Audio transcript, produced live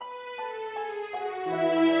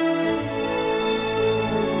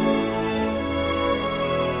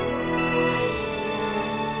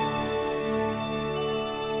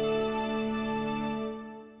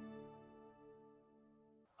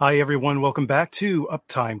Hi, everyone. Welcome back to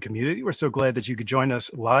Uptime Community. We're so glad that you could join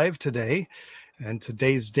us live today. And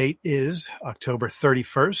today's date is October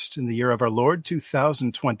 31st in the year of our Lord,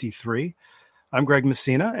 2023. I'm Greg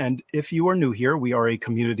Messina, and if you are new here, we are a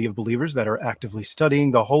community of believers that are actively studying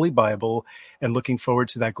the Holy Bible and looking forward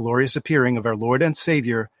to that glorious appearing of our Lord and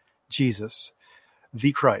Savior, Jesus,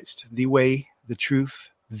 the Christ, the way, the truth,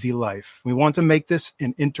 the life. We want to make this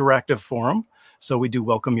an interactive forum, so we do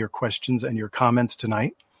welcome your questions and your comments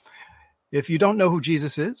tonight. If you don't know who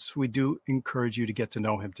Jesus is, we do encourage you to get to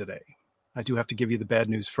know him today. I do have to give you the bad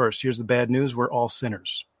news first. Here's the bad news. We're all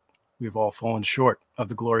sinners. We've all fallen short of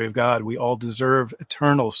the glory of God. We all deserve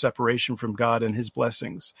eternal separation from God and his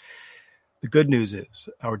blessings. The good news is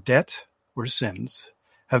our debt, or sins,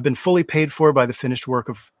 have been fully paid for by the finished work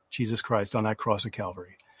of Jesus Christ on that cross of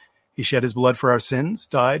Calvary. He shed his blood for our sins,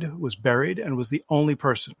 died, was buried, and was the only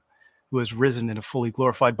person who has risen in a fully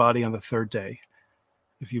glorified body on the third day.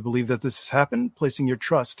 If you believe that this has happened, placing your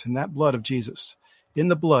trust in that blood of Jesus, in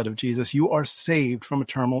the blood of Jesus, you are saved from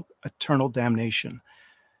eternal damnation.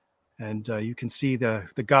 And you can see the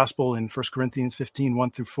gospel in 1 Corinthians 15,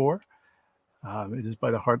 1 through 4. It is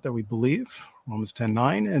by the heart that we believe, Romans 10,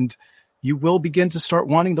 9. And you will begin to start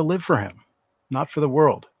wanting to live for him, not for the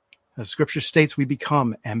world. As Scripture states, we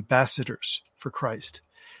become ambassadors for Christ.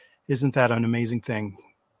 Isn't that an amazing thing?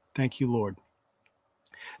 Thank you, Lord.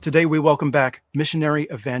 Today, we welcome back missionary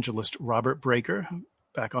evangelist Robert Breaker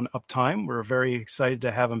back on Uptime. We're very excited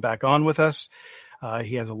to have him back on with us.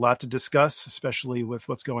 He has a lot to discuss, especially with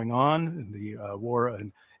what's going on in the war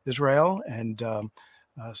in Israel. And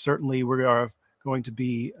certainly we are going to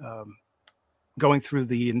be going through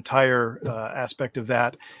the entire aspect of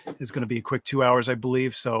that. It's going to be a quick 2 hours, I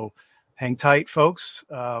believe. So hang tight, folks.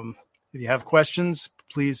 If you have questions,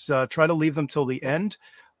 please try to leave them till the end.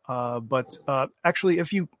 But actually,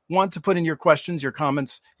 if you want to put in your questions, your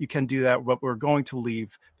comments, you can do that. But we're going to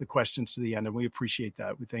leave the questions to the end, and we appreciate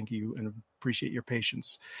that. We thank you and appreciate your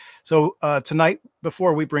patience. So tonight,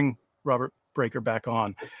 before we bring Robert Breaker back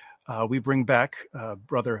on, we bring back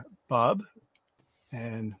Brother Bob.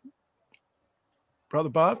 And Brother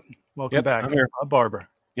Bob, welcome back. I'm here. Bob Barber.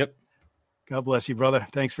 Yep. God bless you, brother.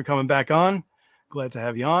 Thanks for coming back on. Glad to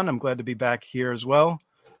have you on. I'm glad to be back here as well.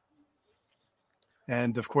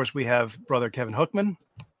 And, of course, we have Brother Kevin Hookman.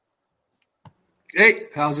 Hey,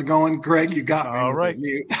 how's it going, Greg? You got me. All right.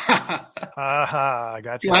 I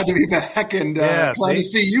got you. Glad to be back, and glad to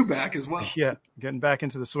see you back as well. Yeah, getting back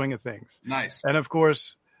into the swing of things. Nice. And, of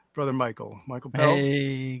course, Brother Michael Pelt.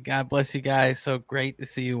 Hey, God bless you guys. So great to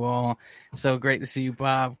see you all. So great to see you,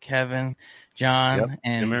 Bob, Kevin, John,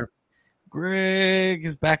 and Greg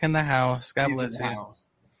is back in the house. God bless you. House.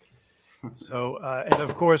 So, and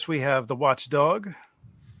of course, we have the watchdog,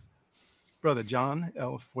 Brother John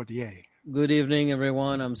L. Fortier. Good evening,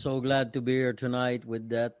 everyone. I'm so glad to be here tonight with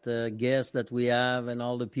that guest that we have and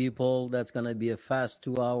all the people. That's going to be a fast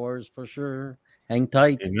 2 hours for sure. Hang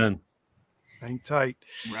tight. Amen. Hang tight.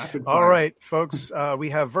 Rapid fire. All right, folks.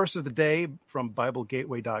 We have Verse of the Day from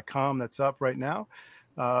BibleGateway.com. That's up right now.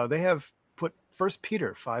 They have put 1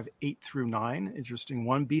 Peter 5, 8 through 9. Interesting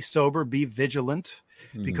one. Be sober, be vigilant,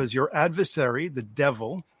 because your adversary, the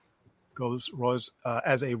devil, goes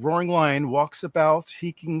as a roaring lion, walks about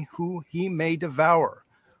seeking who he may devour,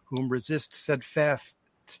 whom resist steadfast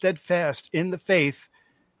in the faith,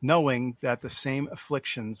 knowing that the same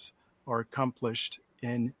afflictions are accomplished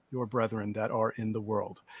in your brethren that are in the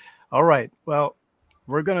world. All right. Well,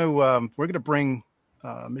 we're gonna bring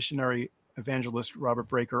missionary evangelist Robert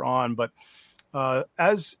Breaker on, but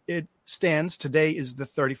as it stands, today is the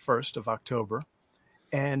 31st of October,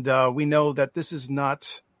 and we know that this is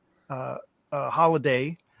not a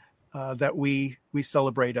holiday that we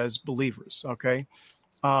celebrate as believers. Okay,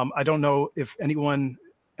 I don't know if any one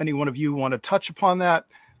of you want to touch upon that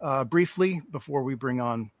briefly before we bring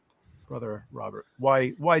on Brother Robert.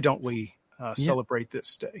 Why don't we celebrate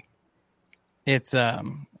this day? It's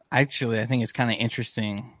actually, I think it's kind of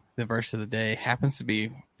interesting. The verse of the day happens to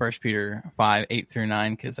be 1 Peter 5, 8 through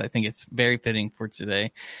 9, because I think it's very fitting for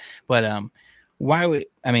today. But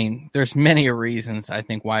there's many reasons I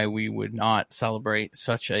think why we would not celebrate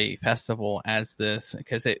such a festival as this,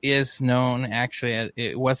 because it is known actually as,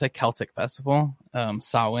 it was a Celtic festival,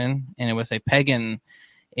 Samhain, and it was a pagan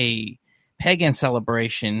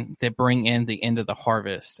celebration to bring in the end of the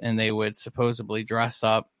harvest, and they would supposedly dress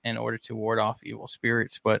up in order to ward off evil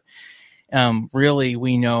spirits. But really,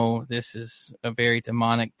 we know this is a very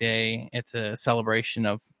demonic day. It's a celebration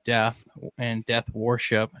of death and death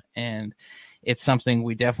worship, and it's something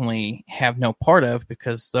we definitely have no part of,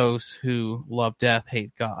 because those who love death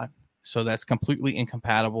hate God. So that's completely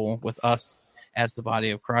incompatible with us as the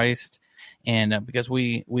body of Christ, and because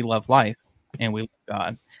we love life and we love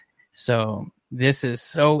God. So this is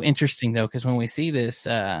so interesting, though, because when we see this,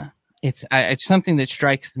 it's something that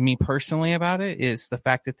strikes me personally about it is the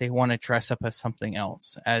fact that they want to dress up as something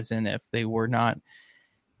else, as in if they were not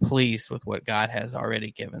pleased with what God has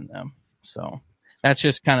already given them. So that's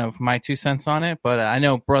just kind of my 2 cents on it. But I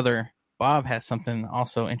know Brother Bob has something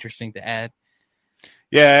also interesting to add.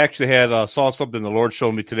 Yeah, I actually had saw something the Lord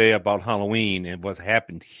showed me today about Halloween and what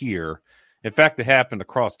happened here. In fact, it happened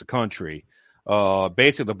across the country.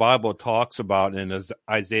 Basically, the Bible talks about in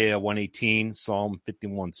Isaiah 118, Psalm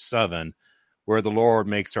 51:7, where the Lord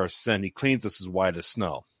makes our sin. He cleans us as white as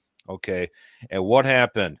snow. Okay. And what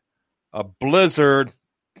happened? A blizzard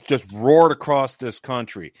just roared across this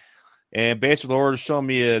country. And basically, the Lord is showing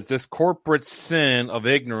me is this corporate sin of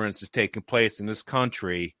ignorance is taking place in this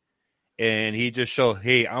country. And he just showed,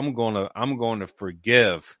 hey, I'm going to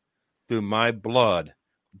forgive through my blood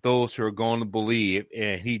those who are going to believe.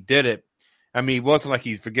 And he did it. I mean, it wasn't like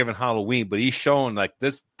he's forgiven Halloween, but he's showing like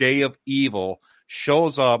this day of evil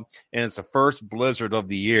shows up, and it's the first blizzard of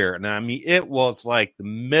the year. And I mean, it was like the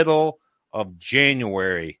middle of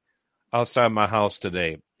January outside my house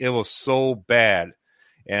today. It was so bad.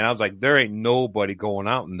 And I was like, there ain't nobody going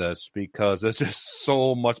out in this because it's just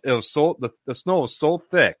so much. It was so, the snow was so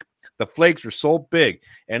thick. The flakes were so big,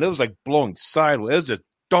 and it was like blowing sideways. It was just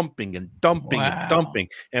dumping and dumping and dumping.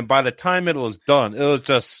 And by the time it was done, it was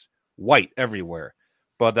just white everywhere.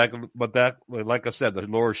 But that, like I said, the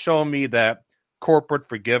Lord showed me that corporate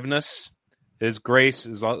forgiveness, His grace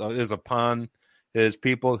is upon His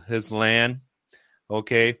people, His land.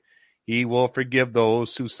 Okay, He will forgive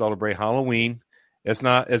those who celebrate Halloween. It's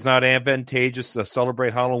not advantageous to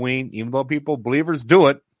celebrate Halloween, even though believers do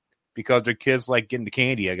it because their kids like getting the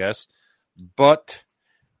candy, I guess. But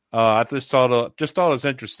I just thought it was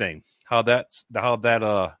interesting how that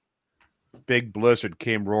big blizzard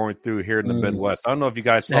came roaring through here in the Midwest. I don't know if you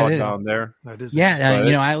guys saw it down there. That is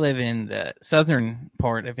I live in the southern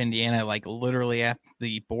part of Indiana, like literally at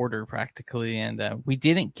the border practically, and we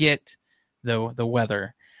didn't get the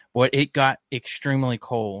weather, but it got extremely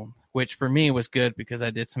cold, which for me was good because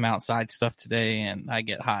I did some outside stuff today and I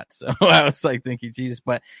get hot. So I was like, thank you, Jesus.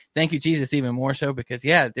 But thank you, Jesus, even more so because,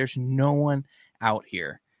 there's no one out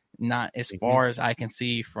here. Not as far as I can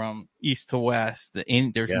see from east to west.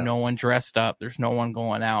 There's no one dressed up. There's no one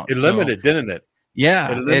going out. It limited, didn't it?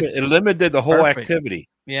 Yeah. It limited the whole activity.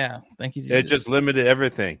 Yeah. Thank you, Jesus. It just limited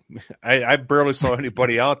everything. I barely saw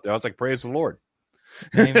anybody out there. I was like, praise the Lord.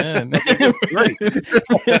 Amen.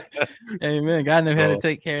 Amen. God knew how to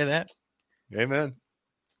take care of that. Amen.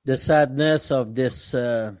 The sadness of this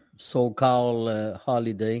so-called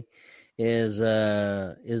holiday is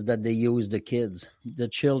that they use the kids, the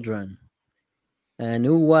children. And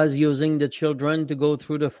who was using the children to go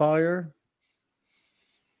through the fire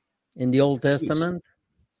in the Old Testament?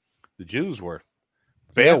 The Jews were.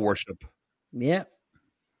 Baal worship. Yeah.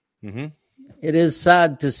 Mm-hmm. It is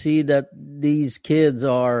sad to see that these kids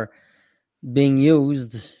are being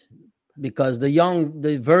used because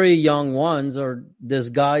the very young ones are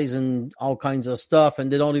disguised in all kinds of stuff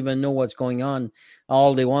and they don't even know what's going on.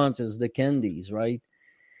 All they want is the candies, right?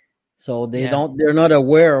 So they're not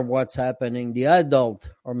aware of what's happening. The adults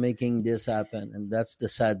are making this happen, and that's the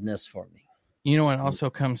sadness for me. You know what also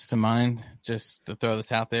comes to mind, just to throw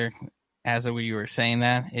this out there, as you were saying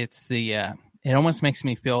that, it's it almost makes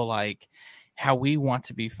me feel like how we want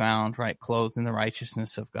to be found, right, clothed in the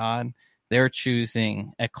righteousness of God. They're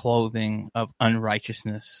choosing a clothing of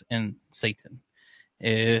unrighteousness in Satan.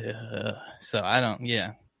 So I don't,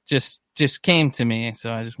 just came to me.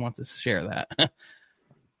 So I just want to share that.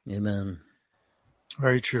 Amen.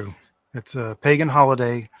 Very true. It's a pagan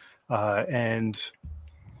holiday, and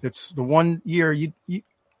it's the one year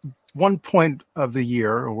one point of the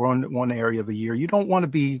year or one area of the year you don't want to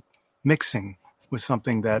be mixing with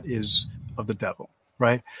something that is of the devil,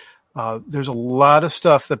 right? There's a lot of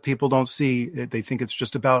stuff that people don't see. They think it's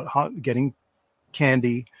just about getting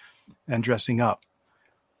candy and dressing up.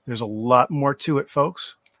 There's a lot more to it,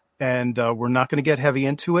 folks, and we're not going to get heavy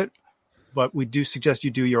into it, but we do suggest you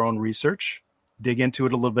do your own research, dig into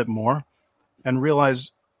it a little bit more, and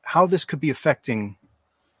realize how this could be affecting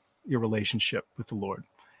your relationship with the Lord,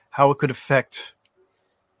 how it could affect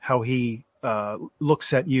how he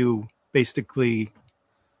looks at you, basically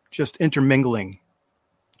just intermingling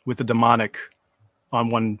with the demonic on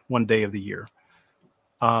one day of the year.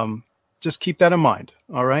 Just keep that in mind.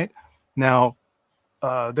 All right. Now, there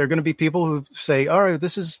are going to be people who say, all right,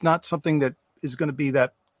 this is not something that is going to be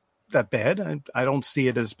that bad. I don't see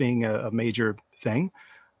it as being a major thing.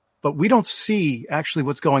 but we don't see actually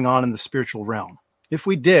what's going on in the spiritual realm. If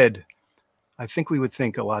we did, I think we would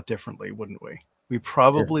think a lot differently, wouldn't we? We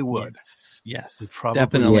probably would. Yes, we probably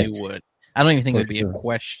definitely would. I don't even think it would be sure. a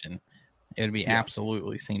question. It would be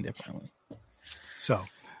absolutely seen differently. So,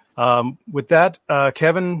 with that,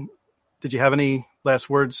 Kevin, did you have any last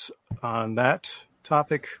words on that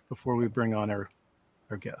topic before we bring on our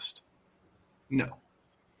guest? No.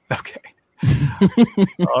 Okay.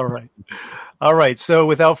 All right. So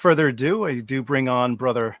without further ado, I do bring on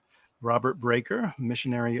Brother Robert Breaker,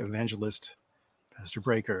 missionary evangelist. Pastor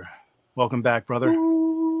Breaker, welcome back, brother.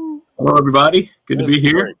 Hello, everybody. Good to be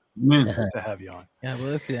here. Amen. Good to have you on. Yeah,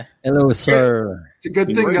 bless you. Hello, sir. It's a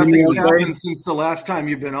good thing nothing's happened since the last time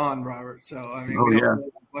you've been on, Robert. So, I mean, we don't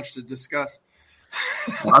have much to discuss.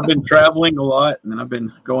 I've been traveling a lot, and I've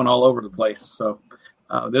been going all over the place. So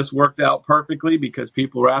this worked out perfectly because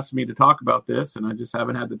people were asking me to talk about this, and I just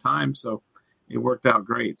haven't had the time. So it worked out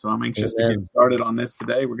great. So I'm anxious to get started on this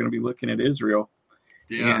today. We're going to be looking at Israel.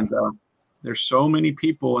 Yeah. And there's so many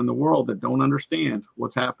people in the world that don't understand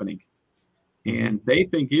what's happening. And they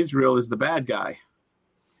think Israel is the bad guy.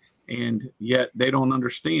 And yet they don't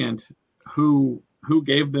understand who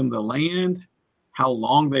gave them the land, how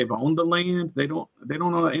long they've owned the land. They don't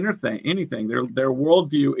know anything. Their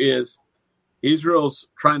worldview is Israel's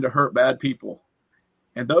trying to hurt bad people.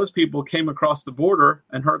 And those people came across the border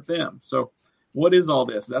and hurt them. So what is all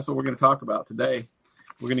this? That's what we're going to talk about today.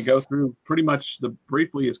 We're going to go through pretty much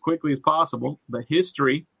briefly as quickly as possible, the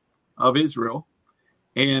history of Israel.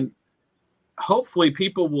 And hopefully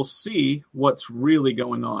people will see what's really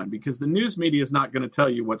going on, because the news media is not going to tell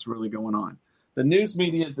you what's really going on. The news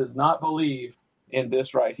media does not believe in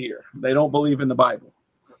this right here. They don't believe in the Bible.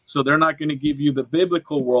 So they're not going to give you the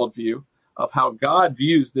biblical worldview of how God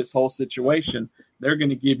views this whole situation. They're going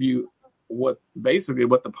to give you what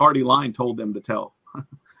the party line told them to tell.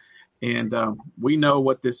 And we know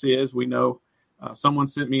what this is. We know someone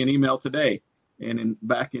sent me an email today, and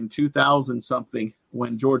back in 2000 something,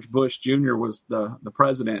 when George Bush Jr. was the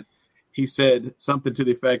president, he said something to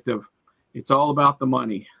the effect of, it's all about the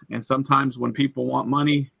money. And sometimes when people want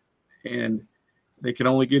money and they can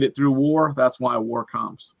only get it through war, that's why war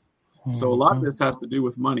comes. So a lot of this has to do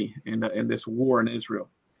with money and this war in Israel.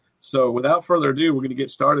 So without further ado, we're going to get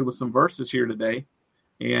started with some verses here today.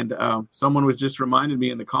 And someone was just reminded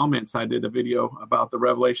me in the comments, I did a video about the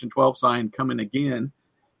Revelation 12 sign coming again.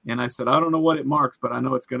 And I said, I don't know what it marks, but I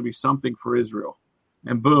know it's going to be something for Israel.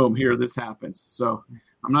 And boom, here this happens. So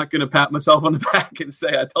I'm not going to pat myself on the back and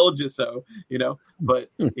say, I told you so, but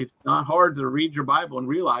it's not hard to read your Bible and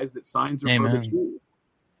realize that signs are for the Jews.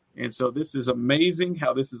 And so this is amazing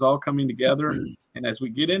how this is all coming together. And as we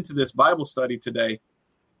get into this Bible study today,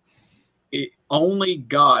 only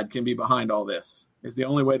God can be behind all this. Is the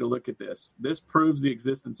only way to look at this. This proves the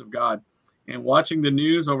existence of God. And watching the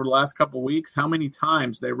news over the last couple of weeks, how many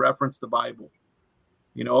times they reference the Bible.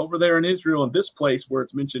 Over there in Israel, in this place where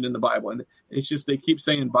it's mentioned in the Bible. And it's just they keep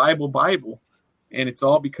saying Bible, Bible. And it's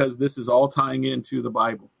all because this is all tying into the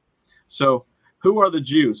Bible. So who are the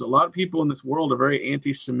Jews? A lot of people in this world are very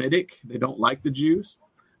anti-Semitic. They don't like the Jews.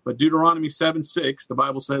 But Deuteronomy 7:6, the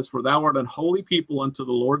Bible says, for thou art an holy people unto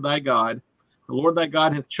the Lord thy God. The Lord thy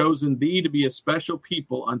God hath chosen thee to be a special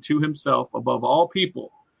people unto himself above all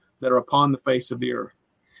people that are upon the face of the earth.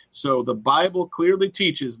 So the Bible clearly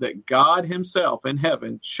teaches that God himself in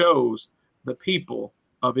heaven chose the people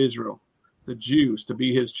of Israel, the Jews, to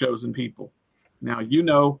be his chosen people. Now,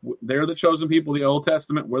 they're the chosen people of the Old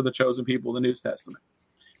Testament. We're the chosen people of the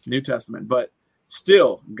New Testament. But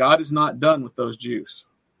still, God is not done with those Jews.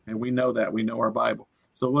 And we know that. We know our Bible.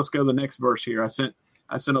 So let's go to the next verse here. I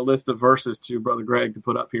sent a list of verses to Brother Greg to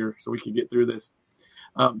put up here so we can get through this.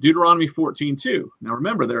 Deuteronomy 14:2. Now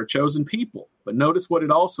remember, they're a chosen people. But notice what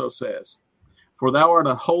it also says. For thou art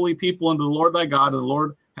a holy people unto the Lord thy God, and the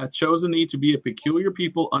Lord hath chosen thee to be a peculiar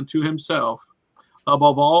people unto himself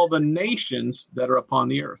above all the nations that are upon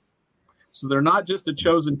the earth. So they're not just a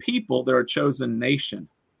chosen people, they're a chosen nation.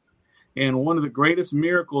 And one of the greatest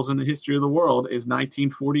miracles in the history of the world is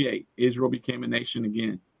 1948. Israel became a nation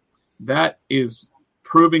again. That is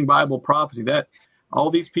proving Bible prophecy. That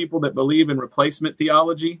all these people that believe in replacement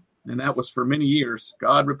theology, and that was for many years,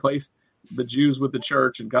 God replaced the Jews with the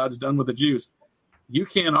church and God's done with the Jews. You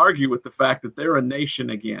can't argue with the fact that they're a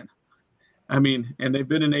nation again. I mean, and they've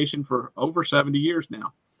been a nation for over 70 years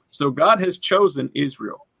now. So God has chosen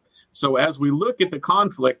Israel. So as we look at the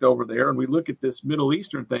conflict over there and we look at this Middle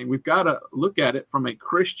Eastern thing, we've got to look at it from a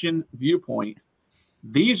Christian viewpoint.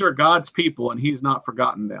 These are God's people and he's not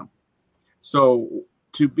forgotten them. So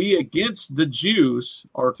to be against the Jews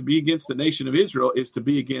or to be against the nation of Israel is to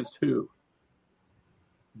be against who?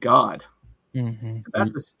 God. Mm-hmm.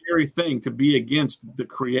 That's a scary thing, to be against the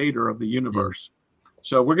creator of the universe.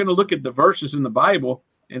 So we're going to look at the verses in the Bible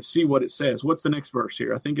and see what it says. What's the next verse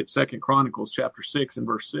here? I think it's 2 Chronicles chapter 6 and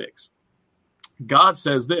verse 6. God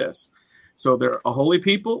says this. So they're a holy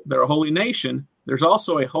people, they're a holy nation. There's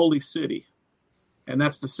also a holy city, and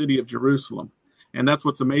that's the city of Jerusalem. And that's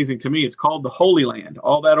what's amazing to me. It's called the Holy Land.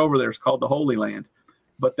 All that over there is called the Holy Land.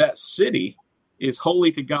 But that city is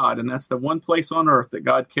holy to God, and that's the one place on earth that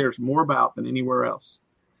God cares more about than anywhere else.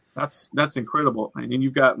 That's incredible. And then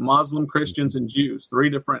you've got Muslim, Christians, and Jews, three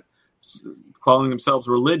different, calling themselves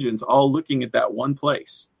religions, all looking at that one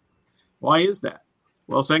place. Why is that?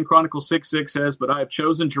 Well, 2 Chronicles 6:6 says, "But I have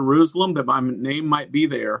chosen Jerusalem that my name might be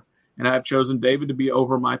there, and I have chosen David to be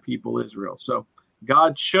over my people Israel." So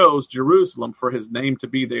God chose Jerusalem for his name to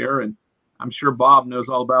be there, and I'm sure Bob knows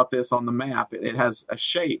all about this on the map. It has a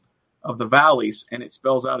shape of the valleys, and it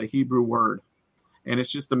spells out a Hebrew word. And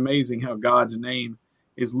it's just amazing how God's name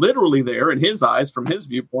is literally there in his eyes, from his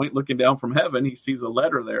viewpoint, looking down from heaven. He sees a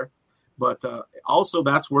letter there. But also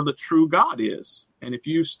that's where the true God is. And if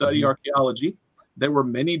you study archaeology, there were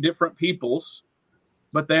many different peoples,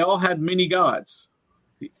 but they all had many gods.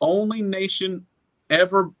 The only nation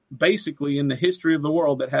ever basically in the history of the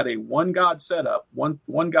world that had a one God setup,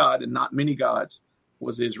 one God and not many gods,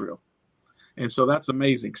 was Israel. And so that's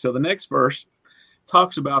amazing. So the next verse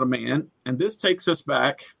talks about a man, and this takes us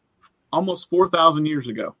back almost 4,000 years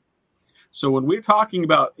ago. So when we're talking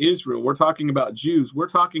about Israel, we're talking about Jews, we're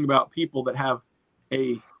talking about people that have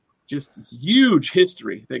a just huge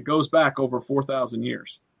history that goes back over 4,000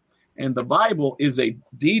 years. And the Bible is a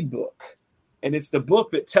deed book. And it's the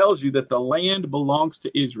book that tells you that the land belongs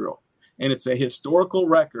to Israel. And it's a historical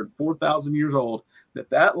record, 4,000 years old,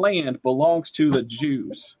 that land belongs to the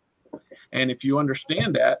Jews. And if you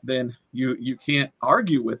understand that, then you can't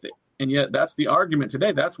argue with it. And yet that's the argument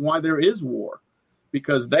today. That's why there is war,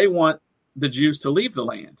 because they want the Jews to leave the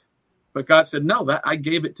land. But God said, no, that I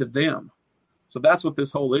gave it to them. So that's what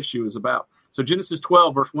this whole issue is about. So Genesis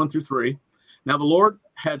 12, verse 1-3. Now the Lord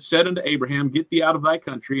had said unto Abraham, Get thee out of thy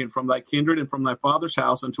country and from thy kindred and from thy father's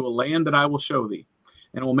house unto a land that I will show thee,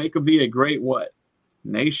 and will make of thee a great what?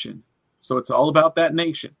 Nation. So it's all about that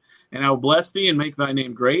nation. And I will bless thee and make thy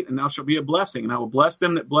name great, and thou shalt be a blessing. And I will bless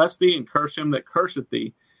them that bless thee, and curse him that curseth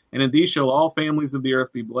thee. And in thee shall all families of the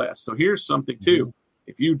earth be blessed. So here's something too.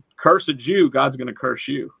 If you curse a Jew, God's going to curse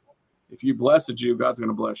you. If you bless a Jew, God's going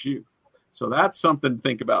to bless you. So that's something to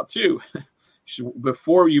think about too.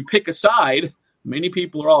 Before you pick a side, many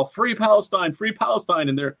people are all free Palestine,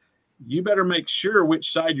 and you better make sure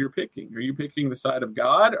which side you're picking. Are you picking the side of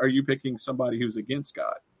God? Or are you picking somebody who's against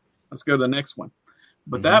God? Let's go to the next one.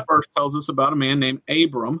 But that verse tells us about a man named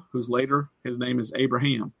Abram, whose later his name is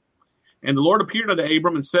Abraham. And the Lord appeared unto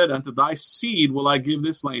Abram and said, Unto thy seed will I give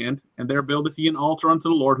this land, and there buildeth he an altar unto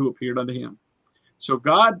the Lord who appeared unto him. So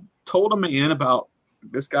God told a man about,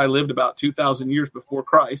 this guy lived about 2,000 years before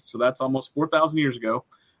Christ, so that's almost 4,000 years ago.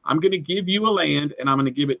 I'm going to give you a land, and I'm going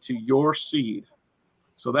to give it to your seed.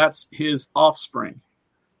 So that's his offspring.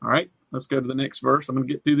 All right, let's go to the next verse. I'm going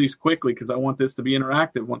to get through these quickly because I want this to be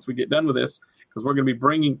interactive once we get done with this, because we're going to be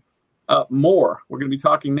bringing up more. We're going to be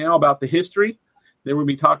talking now about the history. Then we'll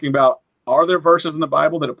be talking about, are there verses in the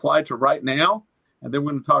Bible that apply to right now? And then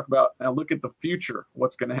we're going to talk about, now look at the future,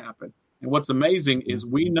 what's going to happen. And what's amazing is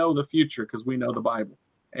we know the future because we know the Bible,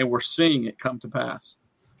 and we're seeing it come to pass.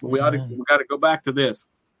 But we got to go back to this.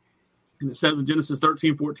 And it says in Genesis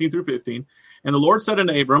 13:14-15, And the Lord said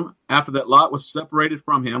unto Abram, after that Lot was separated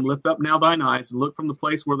from him, Lift up now thine eyes, and look from the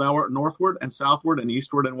place where thou art northward and southward and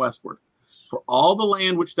eastward and westward. For all the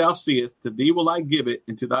land which thou seest, to thee will I give it,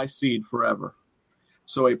 and to thy seed forever.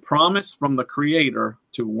 So a promise from the Creator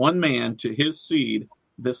to one man, to his seed,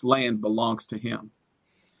 this land belongs to him.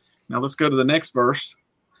 Now let's go to the next verse,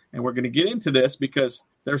 and we're going to get into this because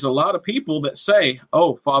there's a lot of people that say,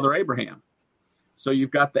 oh, Father Abraham. So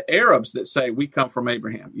you've got the Arabs that say we come from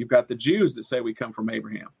Abraham. You've got the Jews that say we come from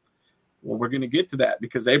Abraham. Well, we're going to get to that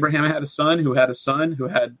because Abraham had a son who had a son who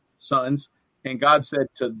had sons, and God said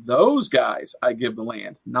to those guys, I give the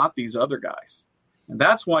land, not these other guys. And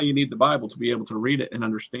that's why you need the Bible to be able to read it and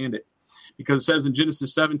understand it. Because it says in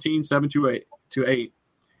Genesis 17:7-8,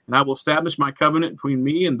 And I will establish my covenant between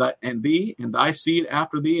me and thee and thy seed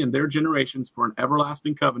after thee and their generations for an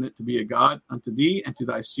everlasting covenant to be a God unto thee and to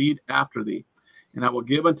thy seed after thee. And I will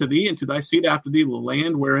give unto thee and to thy seed after thee the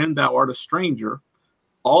land wherein thou art a stranger,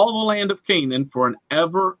 all the land of Canaan for an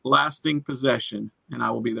everlasting possession, and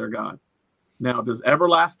I will be their God. Now, does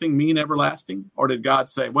everlasting mean everlasting? Or did God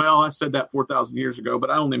say, well, I said that 4,000 years ago,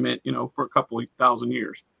 but I only meant, for a couple of thousand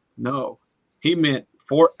years? No, he meant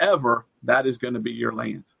forever that is going to be your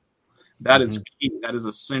land. That is key. That is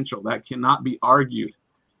essential. That cannot be argued.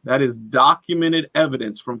 That is documented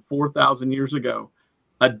evidence from 4,000 years ago.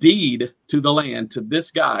 A deed to the land, to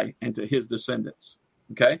this guy and to his descendants.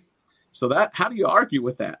 Okay? So that, how do you argue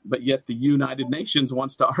with that? But yet the United Nations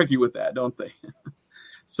wants to argue with that, don't they?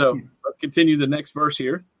 So let's continue the next verse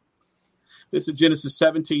here. This is Genesis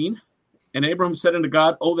 17. And Abraham said unto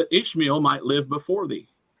God, oh, that Ishmael might live before thee.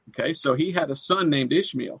 Okay, so he had a son named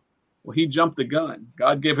Ishmael. Well, he jumped the gun.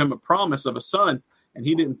 God gave him a promise of a son, and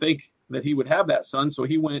he didn't think that he would have that son. So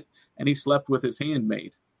he went and he slept with his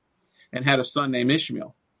handmaid and had a son named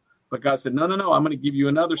Ishmael. But God said, no, I'm going to give you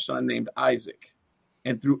another son named Isaac.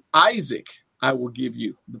 And through Isaac, I will give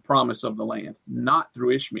you the promise of the land, not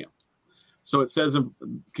through Ishmael. So it says,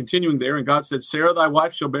 continuing there, and God said, Sarah, thy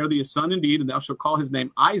wife, shall bear thee a son indeed, and thou shalt call his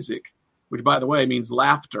name Isaac, which, by the way, means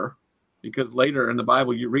laughter, because later in the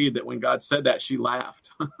Bible you read that when God said that, she laughed.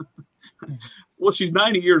 Well, she's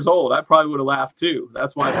 90 years old. I probably would have laughed too.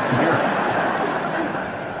 That's why it's a miracle.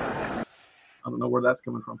 I don't know where that's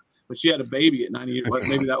coming from. But she had a baby at 90 years.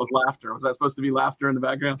 Maybe that was laughter. Was that supposed to be laughter in the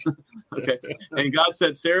background? Okay. And God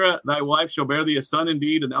said, Sarah, thy wife shall bear thee a son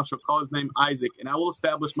indeed, and thou shalt call his name Isaac. And I will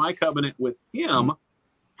establish my covenant with him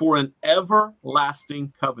for an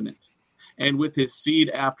everlasting covenant, and with his seed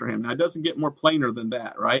after him. Now, it doesn't get more plainer than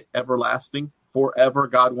that, right? Everlasting, forever.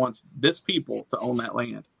 God wants this people to own that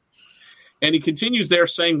land. And he continues there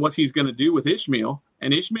saying what he's going to do with Ishmael.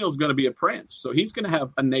 And Ishmael is going to be a prince. So he's going to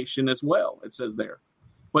have a nation as well, it says there.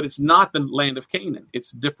 But it's not the land of Canaan. It's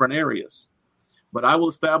different areas. But I will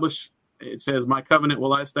establish, it says, my covenant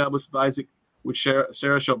will I establish with Isaac, which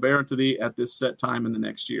Sarah shall bear unto thee at this set time in the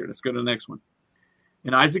next year. Let's go to the next one.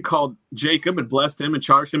 And Isaac called Jacob and blessed him and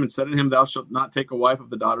charged him and said to him, thou shalt not take a wife of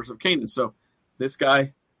the daughters of Canaan. So this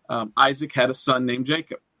guy, Isaac, had a son named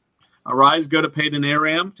Jacob. Arise, go to Padan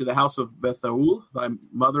Aram, to the house of Bethuel, thy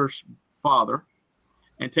mother's father,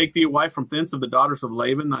 and take thee a wife from thence of the daughters of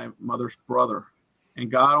Laban, thy mother's brother. And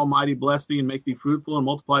God Almighty bless thee and make thee fruitful and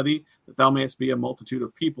multiply thee, that thou mayest be a multitude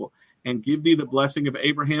of people. And give thee the blessing of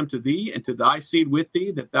Abraham to thee and to thy seed with thee,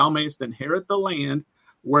 that thou mayest inherit the land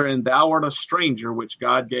wherein thou art a stranger, which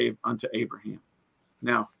God gave unto Abraham.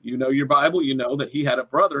 Now, you know your Bible, you know that he had a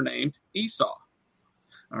brother named Esau.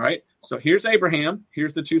 All right, so here's Abraham,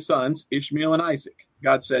 here's the two sons, Ishmael and Isaac.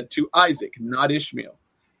 God said to Isaac, not Ishmael.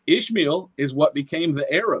 Ishmael is what became the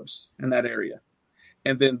Arabs in that area.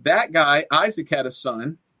 And then that guy, Isaac, had a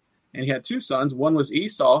son, and he had two sons. One was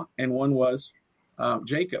Esau, and one was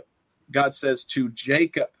Jacob. God says, to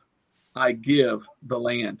Jacob I give the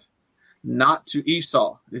land, not to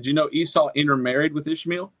Esau. Did you know Esau intermarried with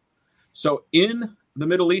Ishmael? So in the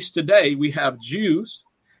Middle East today, we have Jews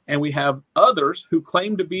and we have others who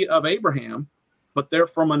claim to be of Abraham, but they're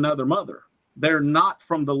from another mother. They're not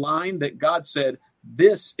from the line that God said,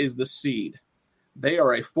 this is the seed. They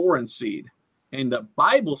are a foreign seed. And the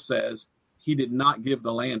Bible says he did not give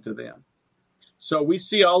the land to them. So we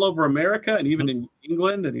see all over America and even in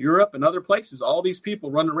England and Europe and other places, all these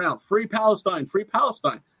people running around, free Palestine, free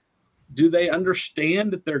Palestine. Do they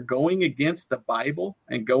understand that they're going against the Bible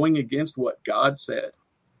and going against what God said?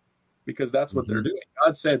 Because that's what they're doing.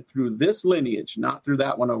 God said through this lineage, not through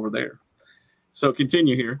that one over there. So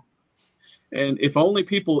continue here. And if only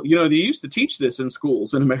people, you know, they used to teach this in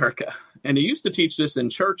schools in America, and they used to teach this in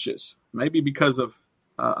churches. Maybe because of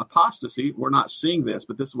apostasy, we're not seeing this,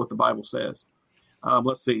 but this is what the Bible says.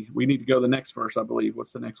 Let's see. We need to go to the next verse, I believe.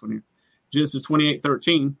 What's the next one here? Genesis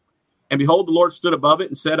 28:13. And behold, the Lord stood above it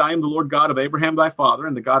and said, I am the Lord God of Abraham thy father,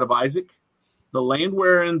 and the God of Isaac. The land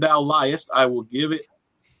wherein thou liest, I will give it.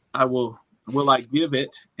 Will I give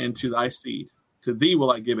it into thy seed. To thee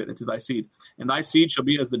will I give it into thy seed. And thy seed shall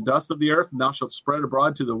be as the dust of the earth, and thou shalt spread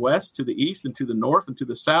abroad to the west, to the east, and to the north, and to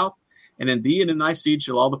the south. And in thee and in thy seed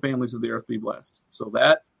shall all the families of the earth be blessed. So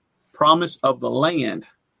that promise of the land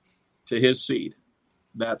to his seed,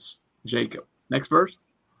 that's Jacob. Next verse.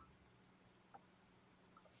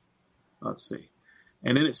 Let's see.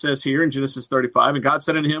 And then it says here in Genesis 35, and God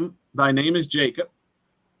said unto him, thy name is Jacob.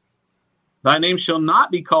 Thy name shall not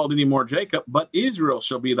be called any more Jacob, but Israel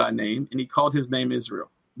shall be thy name. And he called his name Israel.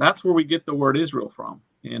 That's where we get the word Israel from.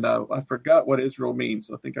 And I forgot what Israel means.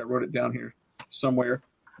 I think I wrote it down here somewhere.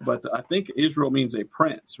 But I think Israel means a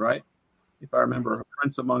prince, right? If I remember, a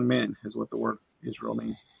prince among men is what the word Israel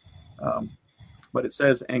means. But it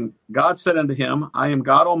says, and God said unto him, I am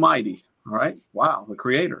God Almighty. All right. Wow. The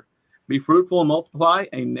creator. Be fruitful and multiply.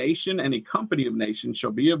 A nation and a company of nations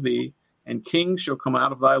shall be of thee, and kings shall come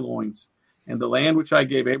out of thy loins. And the land which I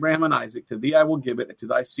gave Abraham and Isaac, to thee I will give it, and to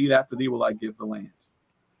thy seed after thee will I give the land.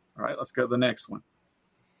 All right, let's go to the next one.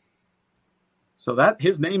 So that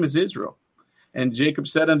his name is Israel. And Jacob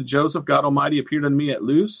said unto Joseph, God Almighty appeared unto me at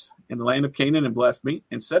Luz in the land of Canaan and blessed me,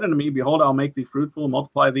 and said unto me, behold, I will make thee fruitful and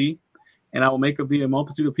multiply thee, and I will make of thee a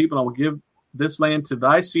multitude of people, and I will give this land to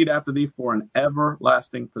thy seed after thee for an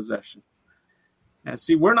everlasting possession. And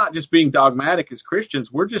see, we're not just being dogmatic as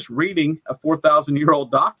Christians. We're just reading a 4,000-year-old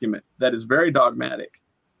document that is very dogmatic.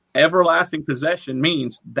 Everlasting possession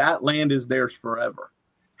means that land is theirs forever.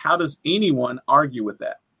 How does anyone argue with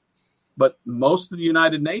that? But most of the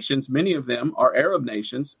United Nations, many of them are Arab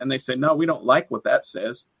nations, and they say, no, we don't like what that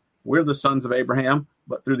says. We're the sons of Abraham,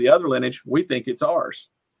 but through the other lineage, we think it's ours.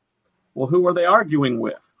 Well, who are they arguing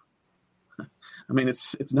with? I mean,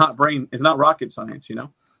 it's not rocket science, you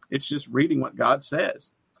know. It's just reading what God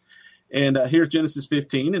says. And here's Genesis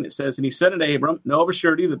 15, and it says, and he said unto Abram, know of a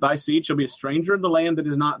surety that thy seed shall be a stranger in the land that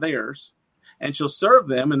is not theirs, and shall serve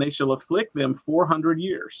them, and they shall afflict them 400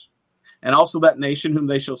 years. And also that nation whom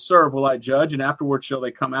they shall serve will I judge, and afterward shall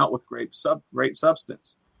they come out with great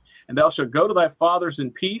substance. And thou shalt go to thy fathers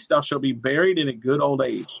in peace, thou shalt be buried in a good old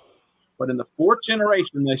age. But in the fourth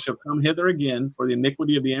generation they shall come hither again, for the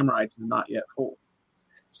iniquity of the Amorites is not yet full.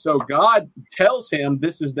 So God tells him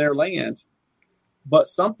this is their land, but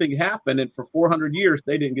something happened, and for 400 years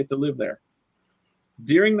they didn't get to live there.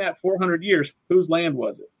 During that 400 years, whose land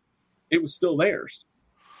was it? It was still theirs.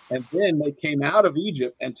 And then they came out of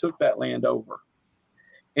Egypt and took that land over.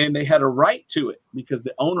 And they had a right to it because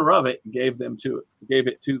the owner of it gave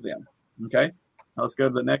it to them. Okay? Now let's go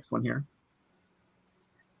to the next one here.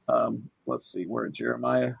 Let's see, we're in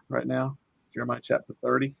Jeremiah right now. Jeremiah chapter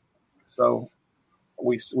 30. So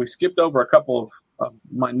we skipped over a couple of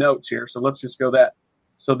my notes here. So let's just go that.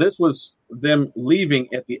 So this was them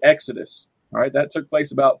leaving at the Exodus. All right? That took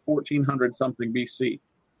place about 1400 something BC.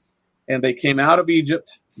 And they came out of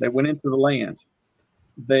Egypt. They went into the land.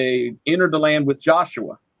 They entered the land with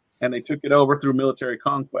Joshua, and they took it over through military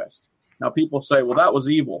conquest. Now, people say, well, that was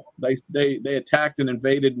evil. They attacked and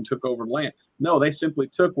invaded and took over the land. No, they simply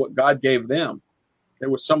took what God gave them. There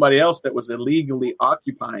was somebody else that was illegally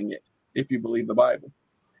occupying it, if you believe the Bible.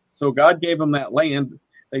 So God gave them that land.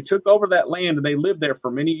 They took over that land, and they lived there for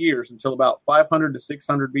many years until about 500 to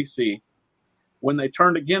 600 BC, when they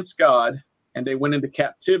turned against God, and they went into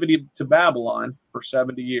captivity to Babylon for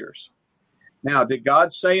 70 years. Now, did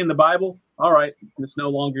God say in the Bible, all right, it's no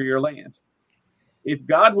longer your land? If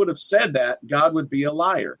God would have said that, God would be a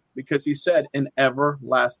liar, because he said an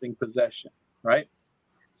everlasting possession, right?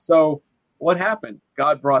 So what happened?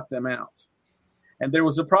 God brought them out. And there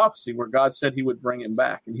was a prophecy where God said he would bring him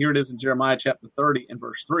back. And here it is in Jeremiah chapter 30 and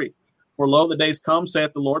verse 3. For lo, the days come,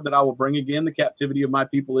 saith the Lord, that I will bring again the captivity of my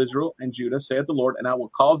people Israel and Judah, saith the Lord, and I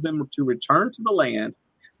will cause them to return to the land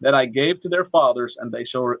that I gave to their fathers, and they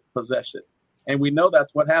shall possess it. And we know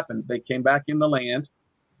that's what happened. They came back in the land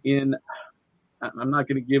in, I'm not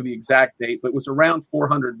going to give the exact date, but it was around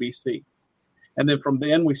 400 BC. And then from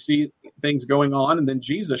then we see things going on, and then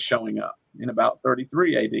Jesus showing up in about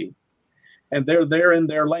 33 AD. And they're there in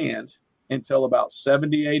their land until about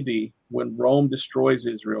 70 AD when Rome destroys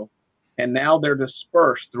Israel. And now they're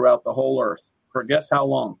dispersed throughout the whole earth for guess how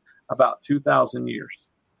long? About 2,000 years.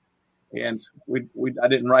 And I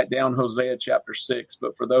didn't write down Hosea chapter 6,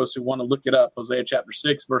 but for those who want to look it up, Hosea chapter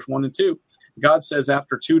 6, verse 1 and 2, God says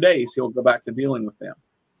after 2 days, he'll go back to dealing with them.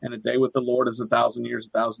 And a day with the Lord is 1,000 years.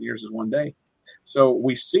 1,000 years is 1 day. So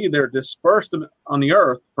we see they're dispersed on the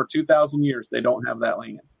earth for 2,000 years. They don't have that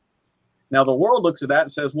land. Now the world looks at that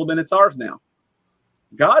and says, well, then it's ours now.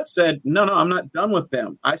 God said, no, I'm not done with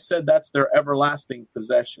them. I said that's their everlasting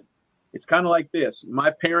possession. It's kind of like this.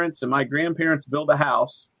 My parents and my grandparents build a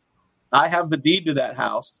house. I have the deed to that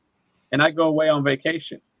house, and I go away on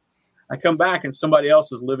vacation. I come back, and somebody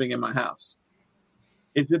else is living in my house.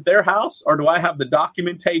 Is it their house, or do I have the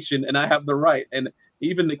documentation and I have the right? And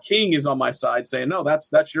even the king is on my side saying, no,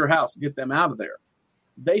 that's your house. Get them out of there.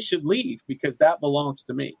 They should leave because that belongs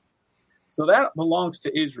to me. So that belongs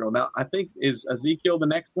to Israel. Now, I think, is Ezekiel the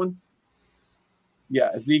next one? Yeah,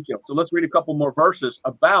 Ezekiel. So let's read a couple more verses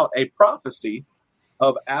about a prophecy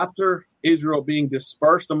of after Israel being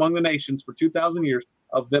dispersed among the nations for 2,000 years,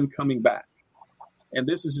 of them coming back. And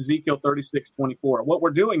this is Ezekiel 36:24. What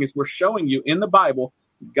we're doing is we're showing you in the Bible,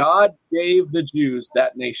 God gave the Jews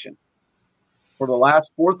that nation for the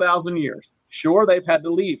last 4,000 years. Sure, they've had to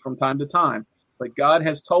leave from time to time, but God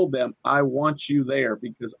has told them, I want you there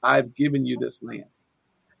because I've given you this land.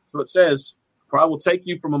 So it says, for I will take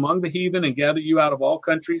you from among the heathen and gather you out of all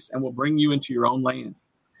countries and will bring you into your own land.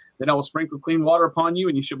 Then I will sprinkle clean water upon you,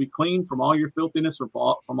 and you shall be clean from all your filthiness, from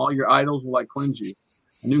all your idols will I cleanse you.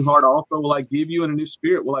 A new heart also will I give you, and a new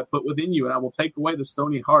spirit will I put within you, and I will take away the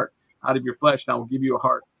stony heart out of your flesh, and I will give you a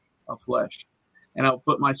heart of flesh. and I will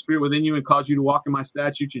put my spirit within you and cause you to walk in my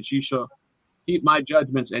statutes, and ye shall keep my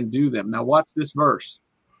judgments and do them. Now watch this verse.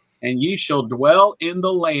 And ye shall dwell in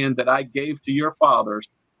the land that I gave to your fathers,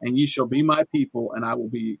 and ye shall be my people, and I will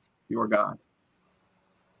be your God.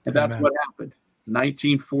 And that's Amen. what happened.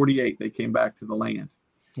 1948, they came back to the land.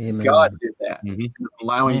 Amen. God did that, Mhm.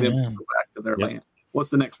 allowing them to Amen. go back to their Yep. land. What's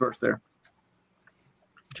the next verse there?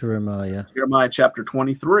 Jeremiah. Jeremiah chapter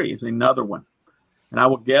 23 is another one. And I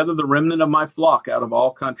will gather the remnant of my flock out of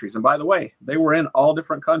all countries. And by the way, they were in all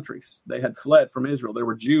different countries. They had fled from Israel. There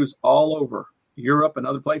were Jews all over Europe and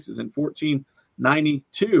other places. In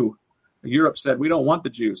 1492, Europe said, we don't want the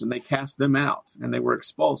Jews, and they cast them out, and they were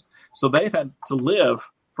expulsed. So they've had to live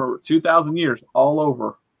for 2,000 years all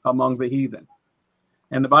over among the heathen.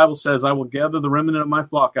 And the Bible says, I will gather the remnant of my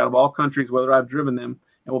flock out of all countries, whether I've driven them,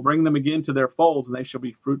 and will bring them again to their folds, and they shall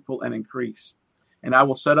be fruitful and increase. And I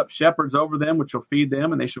will set up shepherds over them, which shall feed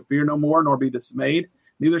them, and they shall fear no more, nor be dismayed.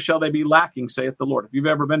 Neither shall they be lacking, saith the Lord. If you've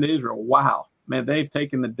ever been to Israel, wow, man, they've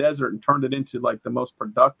taken the desert and turned it into like the most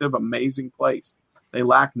productive, amazing place. They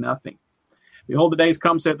lack nothing. Behold, the days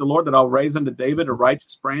come, saith the Lord, that I'll raise unto David a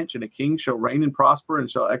righteous branch, and a king shall reign and prosper, and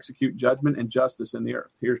shall execute judgment and justice in the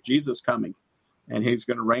earth. Here's Jesus coming, and he's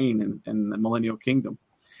going to reign in the millennial kingdom.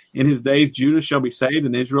 In his days, Judah shall be saved,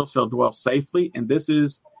 and Israel shall dwell safely, and this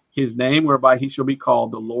is his name, whereby he shall be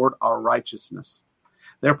called the Lord our righteousness.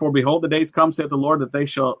 Therefore, behold, the days come, saith the Lord, that they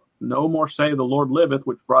shall no more say, the Lord liveth,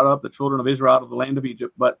 which brought up the children of Israel out of the land of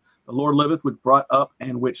Egypt, but the Lord liveth, which brought up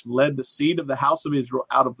and which led the seed of the house of Israel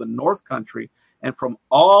out of the north country, and from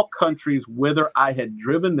all countries whither I had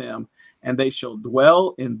driven them, and they shall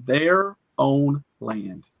dwell in their own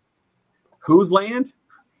land. Whose land?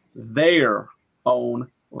 Their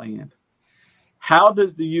own land. How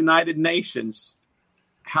does the United Nations,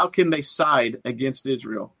 how can they side against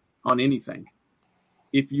Israel on anything?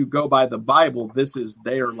 If you go by the Bible, this is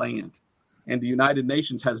their land. And the United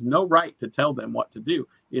Nations has no right to tell them what to do.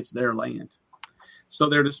 It's their land. So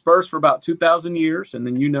they're dispersed for about 2,000 years. And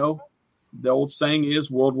then, you know, the old saying is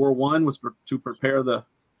World War I was to prepare the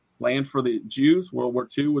land for the Jews. World War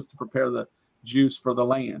II was to prepare the Jews for the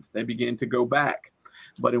land. They began to go back.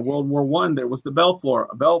 But in World War I, there was the Balfour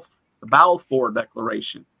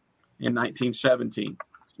Declaration in 1917.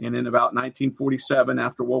 And in about 1947,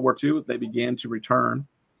 after World War II, they began to return.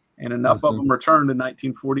 And enough of them returned in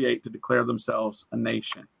 1948 to declare themselves a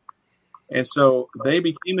nation. And so they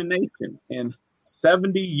became a nation. And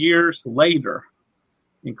 70 years later,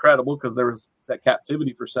 incredible, because there was that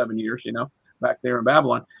captivity for 7 years, you know, back there in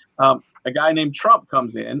Babylon, a guy named Trump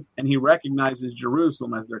comes in, and he recognizes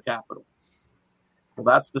Jerusalem as their capital. Well,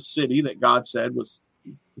 that's the city that God said was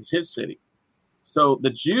his city. So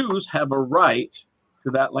the Jews have a right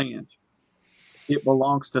to that land. It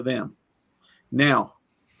belongs to them. Now,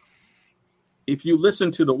 if you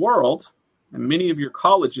listen to the world, and many of your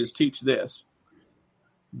colleges teach this,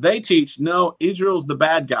 they teach, no, Israel's the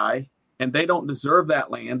bad guy, and they don't deserve that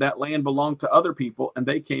land. That land belonged to other people, and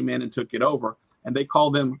they came in and took it over, and they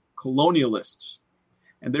call them colonialists.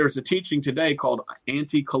 And there's a teaching today called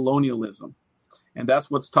anti-colonialism, and that's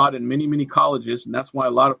what's taught in many, many colleges, and that's why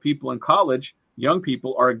a lot of people in college, young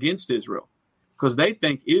people, are against Israel, because they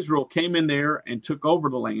think Israel came in there and took over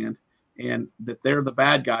the land, and that they're the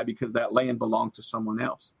bad guy because that land belonged to someone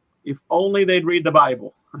else. If only they'd read the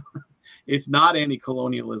Bible. It's not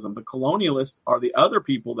anti-colonialism. The colonialists are the other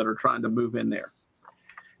people that are trying to move in there.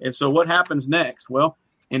 And so what happens next? Well,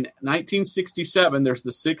 in 1967, there's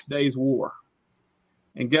the 6 Days War.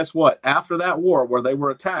 And guess what? After that war, where they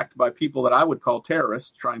were attacked by people that I would call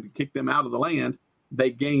terrorists, trying to kick them out of the land,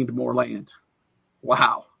 they gained more land.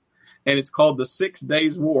 Wow. And it's called the 6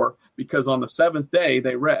 Days War because on the seventh day,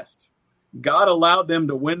 they rest. God allowed them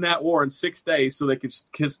to win that war in 6 days so they could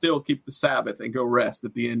still keep the Sabbath and go rest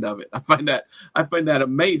at the end of it. I find that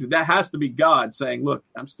amazing. That has to be God saying, look,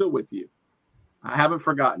 I'm still with you. I haven't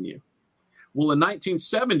forgotten you. Well, in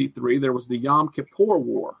 1973, there was the Yom Kippur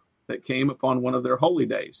War that came upon one of their holy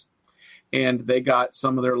days. And they got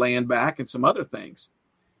some of their land back and some other things.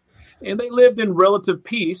 And they lived in relative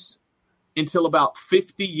peace until about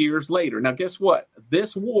 50 years later. Now, guess what?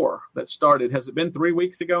 This war that started, has it been 3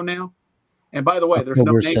 weeks ago now? And by the way, there's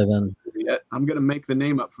no name yet. I'm going to make the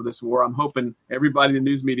name up for this war. I'm hoping everybody in the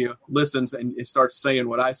news media listens and it starts saying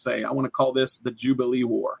what I say. I want to call this the Jubilee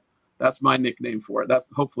War. That's my nickname for it.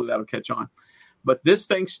 Hopefully that'll catch on. But this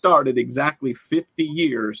thing started exactly 50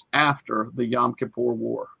 years after the Yom Kippur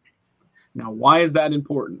War. Now, why is that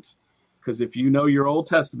important? Because if you know your Old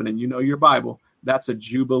Testament and you know your Bible, that's a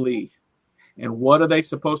Jubilee. And what are they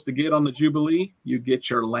supposed to get on the Jubilee? You get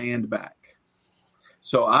your land back.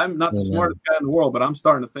 So I'm not the smartest guy in the world, but I'm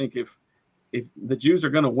starting to think if if the Jews are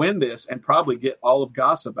going to win this and probably get all of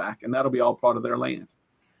Gaza back, and that'll be all part of their land.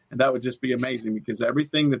 And that would just be amazing, because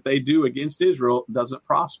everything that they do against Israel doesn't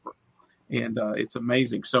prosper. And it's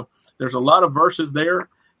amazing. So there's a lot of verses there,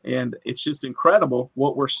 and it's just incredible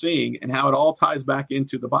what we're seeing and how it all ties back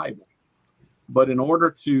into the Bible. But in order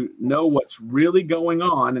to know what's really going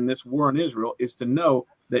on in this war in Israel is to know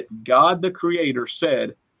that God, the Creator,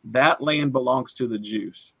 said that land belongs to the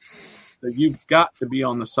Jews. So you've got to be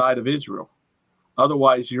on the side of Israel.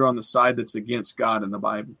 Otherwise, you're on the side that's against God in the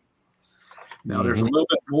Bible. Now, there's a little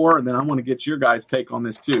bit more, and then I want to get your guys' take on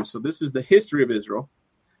this too. So this is the history of Israel.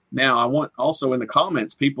 Now, I want also in the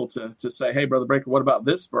comments people to say, hey, Brother Breaker, what about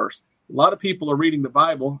this verse? A lot of people are reading the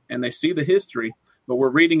Bible, and they see the history, but we're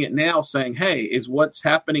reading it now saying, hey, is what's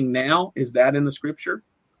happening now, is that in the Scripture?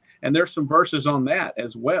 And there's some verses on that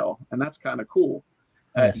as well, and that's kind of cool.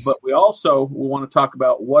 Yes. But we also want to talk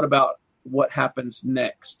about what happens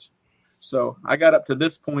next. So I got up to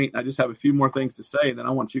this point. I just have a few more things to say. Then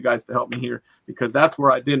I want you guys to help me here, because that's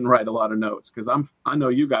where I didn't write a lot of notes, because I know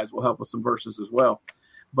you guys will help with some verses as well.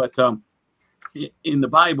 But in the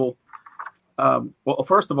Bible, well,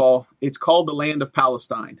 first of all, it's called the land of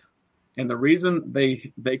Palestine. And the reason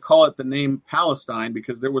they call it the name Palestine,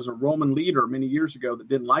 because there was a Roman leader many years ago that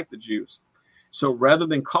didn't like the Jews. So rather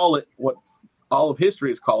than call it what all of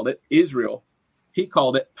history has called it, Israel, he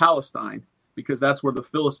called it Palestine, because that's where the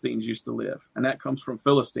Philistines used to live. And that comes from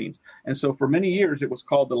Philistines. And so for many years, it was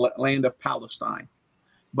called the land of Palestine.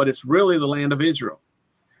 But it's really the land of Israel.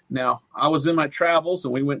 Now, I was in my travels,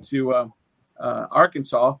 and we went to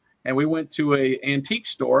Arkansas, and we went to an antique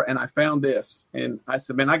store, and I found this. And I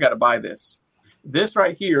said, man, I got to buy this. This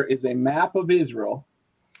right here is a map of Israel.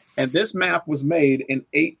 And this map was made in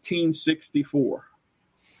 1864,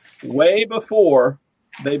 way before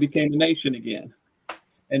they became a nation again.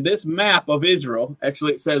 And this map of Israel,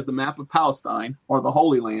 actually it says the map of Palestine, or the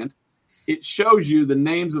Holy Land, it shows you the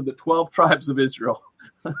names of the 12 tribes of Israel.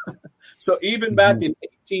 So even back in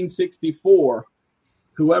 1864,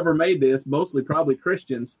 whoever made this, mostly probably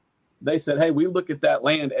Christians, they said, hey, we look at that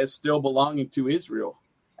land as still belonging to Israel,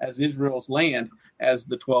 as Israel's land, as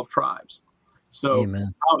the 12 tribes. So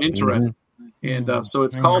Amen. How interesting. And so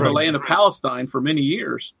it's called the land of Palestine for many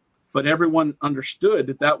years, but everyone understood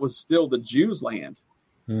that that was still the Jews' land.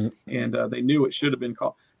 And they knew it should have been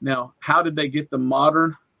called. Now, how did they get the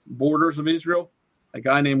modern borders of Israel? A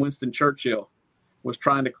guy named Winston Churchill was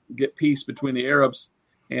trying to get peace between the Arabs,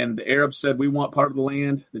 and the Arabs said, we want part of the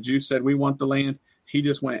land. The Jews said, we want the land. He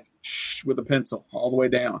just went with a pencil all the way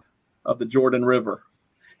down of the Jordan River.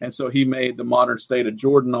 And so he made the modern state of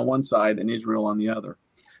Jordan on one side and Israel on the other.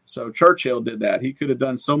 So Churchill did that. He could have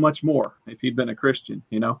done so much more if he'd been a Christian,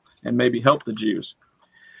 and maybe helped the Jews.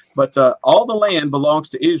 But all the land belongs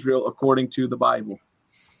to Israel according to the Bible.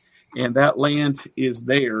 And that land is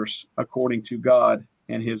theirs according to God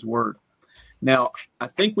and his word. Now, I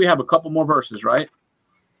think we have a couple more verses, right?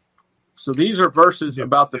 So these are verses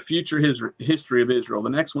about the future history of Israel. The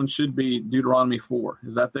next one should be Deuteronomy 4.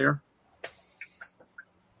 Is that there?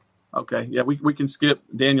 Okay, yeah, we can skip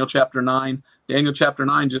Daniel chapter 9. Daniel chapter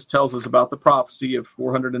 9 just tells us about the prophecy of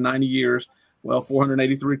 490 years. Well,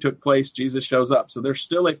 483 took place. Jesus shows up. So there's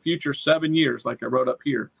still a future 7 years, like I wrote up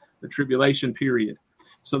here, the tribulation period.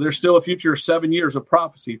 So there's still a future 7 years of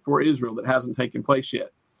prophecy for Israel that hasn't taken place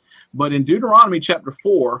yet. But in Deuteronomy chapter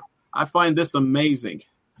 4, I find this amazing,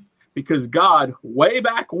 because God, way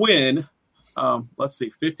back when,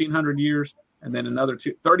 1,500 years, and then another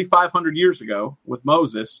 3,500 years ago with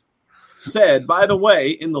Moses, said, by the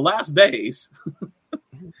way, in the last days,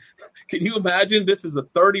 can you imagine? This is a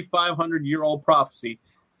 3,500-year-old prophecy,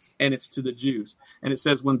 and it's to the Jews. And it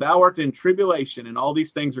says, when thou art in tribulation, and all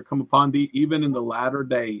these things are come upon thee, even in the latter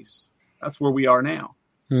days. That's where we are now.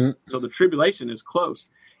 So the tribulation is close.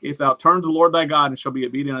 If thou turn to the Lord thy God, and shall be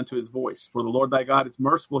obedient unto his voice. For the Lord thy God is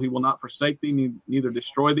merciful. He will not forsake thee, neither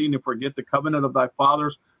destroy thee, nor forget the covenant of thy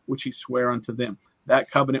fathers, which he sware unto them. That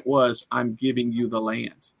covenant was, I'm giving you the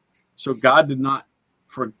land. So God did not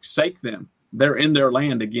forsake them. They're in their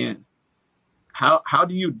land again. How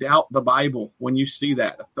do you doubt the Bible when you see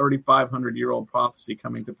that, a 3,500-year-old prophecy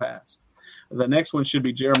coming to pass? The next one should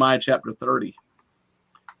be Jeremiah chapter 30.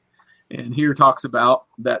 And here talks about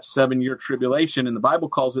that 7-year tribulation, and the Bible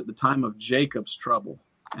calls it the time of Jacob's trouble.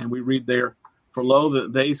 And we read there, for lo, the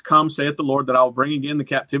days come, saith the Lord, that I will bring again the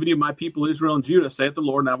captivity of my people Israel and Judah, saith the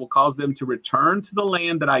Lord, and I will cause them to return to the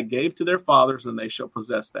land that I gave to their fathers, and they shall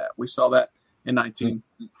possess that. We saw that in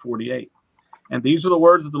 1948. And these are the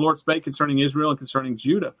words that the Lord spake concerning Israel and concerning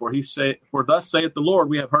Judah. For thus saith the Lord,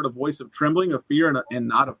 we have heard a voice of trembling, of fear, and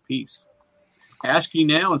not of peace. Ask ye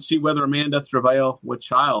now, and see whether a man doth travail with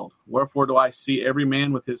child. Wherefore do I see every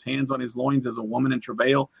man with his hands on his loins as a woman in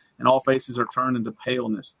travail, and all faces are turned into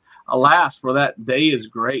paleness. Alas, for that day is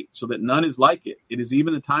great, so that none is like it. It is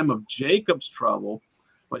even the time of Jacob's trouble,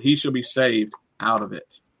 but he shall be saved out of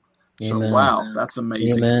it. Amen. So, wow, that's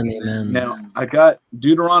amazing. Amen. Now, I got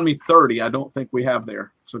Deuteronomy 30. I don't think we have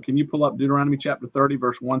there. So can you pull up Deuteronomy chapter 30,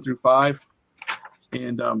 verse 1 through 5?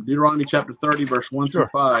 And Deuteronomy chapter 30, verse 1 through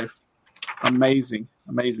 5. Amazing.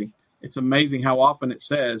 It's amazing how often it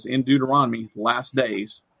says in Deuteronomy, last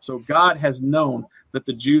days. So God has known that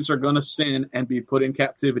the Jews are going to sin and be put in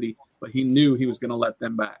captivity, but he knew he was going to let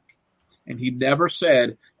them back. And he never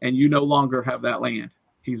said, and you no longer have that land.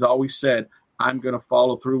 He's always said, I'm going to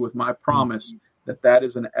follow through with my promise that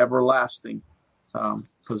is an everlasting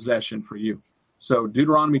possession for you. So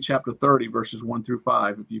Deuteronomy chapter 30, verses 1 through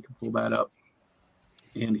 5, if you can pull that up.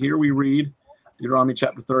 And here we read Deuteronomy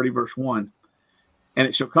chapter 30, verse 1. And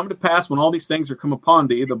it shall come to pass when all these things are come upon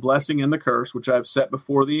thee, the blessing and the curse, which I have set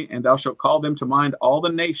before thee, and thou shalt call them to mind all the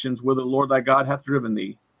nations whither the Lord thy God hath driven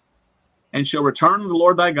thee, and shall return to the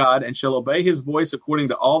Lord thy God, and shall obey his voice according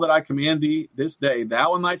to all that I command thee this day,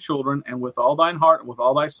 thou and thy children, and with all thine heart and with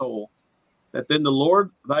all thy soul, that then the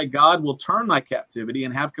Lord thy God will turn thy captivity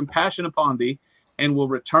and have compassion upon thee, and will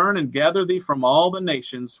return and gather thee from all the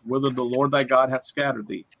nations whither the Lord thy God hath scattered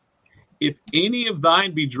thee. If any of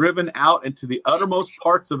thine be driven out into the uttermost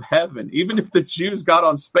parts of heaven, even if the Jews got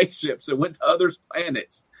on spaceships and went to other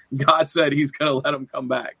planets, God said he's going to let them come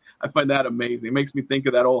back. I find that amazing. It makes me think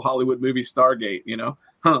of that old Hollywood movie Stargate,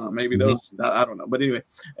 maybe those, I don't know. But anyway,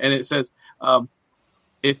 and it says,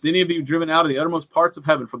 if any of you be driven out of the uttermost parts of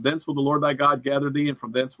heaven, from thence will the Lord thy God gather thee, and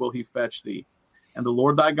from thence will he fetch thee. And the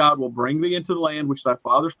Lord thy God will bring thee into the land which thy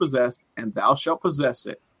fathers possessed, and thou shalt possess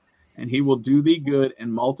it. And he will do thee good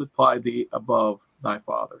and multiply thee above thy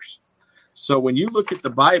fathers. So when you look at the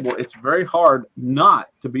Bible, it's very hard not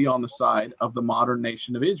to be on the side of the modern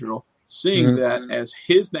nation of Israel, seeing that as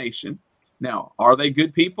his nation. Now, are they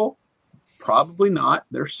good people? Probably not.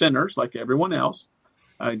 They're sinners like everyone else.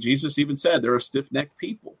 Jesus even said they're a stiff-necked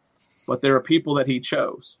people, but they're a people that he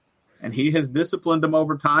chose. And he has disciplined them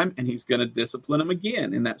over time, and he's going to discipline them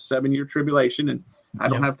again in that 7-year tribulation. And I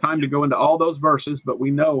don't have time to go into all those verses, but we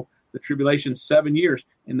know the tribulation 7 years.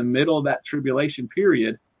 In the middle of that tribulation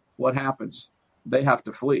period, what happens? They have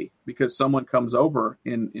to flee because someone comes over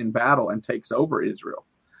in battle and takes over Israel.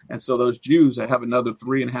 And so those Jews have another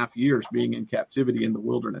 3.5 years being in captivity in the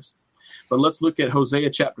wilderness. But let's look at Hosea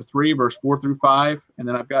chapter 3, verse 4 through 5. And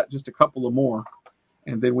then I've got just a couple of more.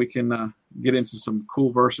 And then we can get into some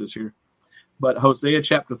cool verses here. But Hosea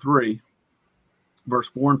chapter 3, verse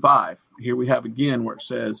 4 and 5. Here we have again where it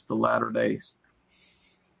says the latter days.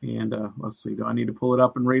 And let's see, do I need to pull it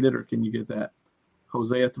up and read it, or can you get that?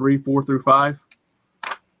 Hosea 3, 4 through 5.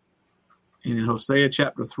 And in Hosea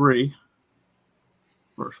chapter 3,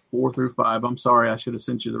 verse 4 through 5. I'm sorry, I should have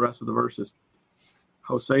sent you the rest of the verses.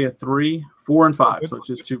 Hosea 3, 4 and 5. So it's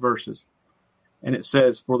just 2 verses. And it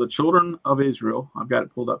says, for the children of Israel, I've got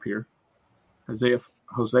it pulled up here.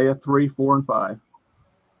 Hosea 3, 4 and 5.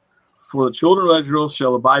 For the children of Israel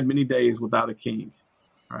shall abide many days without a king.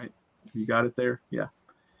 All right. You got it there? Yeah.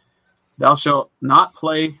 Thou shalt not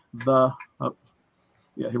play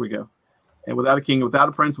here we go. And without a king, without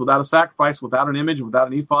a prince, without a sacrifice, without an image, without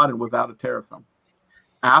an ephod, and without a teraphim.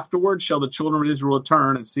 Afterward shall the children of Israel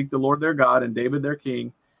return and seek the Lord their God and David their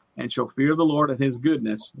king, and shall fear the Lord and his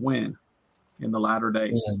goodness when? In the latter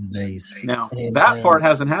days. Now, that part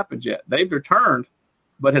hasn't happened yet. They've returned,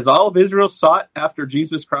 but has all of Israel sought after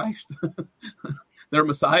Jesus Christ, their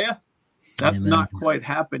Messiah? That's not quite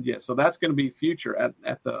happened yet. So that's going to be future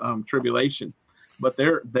at the tribulation. But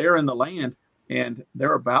they're in the land, and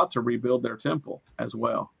they're about to rebuild their temple as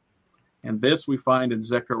well. And this we find in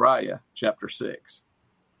Zechariah chapter 6.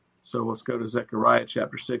 So let's go to Zechariah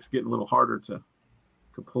chapter 6, getting a little harder to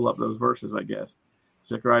pull up those verses, I guess.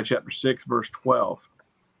 Zechariah chapter 6, verse 12.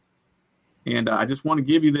 And I just want to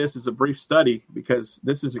give you this as a brief study because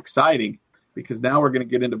this is exciting, because now we're going to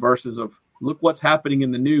get into verses of look what's happening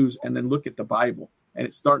in the news and then look at the Bible, and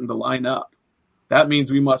it's starting to line up. That means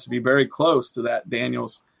we must be very close to that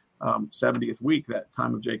Daniel's 70th week, that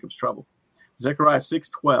time of Jacob's trouble. Zechariah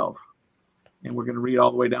 6:12, and we're going to read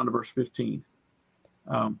all the way down to verse 15.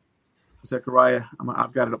 Zechariah,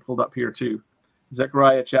 I've got it pulled up here too.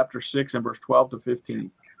 Zechariah chapter 6 and verse 12 to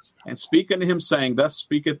 15. And speak unto him, saying, thus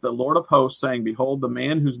speaketh the Lord of hosts, saying, behold, the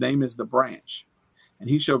man whose name is the branch, and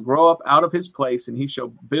he shall grow up out of his place, and he shall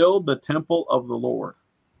build the temple of the Lord.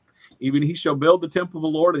 Even he shall build the temple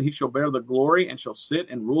of the Lord, and he shall bear the glory, and shall sit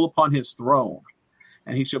and rule upon his throne.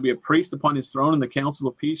 And he shall be a priest upon his throne, and the council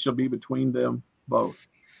of peace shall be between them both.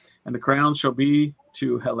 And the crown shall be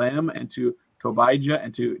to Helem and to Tobijah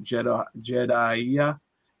and to Jedaiah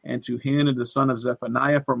and to Hin and the son of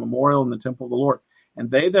Zephaniah for a memorial in the temple of the Lord.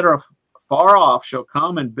 And they that are far off shall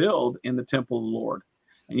come and build in the temple of the Lord.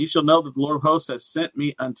 And ye shall know that the Lord of hosts has sent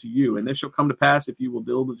me unto you. And this shall come to pass if you will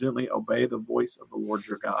diligently obey the voice of the Lord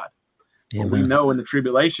your God. For we know in the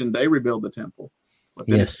tribulation they rebuild the temple, but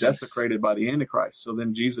then it's desecrated by the Antichrist. So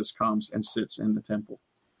then Jesus comes and sits in the temple.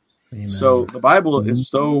 Amen. So the Bible is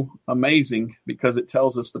so amazing because it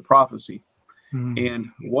tells us the prophecy.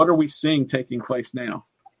 And what are we seeing taking place now?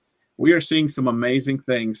 We are seeing some amazing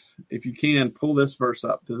things. If you can, pull this verse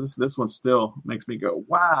up. This one still makes me go,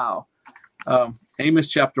 wow. Amos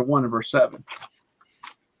chapter 1 and verse 7.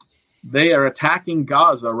 They are attacking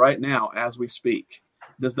Gaza right now as we speak.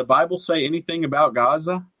 Does the Bible say anything about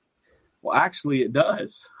Gaza? Well, actually, it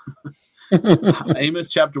does. Amos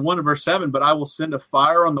chapter 1 and verse 7, but I will send a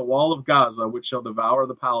fire on the wall of Gaza, which shall devour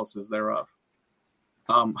the palaces thereof.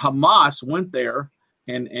 Hamas went there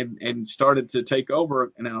and started to take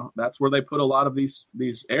over. That's where they put a lot of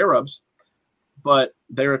these Arabs, but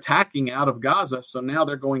they're attacking out of Gaza. So now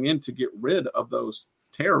they're going in to get rid of those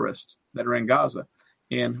terrorists that are in Gaza.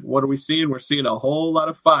 And what are we seeing? We're seeing a whole lot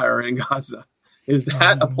of fire in Gaza. Is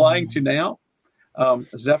that applying to now?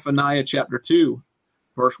 Zephaniah chapter 2,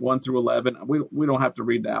 verse 1 through 11. We don't have to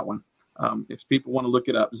read that one. If people want to look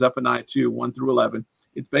it up, Zephaniah 2, 1 through 11,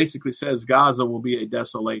 it basically says Gaza will be a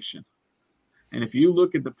desolation. And if you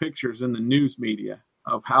look at the pictures in the news media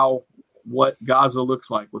of what Gaza looks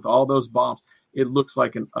like with all those bombs, it looks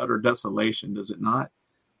like an utter desolation, does it not?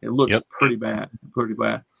 It looks pretty bad, pretty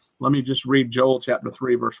bad. Let me just read Joel chapter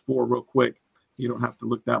 3, verse 4 real quick. You don't have to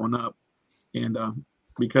look that one up. And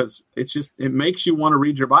because it makes you want to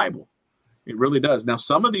read your Bible. It really does. Now,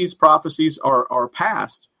 some of these prophecies are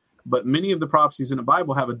past, but many of the prophecies in the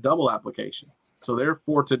Bible have a double application. So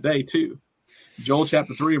therefore today too. Joel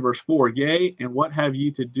chapter 3, verse 4, yea, and what have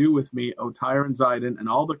ye to do with me, O Tyre and Zidon, and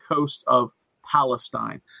all the coasts of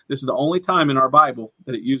Palestine? This is the only time in our Bible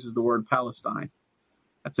that it uses the word Palestine.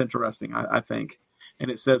 That's interesting, I think. And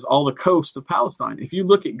it says all the coast of Palestine. If you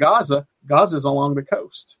look at Gaza, Gaza's along the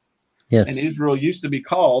coast. Yes. And Israel used to be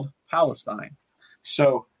called Palestine.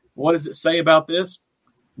 So what does it say about this?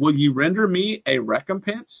 Will you render me a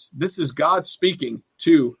recompense? This is God speaking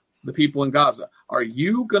to the people in Gaza. Are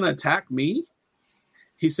you going to attack me?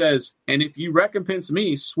 He says, and if you recompense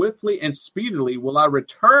me, swiftly and speedily will I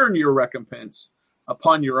return your recompense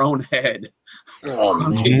upon your own head.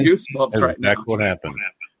 I'm getting goosebumps right now. That's what happened.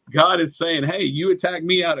 God is saying, hey, you attack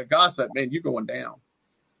me out of Gaza, man, you're going down.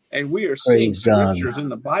 And we are seeing scriptures in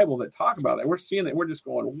the Bible that talk about that. We're seeing it. We're just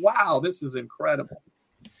going, wow, this is incredible.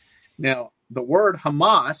 Now, the word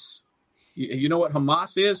Hamas, you know what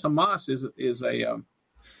Hamas is? Hamas is a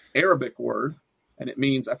Arabic word, and it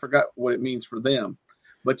means, I forgot what it means for them.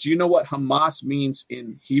 But you know what Hamas means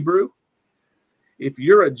in Hebrew? If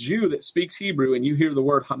you're a Jew that speaks Hebrew and you hear the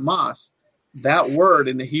word Hamas, that word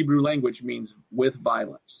in the Hebrew language means with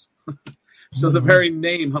violence. So the very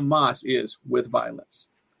name Hamas is with violence.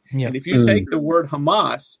 Yep. And if you take the word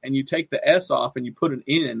Hamas and you take the S off and you put an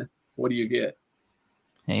N, what do you get?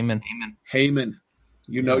 Haman. Haman.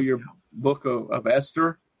 You know your book of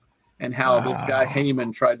Esther and how this guy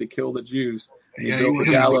Haman tried to kill the Jews. And he built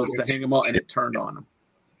the gallows to hang them all, and it turned on them.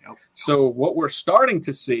 Yep. So what we're starting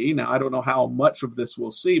to see, now I don't know how much of this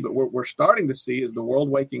we'll see, but what we're starting to see is the world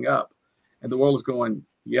waking up. And the world is going,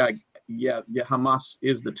 yeah, Hamas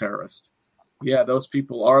is the terrorist. Yeah, those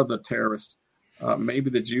people are the terrorists. Maybe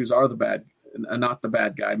the Jews are not the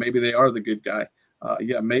bad guy. Maybe they are the good guy.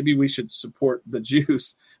 Maybe we should support the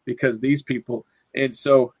Jews because these people. And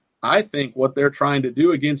so I think what they're trying to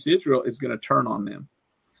do against Israel is going to turn on them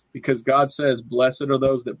because God says, blessed are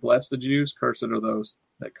those that bless the Jews, cursed are those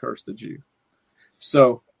that curse the Jew.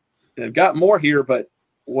 So they've got more here, but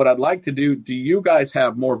what I'd like to do you guys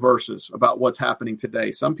have more verses about what's happening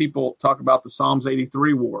today? Some people talk about the Psalms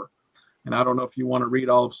 83 war. And I don't know if you want to read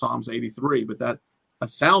all of Psalms 83, but that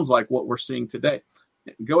sounds like what we're seeing today.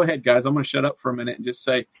 Go ahead, guys. I'm going to shut up for a minute and just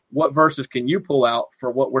say, what verses can you pull out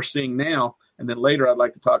for what we're seeing now? And then later I'd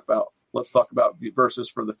like to let's talk about verses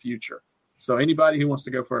for the future. So anybody who wants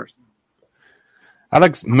to go first? I'd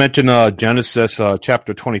like to mention Genesis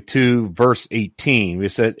chapter 22, verse 18.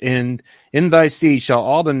 It says, in thy seed shall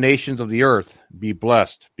all the nations of the earth be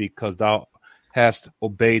blessed because thou hast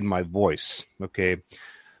obeyed my voice. Okay.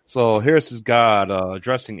 So here's his God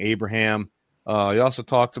addressing Abraham. He also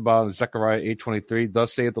talks about in Zechariah 8:23,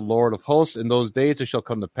 thus saith the Lord of hosts, in those days it shall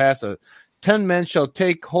come to pass that 10 men shall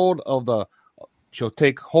take hold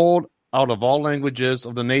out of all languages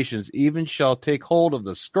of the nations, even shall take hold of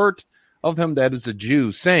the skirt of him that is a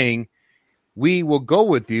Jew, saying, we will go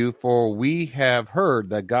with you, for we have heard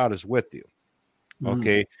that God is with you.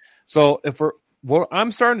 Okay. So what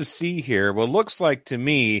I'm starting to see here, what looks like to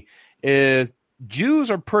me is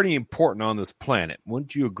Jews are pretty important on this planet.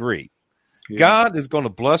 Wouldn't you agree? Yeah. God is going to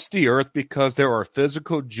bless the earth because there are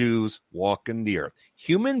physical Jews walking the earth,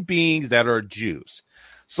 human beings that are Jews.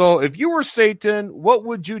 So if you were Satan, what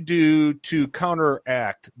would you do to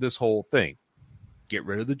counteract this whole thing? Get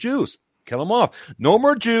rid of the Jews. Kill them off. No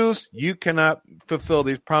more Jews. You cannot fulfill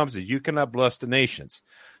these promises. You cannot bless the nations.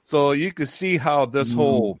 So you can see how this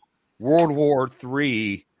whole World War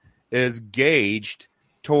III is gauged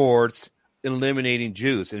towards eliminating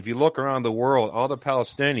Jews. And if you look around the world, all the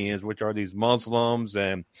Palestinians, which are these Muslims,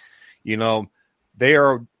 and, they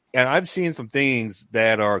are, and I've seen some things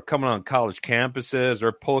that are coming on college campuses.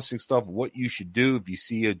 They're posting stuff, what you should do if you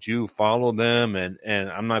see a Jew, follow them. And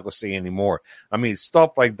I'm not going to say any more. I mean,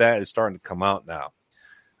 stuff like that is starting to come out now.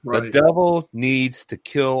 Right. The devil needs to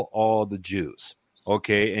kill all the Jews.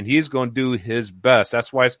 Okay. And he's going to do his best.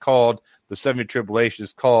 That's why it's called the 70 tribulation.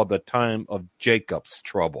 It's called the time of Jacob's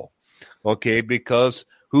trouble. Okay. Because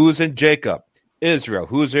who's in Jacob? Israel.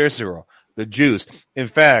 Who's Israel? The Jews. In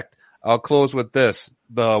fact, I'll close with this.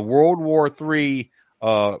 The World War III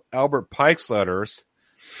Albert Pike's letters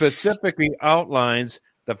specifically outlines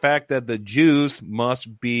the fact that the Jews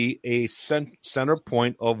must be a center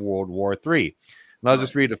point of World War III. And I'll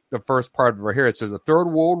just read the first part right here. It says the Third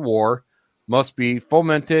World War must be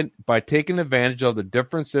fomented by taking advantage of the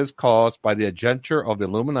differences caused by the agenda of the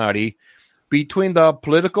Illuminati between the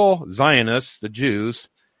political Zionists, the Jews,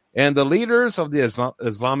 and the leaders of the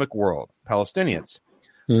Islamic world, Palestinians.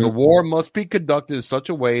 The war must be conducted in such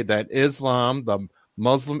a way that Islam, the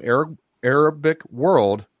Muslim Arabic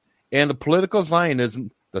world, and the political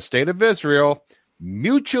Zionism, the state of Israel,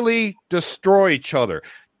 mutually destroy each other.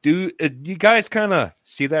 Do you guys kind of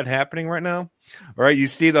see that happening right now? All right, you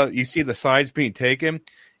see the sides being taken,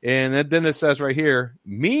 and then it says right here.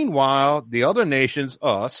 Meanwhile, the other nations,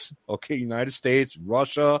 us, okay, United States,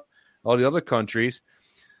 Russia, all the other countries.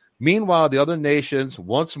 Meanwhile, the other nations,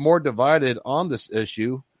 once more divided on this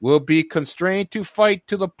issue, will be constrained to fight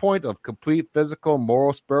to the point of complete physical,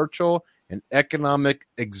 moral, spiritual, and economic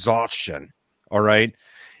exhaustion. All right.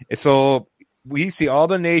 And so we see all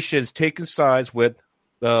the nations taking sides with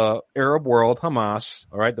the Arab world, Hamas,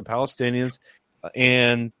 all right, the Palestinians,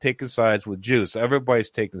 and taking sides with Jews. So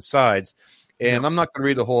everybody's taking sides. And I'm not going to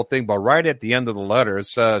read the whole thing, but right at the end of the letter, it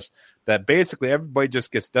says that basically everybody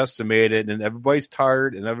just gets decimated and everybody's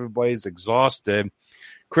tired and everybody's exhausted.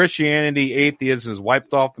 Christianity, atheism is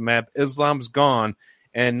wiped off the map. Islam's gone.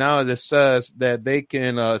 And now it says that they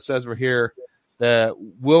can, it says right here that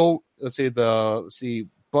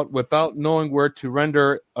but without knowing where to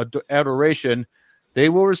render adoration, they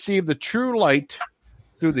will receive the true light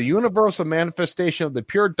through the universal manifestation of the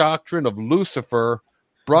pure doctrine of Lucifer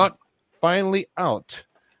brought finally out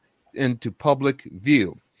into public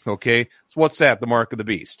view. Okay, so what's that? The mark of the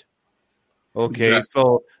beast. Okay, exactly.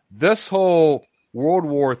 So this whole World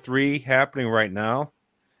War III happening right now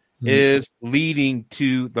is leading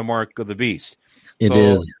to the mark of the beast. It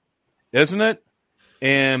is, isn't it?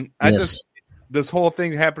 And this whole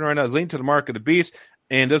thing happening right now is leading to the mark of the beast,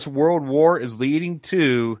 and this world war is leading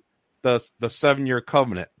to the 7-year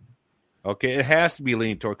covenant. Okay, it has to be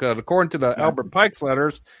leading toward, because according to the Albert Pike's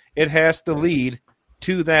letters, it has to lead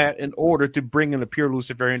to that in order to bring in a pure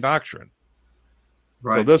Luciferian doctrine.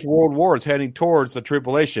 Right. So this world war is heading towards the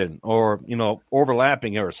tribulation, or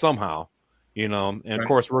overlapping or somehow, and of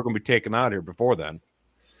course we're going to be taken out here before then.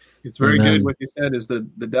 It's very good. What you said is the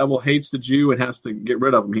devil hates the Jew and has to get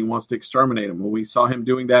rid of him. He wants to exterminate him. Well, we saw him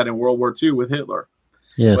doing that in World War II with Hitler.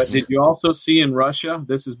 Yes. But did you also see in Russia,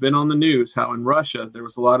 this has been on the news, how in Russia there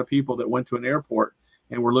was a lot of people that went to an airport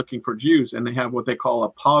and were looking for Jews, and they have what they call a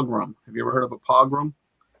pogrom. Have you ever heard of a pogrom?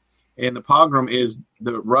 And the pogrom is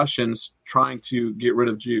the Russians trying to get rid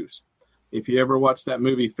of Jews. If you ever watch that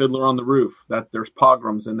movie Fiddler on the Roof, that there's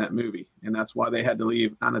pogroms in that movie, and that's why they had to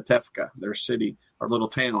leave Anatevka, their city or little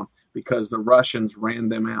town, because the Russians ran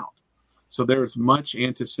them out. So there's much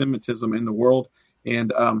anti-Semitism in the world.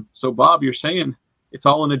 And so, Bob, you're saying it's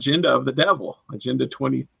all an agenda of the devil, Agenda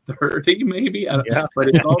 2030 maybe, but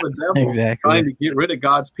it's all the devil trying to get rid of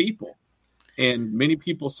God's people. And many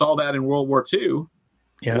people saw that in World War II.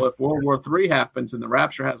 Yeah. Well, if World War III happens and the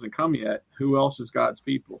rapture hasn't come yet, who else is God's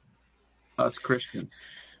people? Us Christians.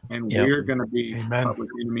 And we're going to be public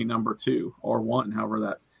enemy number 2 or 1, however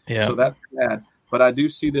that. Yeah. So that's bad. But I do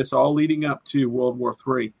see this all leading up to World War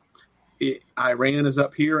III. Iran is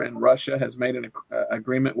up here, and Russia has made an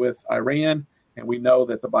agreement with Iran. And we know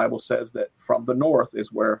that the Bible says that from the north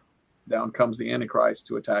is where down comes the Antichrist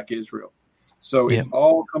to attack Israel. So it's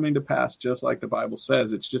all coming to pass just like the Bible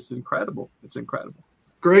says. It's just incredible. It's incredible.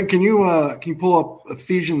 Greg, can you pull up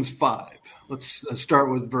Ephesians 5? Let's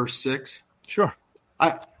start with verse 6. Sure.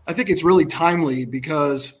 I think it's really timely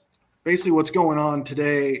because basically what's going on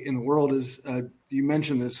today in the world is, you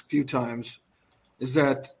mentioned this a few times, is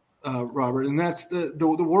that, Robert, and that's the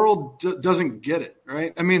world doesn't get it,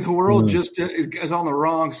 right? I mean, the world just is on the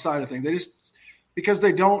wrong side of things. They just, because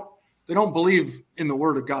they don't believe in the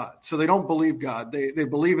word of God. So they don't believe God. They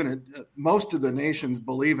believe in it. Most of the nations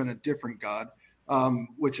believe in a different God,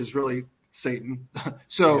 which is really Satan.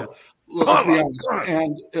 So let's be honest.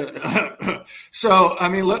 And so, I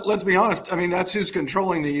mean, let's be honest. I mean, that's who's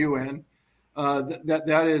controlling the UN.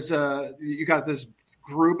 That is, you got this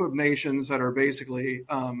group of nations that are basically,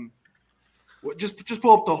 just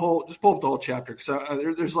pull up the whole chapter.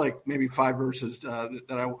 Because there's like maybe 5 verses that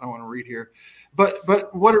I want to read here. But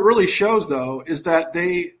what it really shows, though, is that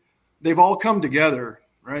they've all come together,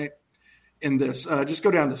 right, in this. Just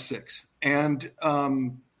go down to 6. And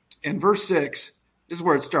in verse 6, this is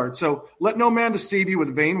where it starts. So let no man deceive you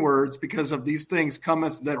with vain words, because of these things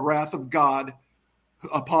cometh that wrath of God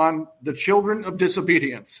upon the children of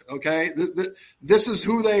disobedience. Okay? This is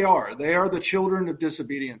who they are. They are the children of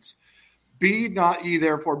disobedience. Be not ye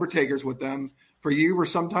therefore partakers with them. For ye were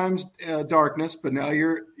sometimes darkness, but now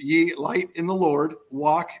you're ye light in the Lord.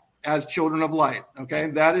 Walk as children of light. Okay,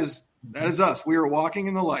 that is us. We are walking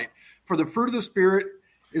in the light. For the fruit of the Spirit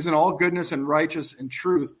is in all goodness and righteousness and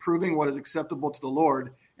truth, proving what is acceptable to the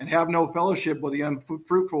Lord, and have no fellowship with the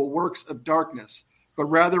unfruitful works of darkness, but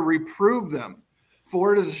rather reprove them.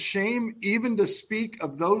 For it is a shame even to speak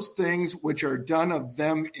of those things which are done of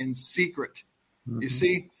them in secret. You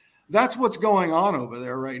see, that's what's going on over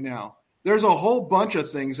there right now. There's a whole bunch of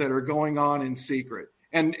things that are going on in secret,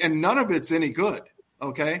 and none of it's any good.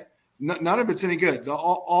 Okay, none of it's any good.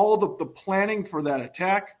 All the planning for that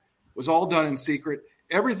attack was all done in secret.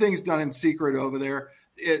 Everything's done in secret over there.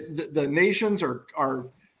 The nations are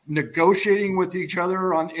negotiating with each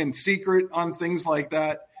other in secret on things like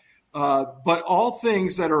that. But all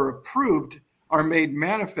things that are approved are made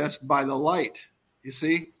manifest by the light. You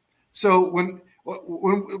see, so when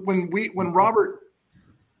Robert,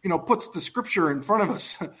 puts the scripture in front of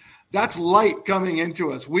us, that's light coming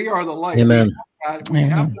into us. We are the light. Amen. We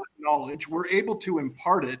have that knowledge. We're able to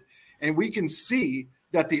impart it, and we can see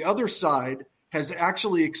that the other side has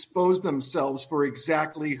actually exposed themselves for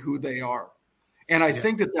exactly who they are. And I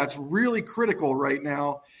think that that's really critical right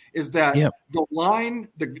now, is that the line,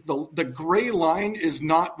 the gray line is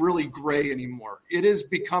not really gray anymore. It is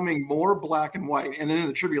becoming more black and white. And then in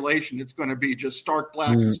the tribulation, it's going to be just stark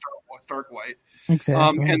black and stark white.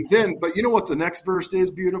 Exactly. And then, but you know what the next verse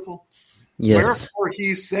is, beautiful? Yes. Wherefore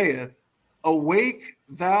he saith, awake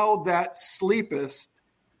thou that sleepest,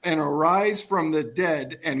 and arise from the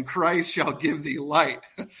dead, and Christ shall give thee light.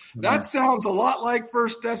 That sounds a lot like 1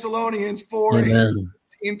 Thessalonians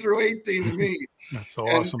 4:18 through 18 to me. That's so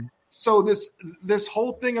awesome. So this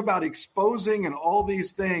whole thing about exposing and all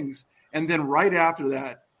these things, and then right after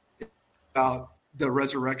that, about the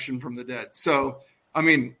resurrection from the dead. So, I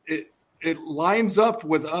mean, it lines up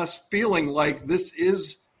with us feeling like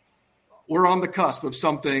we're on the cusp of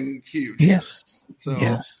something huge. Yes. So,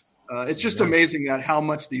 yes. It's just amazing that how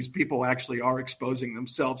much these people actually are exposing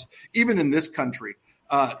themselves, even in this country,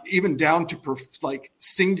 even down to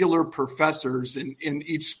singular professors in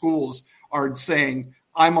each schools are saying,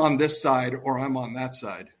 I'm on this side or I'm on that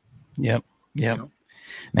side. Yep.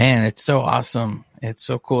 Man, it's so awesome. It's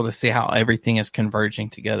so cool to see how everything is converging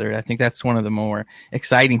together. I think that's one of the more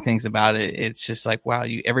exciting things about it. It's just like, wow,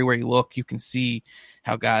 everywhere you look, you can see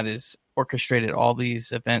how God has orchestrated all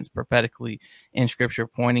these events prophetically in scripture,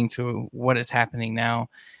 pointing to what is happening now.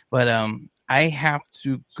 But I have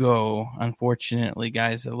to go, unfortunately,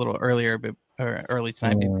 guys, a little earlier, early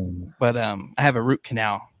tonight. But I have a root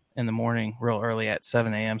canal in the morning, real early at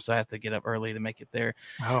 7 a.m., so I have to get up early to make it there.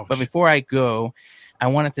 Ouch. But before I go, I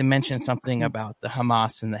wanted to mention something about the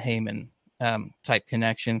Hamas and the Haman type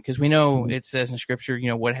connection, because we know it says in scripture,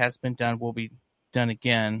 what has been done will be done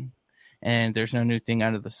again, and there's no new thing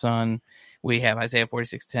under the sun. We have Isaiah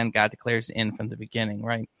 46:10, God declares the end from the beginning,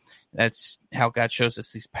 right? That's how God shows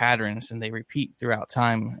us these patterns, and they repeat throughout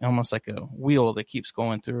time, almost like a wheel that keeps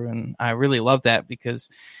going through. And I really love that, because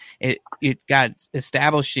it got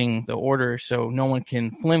establishing the order so no one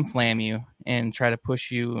can flim-flam you and try to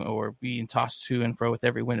push you or being tossed to and fro with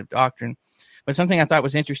every wind of doctrine. But something I thought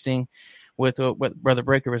was interesting with what Brother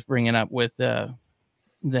Breaker was bringing up with the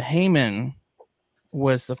Haman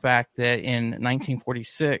was the fact that in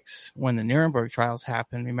 1946, when the Nuremberg trials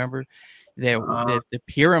happened, remember the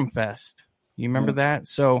Purim Fest. You remember that?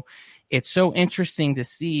 So it's so interesting to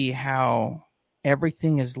see how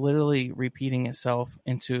everything is literally repeating itself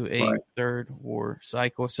into a third war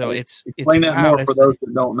cycle. So explain that more for those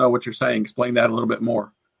that don't know what you're saying. Explain that a little bit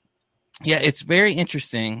more. Yeah, it's very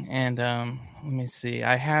interesting. And let me see.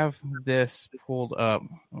 I have this pulled up.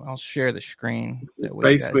 I'll share the screen.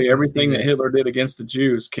 Basically, everything that Hitler did against the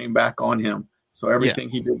Jews came back on him. So everything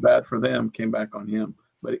he did bad for them came back on him.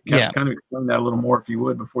 But kind of explain that a little more, if you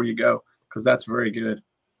would, before you go, because that's very good.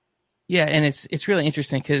 Yeah, and it's really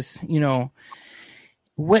interesting because,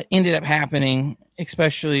 what ended up happening,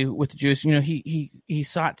 especially with the Jews, he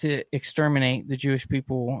sought to exterminate the Jewish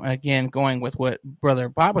people. Again, going with what Brother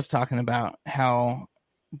Bob was talking about, how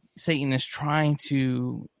Satan is trying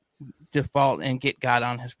to default and get God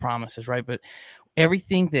on his promises, right? But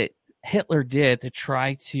everything that Hitler did to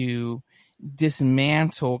try to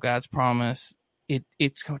dismantle God's promise, it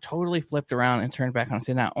totally flipped around and turned back on.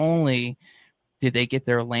 So not only did they get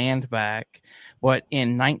their land back, but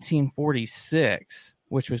in 1946,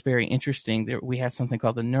 which was very interesting, we had something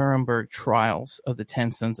called the Nuremberg Trials of the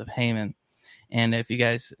 10 Sons of Haman. And if you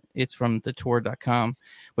guys, it's from thetour.com.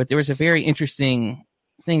 But there was a very interesting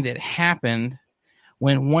thing that happened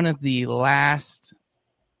when one of the last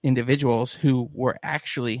individuals who were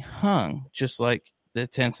actually hung, just like the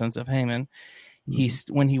 10 Sons of Haman,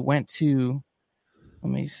 when he went to,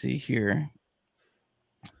 let me see here.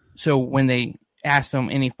 So when they asked him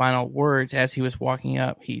any final words as he was walking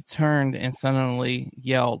up, he turned and suddenly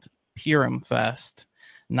yelled Purim Fest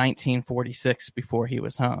 1946 before he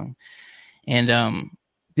was hung. And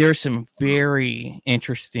there's some very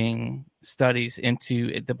interesting studies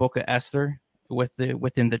into the book of Esther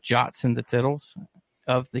within the jots and the tittles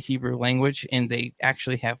of the Hebrew language, and they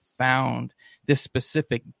actually have found this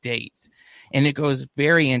specific date, and it goes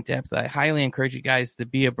very in depth. I highly encourage you guys to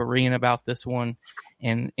be a Berean about this one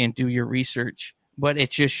and do your research. But it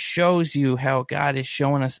just shows you how God is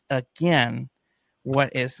showing us again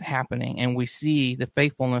what is happening, and we see the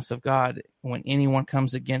faithfulness of God when anyone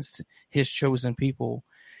comes against his chosen people,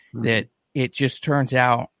 that it just turns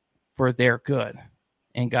out for their good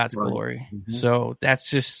and God's glory. So that's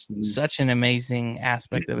just such an amazing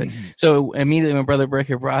aspect of it. So immediately when Brother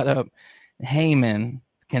Breaker brought up Haman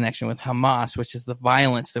connection with Hamas, which is the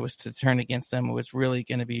violence that was to turn against them, was really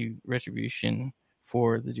going to be retribution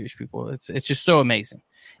for the Jewish people. It's just so amazing.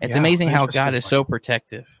 It's amazing how God is so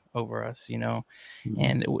protective over us,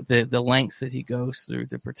 and the lengths that he goes through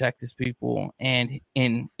to protect his people and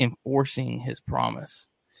in enforcing his promise.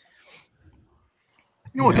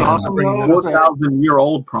 You know what's awesome, though?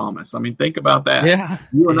 4,000-year-old promise. I mean, think about that. Yeah.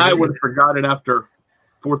 You and I would have forgot it after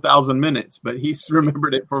 4,000 minutes, but he's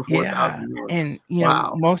remembered it for 4,000 years. And,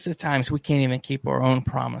 most of the times we can't even keep our own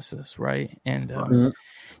promises, right? And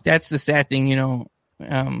that's the sad thing,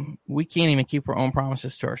 we can't even keep our own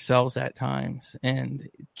promises to ourselves at times. And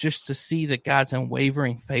just to see that God's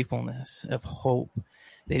unwavering faithfulness of hope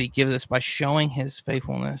that he gives us by showing his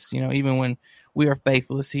faithfulness, even when we are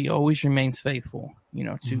faithless, he always remains faithful,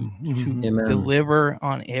 to deliver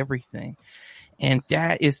on everything. And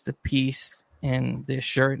that is the peace and the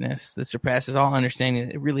assuredness that surpasses all understanding.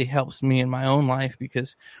 It really helps me in my own life,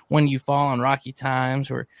 because when you fall on rocky times,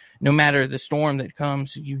 or no matter the storm that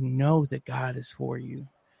comes, you know that God is for you,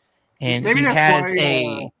 and he has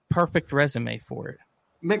a perfect resume for it.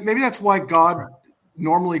 Maybe that's why God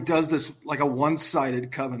normally does this like a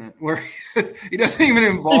one-sided covenant, where he doesn't even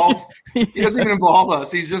involve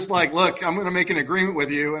us. He's just like, look, I'm going to make an agreement with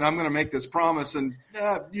you, and I'm going to make this promise, and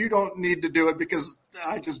you don't need to do it because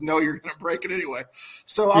I just know you're going to break it anyway.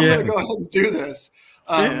 So I'm going to go ahead and do this.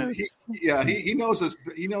 He knows us.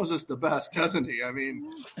 He knows us the best, doesn't he? I mean,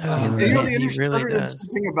 the interesting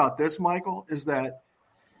thing about this, Michael, is that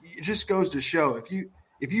it just goes to show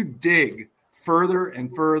if you dig further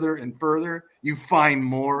and further and further, you find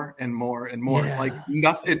more and more and more. Like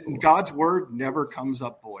nothing, God's word never comes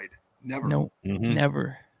up void. Never. No,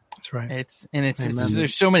 never. That's right. It's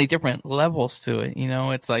there's so many different levels to it.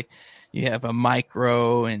 It's like you have a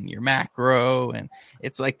micro and your macro, and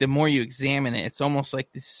it's like the more you examine it, it's almost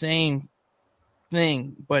like the same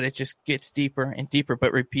thing, but it just gets deeper and deeper,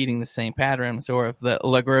 but repeating the same patterns, or of the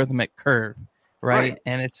logarithmic curve, right?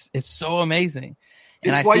 And it's so amazing.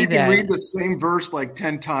 And it's why you can read the same verse like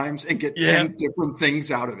 10 times and get 10 different things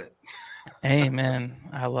out of it. Amen.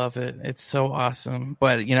 I love it. It's so awesome.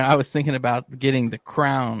 But, I was thinking about getting the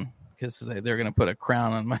crown, because they're going to put a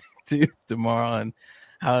crown on my tooth tomorrow. And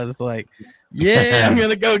I was like, yeah, I'm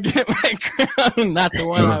gonna go get my crown, not the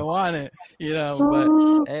one I wanted,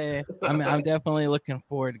 But hey, I'm definitely looking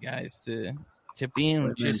forward, guys, to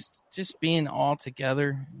being just being all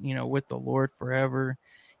together, with the Lord forever,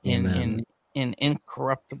 in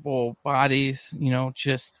incorruptible bodies.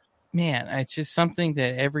 Just man, it's just something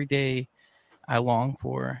that every day I long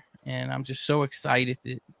for, and I'm just so excited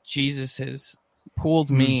that Jesus has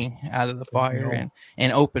pulled me out of the fire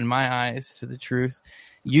and opened my eyes to the truth,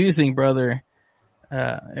 using brother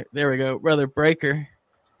Breaker.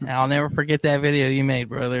 And I'll never forget that video you made,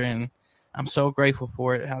 brother, and I'm so grateful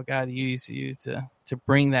for it, how God used you to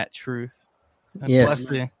bring that truth.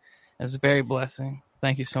 Yes. It's a very blessing.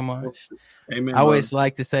 Thank you so much. Amen. I always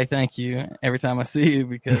like to say thank you every time I see you,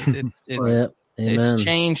 because it's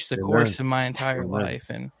changed the course of my entire life,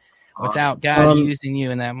 and without God using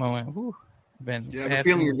you in that moment, I have a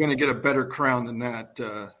feeling you're going to get a better crown than that.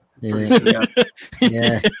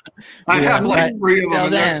 I have like 3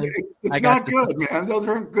 of them. It's not good, man. Those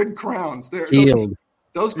aren't good crowns.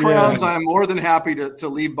 Those crowns, I'm more than happy to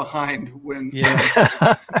leave behind when.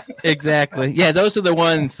 Yeah, exactly. Yeah, those are the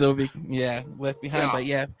ones that'll be left behind.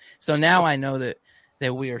 Yeah. But so now I know that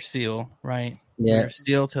we are sealed, right? Yeah, we are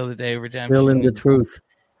sealed till the day of redemption. Still in the truth.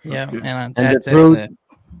 Yeah, and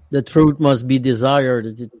the truth must be desired.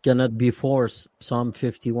 It cannot be forced. Psalm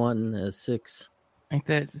 51:6. Ain't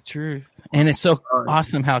that the truth? And it's so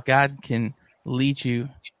awesome how God can lead you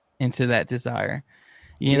into that desire.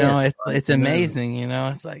 It's amazing.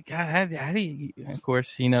 It's like, God, how do you? Of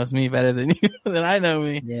course, He knows me better than I know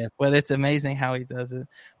me. Yeah. But it's amazing how He does it.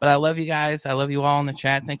 But I love you guys. I love you all in the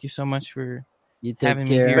chat. Thank you so much for having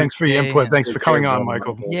me here. Thanks for your input. Thanks for coming on,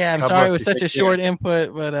 Michael. Yeah, I'm sorry it was such a short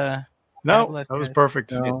input, but no, that was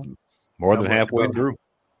perfect. No. More than halfway through.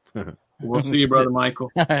 We'll see you, Brother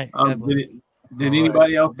Michael. All right, did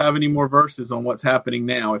anybody else have any more verses on what's happening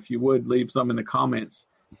now? If you would, leave some in the comments.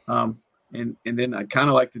 And then I'd kind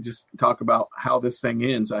of like to just talk about how this thing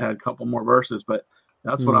ends. I had a couple more verses, but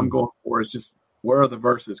that's what I'm going for, is just where are the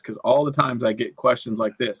verses? Because all the times I get questions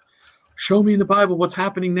like this. Show me in the Bible what's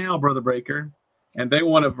happening now, Brother Breaker. And they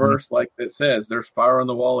want a verse like that says there's fire on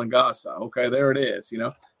the wall in Gaza. Okay, there it is,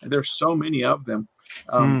 And there's so many of them.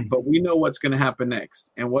 But we know what's going to happen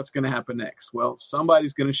next. And what's going to happen next? Well,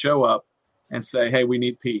 somebody's going to show up and say, hey, we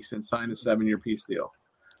need peace, and sign a 7-year peace deal.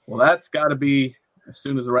 Well, that's got to be as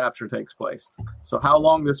soon as the rapture takes place. So how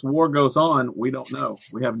long this war goes on, we don't know.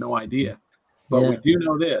 We have no idea. But we do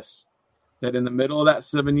know this, that in the middle of that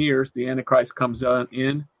 7 years, the Antichrist comes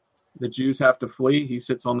in. The Jews have to flee. He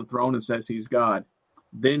sits on the throne and says he's God.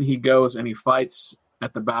 Then he goes and he fights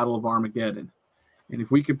at the Battle of Armageddon. And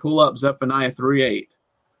if we could pull up Zephaniah 3:8,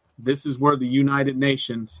 this is where the United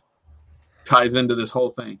Nations ties into this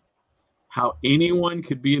whole thing. How anyone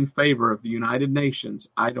could be in favor of the United Nations,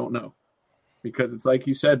 I don't know. Because it's like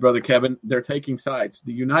you said, Brother Kevin, they're taking sides.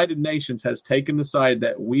 The United Nations has taken the side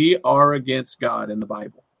that we are against God in the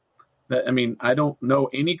Bible. I don't know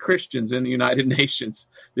any Christians in the United Nations.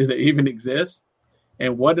 Do they even exist?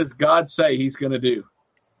 And what does God say he's going to do?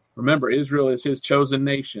 Remember, Israel is his chosen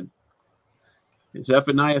nation.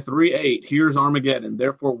 Zephaniah 3:8, here's Armageddon.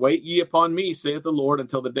 Therefore wait ye upon me, saith the Lord,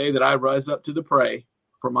 until the day that I rise up to the prey.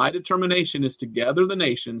 For my determination is to gather the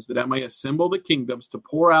nations, that I may assemble the kingdoms, to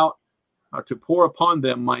pour upon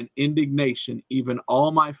them mine indignation, even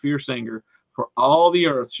all my fierce anger. For all the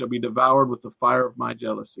earth shall be devoured with the fire of my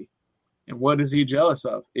jealousy. And what is he jealous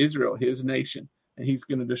of? Israel, his nation. And he's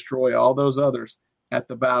going to destroy all those others at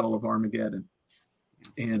the Battle of Armageddon.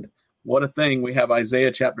 And what a thing. We have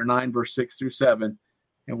Isaiah chapter 9, verse 6 through 7.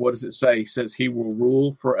 And what does it say? He says he will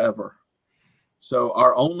rule forever. So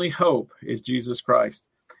our only hope is Jesus Christ.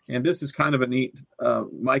 And this is kind of a neat,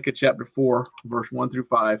 Micah chapter 4, verse 1 through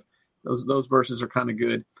 5. Those verses are kind of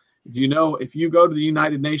good. Do you know, if you go to the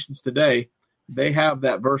United Nations today, they have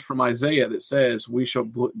that verse from Isaiah that says we shall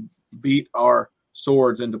beat our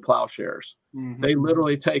swords into plowshares. Mm-hmm. They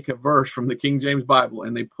literally take a verse from the King James Bible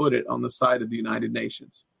and they put it on the side of the United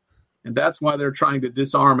Nations. And that's why they're trying to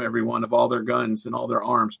disarm everyone of all their guns and all their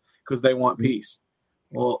arms, because they want peace.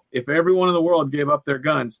 Well, if everyone in the world gave up their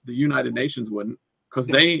guns, the United Nations wouldn't, because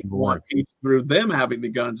they want peace through them having the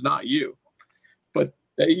guns, not you. But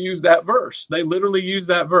they use that verse. They literally use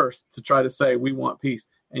that verse to try to say we want peace.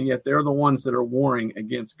 And yet they're the ones that are warring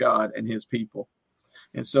against God and his people.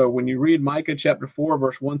 And so when you read Micah chapter 4,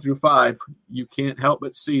 verse 1 through 5, you can't help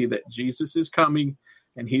but see that Jesus is coming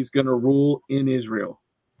and he's going to rule in Israel.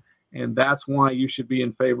 And that's why you should be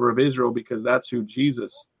in favor of Israel, because that's who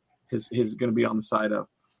Jesus is going to be on the side of.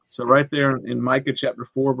 So right there in Micah chapter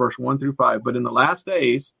 4, verse 1 through 5, but in the last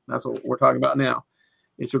days, that's what we're talking about now,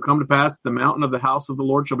 It shall come to pass that the mountain of the house of the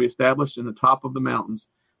Lord shall be established in the top of the mountains,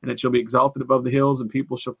 and it shall be exalted above the hills, and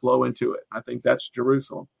people shall flow into it. I think that's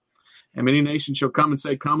Jerusalem. And many nations shall come and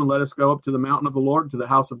say, come and let us go up to the mountain of the Lord, to the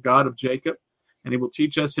house of God of Jacob. And he will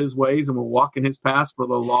teach us his ways, and will walk in his paths, for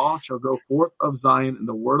the law shall go forth of Zion, and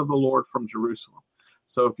the word of the Lord from Jerusalem.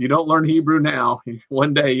 So if you don't learn Hebrew now,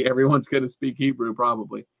 one day everyone's going to speak Hebrew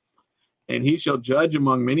probably. And he shall judge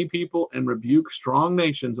among many people and rebuke strong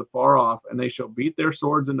nations afar off, and they shall beat their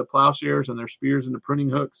swords into plowshares and their spears into pruning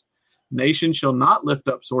hooks. Nation shall not lift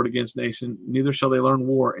up sword against nation, neither shall they learn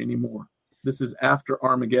war anymore. This is after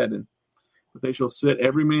Armageddon. But they shall sit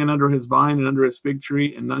every man under his vine and under his fig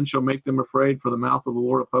tree, and none shall make them afraid, for the mouth of the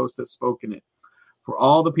Lord of hosts hath spoken it. For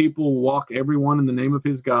all the people will walk every one in the name of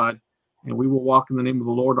his God, and we will walk in the name of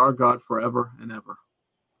the Lord our God forever and ever.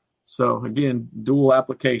 So again, dual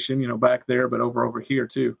application, back there, but over here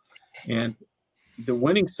too. And the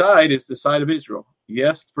winning side is the side of Israel.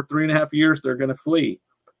 Yes, for 3.5 years they're going to flee,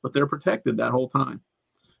 but they're protected that whole time.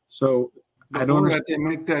 So before I don't. That they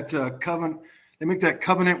make that covenant. They make that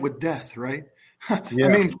covenant with death, right? Yeah. I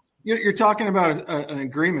mean, you're talking about an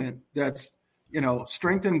agreement that's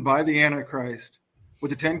strengthened by the Antichrist with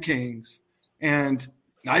the 10 kings and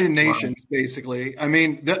United Nations, basically. I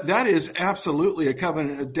mean, that is absolutely a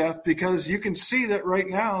covenant of death, because you can see that right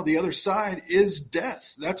now the other side is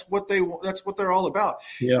death. That's what they're all about.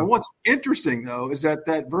 Yeah. And what's interesting though is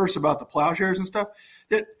that verse about the plowshares and stuff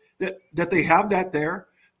that they have that there.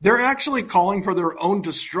 They're actually calling for their own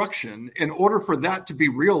destruction in order for that to be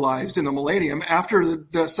realized in the millennium after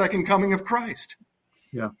the second coming of Christ.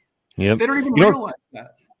 Yeah. Yep. They don't even realize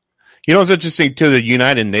that. It's interesting too, the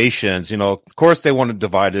United Nations, of course they want to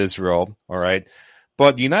divide Israel. All right.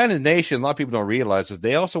 But the United Nations, a lot of people don't realize is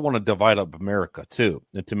they also want to divide up America too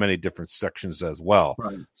into many different sections as well.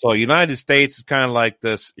 Right. So United States is kind of like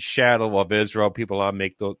this shadow of Israel. People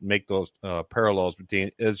make those parallels between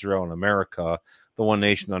Israel and America. The one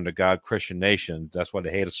nation under God, Christian nation. That's why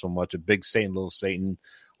they hate us so much. A big Satan, little Satan,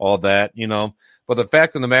 all that, But the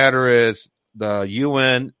fact of the matter is the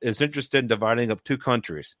UN is interested in dividing up two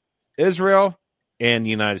countries, Israel and the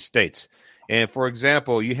United States. And for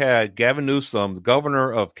example, you had Gavin Newsom, the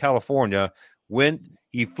governor of California, when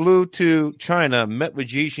he flew to China, met with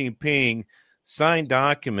Xi Jinping, signed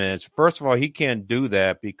documents. First of all, he can't do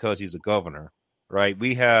that because he's a governor, right?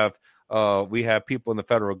 We have people in the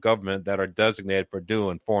federal government that are designated for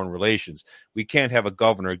doing foreign relations. We can't have a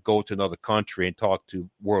governor go to another country and talk to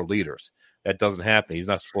world leaders. That doesn't happen. He's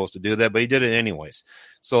not supposed to do that, but he did it anyways.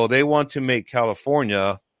 So they want to make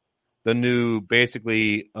California the new,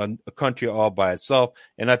 basically, a country all by itself.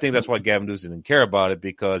 And I think that's why Gavin Newsom didn't care about it,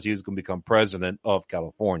 because he's going to become president of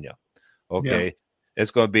California. Okay. Yeah. It's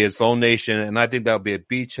going to be its own nation. And I think that'll be a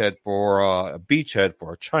beachhead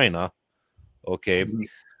for China. Okay. Mm-hmm.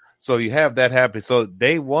 So you have that happening. So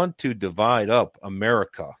they want to divide up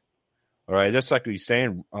America. All right. Just like you're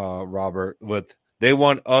saying, Robert, they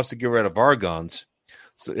want us to get rid of our guns.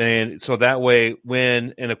 So that way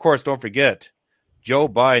and of course, don't forget, Joe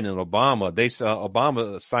Biden and Obama,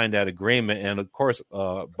 Obama signed that agreement. And of course,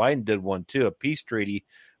 Biden did one too, a peace treaty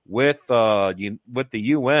with the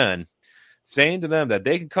UN, saying to them that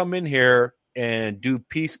they can come in here and do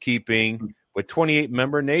peacekeeping with 28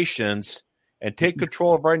 member nations and take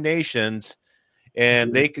control of our nations,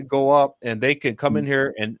 and they could go up and they can come in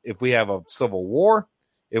here, and if we have a civil war,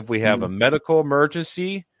 if we have a medical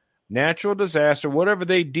emergency, natural disaster, whatever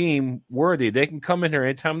they deem worthy, they can come in here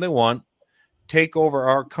anytime they want, take over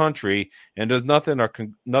our country, and there's nothing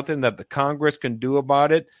that the Congress can do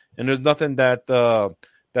about it, and there's nothing that the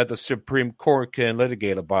Supreme Court can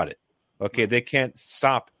litigate about it. Okay, they can't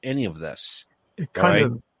stop any of this. It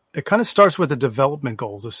kind of starts with the development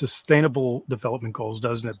goals, the sustainable development goals,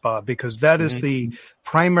 doesn't it, Bob? Because that is the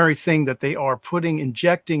primary thing that they are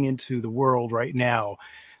injecting into the world right now,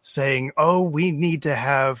 saying, oh, we need to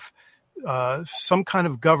have some kind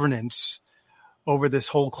of governance over this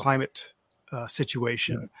whole climate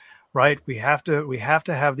situation, right? We have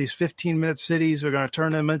to have these 15-minute cities. We're going to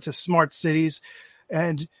turn them into smart cities.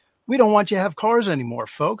 And we don't want you to have cars anymore,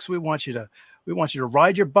 folks. We want you to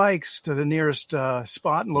ride your bikes to the nearest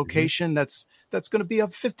spot and location that's going to be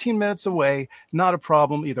up 15 minutes away. Not a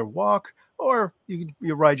problem. Either walk or you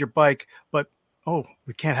ride your bike. But,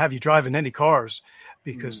 we can't have you driving any cars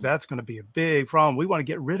because that's going to be a big problem. We want to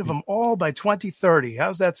get rid of them all by 2030.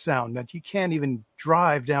 How's that sound? That you can't even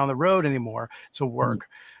drive down the road anymore to work.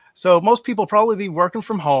 So most people probably be working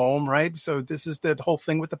from home, right? So this is the whole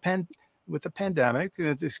thing with the pandemic.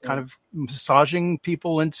 It's kind of massaging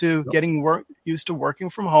people into getting used to working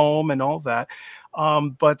from home and all that.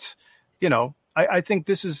 But I think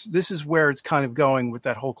this is where it's kind of going with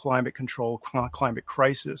that whole climate control, climate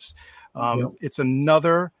crisis. It's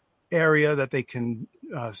another area that they can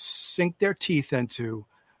sink their teeth into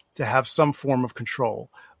to have some form of control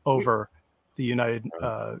over the United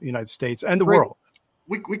States and the world.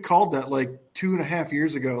 We called that like 2.5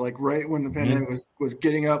 years ago, like right when the pandemic was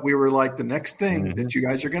getting up. We were like, the next thing that you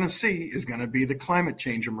guys are going to see is going to be the climate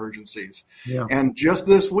change emergencies. Yeah. And just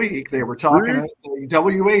this week, they were talking, the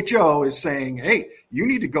WHO is saying, hey, you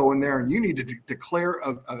need to go in there and you need to declare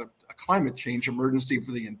a climate change emergency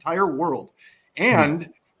for the entire world. And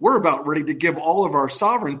we're about ready to give all of our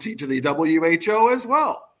sovereignty to the WHO as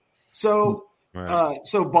well. So,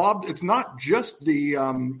 so Bob, it's not just the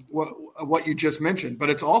what you just mentioned,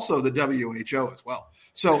 but it's also the WHO as well.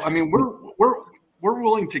 So, I mean, we're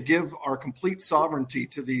willing to give our complete sovereignty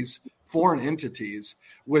to these foreign entities,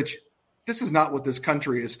 which this is not what this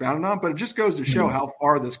country is founded on, but it just goes to show how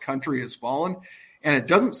far this country has fallen. And it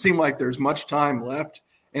doesn't seem like there's much time left.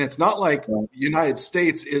 And it's not like the United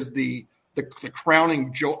States is the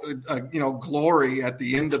crowning glory at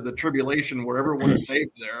the end of the tribulation where everyone is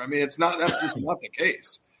saved there. I mean, that's just not the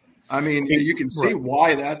case. I mean, you can see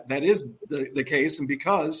why that is the case. And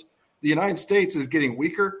because the United States is getting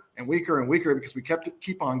weaker and weaker and weaker because we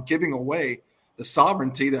keep on giving away the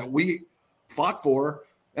sovereignty that we fought for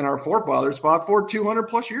and our forefathers fought for 200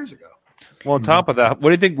 plus years ago. Well, on top of that, what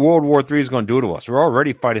do you think World War III is going to do to us? We're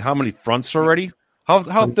already fighting how many fronts already? How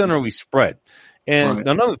thin are we spread? And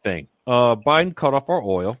another thing, Biden cut off our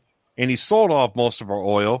oil, and he sold off most of our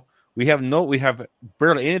oil. We have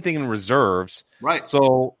barely anything in reserves. Right.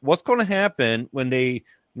 So what's going to happen when they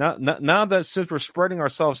now that since we're spreading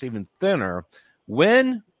ourselves even thinner,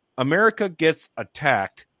 when America gets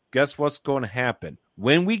attacked, guess what's going to happen?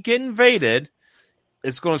 When we get invaded,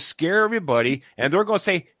 it's going to scare everybody, and they're going to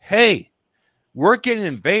say, "Hey, we're getting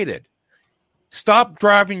invaded. Stop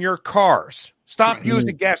driving your cars. Stop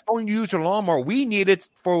using gas. Don't use your lawnmower. We need it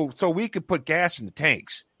so we can put gas in the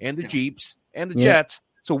tanks and the Jeeps and the jets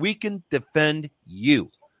so we can defend you.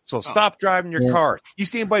 So stop driving your cars. You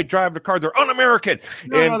see anybody driving a car, they're un-American.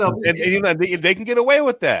 They can get away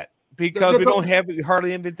with that because we don't have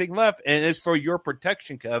hardly anything left, and it's for your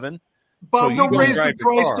protection, Kevin. Bob, they'll raise the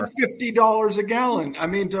price to $50 a gallon. I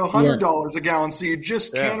mean, to $100 a gallon, so you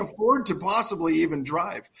just can't afford to possibly even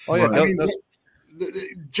drive. Oh, yeah. I mean,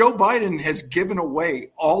 Joe Biden has given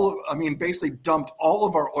away basically dumped all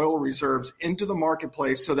of our oil reserves into the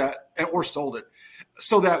marketplace or sold it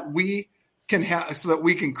so that we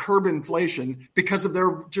can curb inflation because of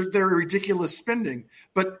their ridiculous spending.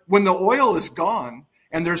 But when the oil is gone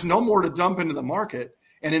and there's no more to dump into the market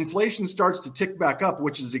and inflation starts to tick back up,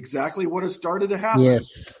 which is exactly what has started to happen.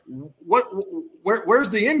 Yes. Where's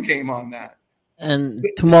the end game on that? And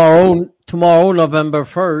tomorrow, November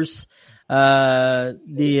 1st,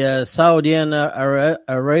 the Saudi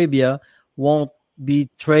Arabia won't be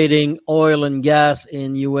trading oil and gas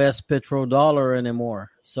in U.S. petrodollar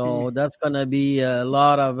anymore. So that's going to be a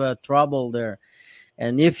lot of trouble there.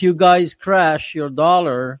 And if you guys crash your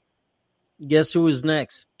dollar, guess who is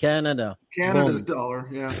next? Canada. Canada's dollar,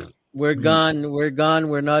 yeah. We're gone. We're gone.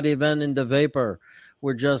 We're not even in the vapor.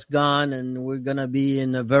 We're just gone, and we're going to be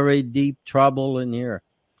in a very deep trouble in here.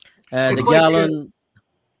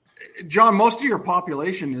 John, most of your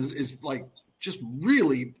population is like just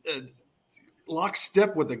really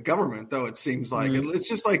lockstep with the government, though, it seems like. It's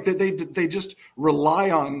just like they just rely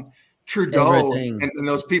on Trudeau and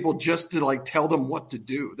those people just to like tell them what to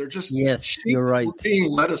do. They're just you're right. being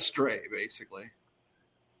led astray, basically.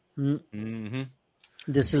 Mm-hmm.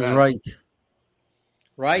 This is right.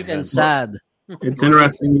 Right and sad. It's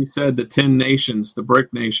interesting you said the 10 nations, the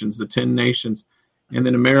BRIC nations, the 10 nations. And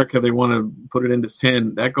then America, they want to put it into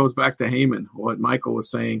 10. That goes back to Haman, what Michael was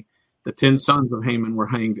saying. The 10 sons of Haman were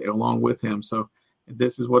hanged along with him. So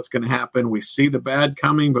this is what's going to happen. We see the bad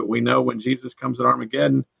coming, but we know when Jesus comes at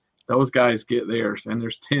Armageddon, those guys get theirs. And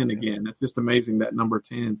there's 10 again. That's just amazing, that number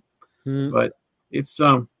 10. But it's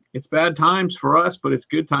bad times for us, but it's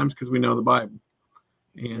good times because we know the Bible.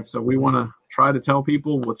 And so we want to try to tell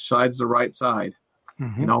people which side's the right side.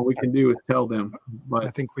 And all we can do is tell them. But I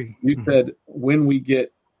think you said when we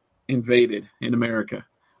get invaded in America,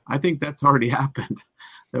 I think that's already happened.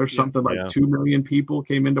 There's something like 2 million people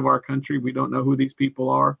came into our country. We don't know who these people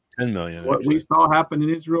are. 10 million. What we saw happen in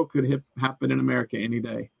Israel could happen in America any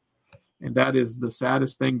day. And that is the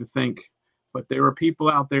saddest thing to think. But there are people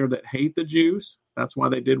out there that hate the Jews. That's why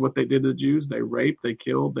they did what they did to the Jews. They raped, they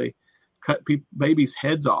killed, they cut babies'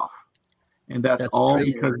 heads off. And that's all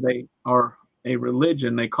crazy. Because they are a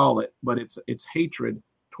religion, they call it, but it's hatred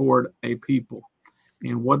toward a people.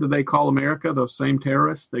 And what do they call America? Those same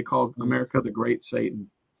terrorists, they call America the Great Satan.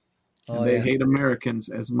 And they hate Americans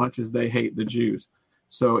as much as they hate the Jews.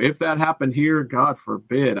 So if that happened here, God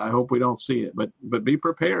forbid, I hope we don't see it. But be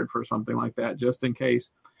prepared for something like that just in case.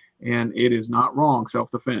 And it is not wrong,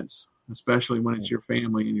 self-defense, especially when it's your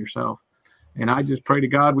family and yourself. And I just pray to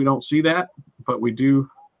God we don't see that, but we do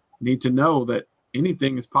need to know that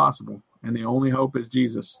anything is possible, and the only hope is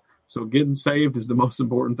Jesus. So getting saved is the most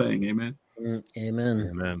important thing. Amen.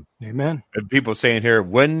 Amen. Amen. And people saying here,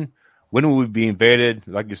 when will we be invaded?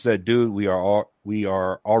 Like you said, dude, we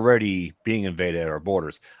are already being invaded at our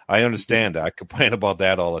borders. I understand that. I complain about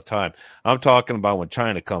that all the time. I'm talking about when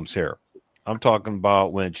China comes here. I'm talking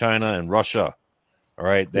about when China and Russia, all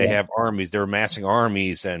right, they have armies. They're amassing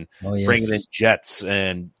armies and bringing in jets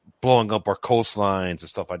and blowing up our coastlines and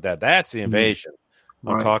stuff like that. That's the invasion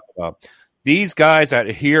I'm talking about. These guys out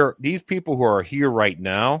here, these people who are here right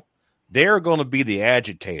now, they're going to be the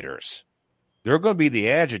agitators. They're going to be the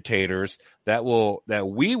agitators that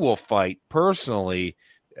we will fight personally,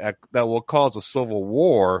 that will cause a civil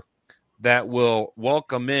war, that will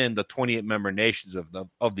welcome in the 28 member nations of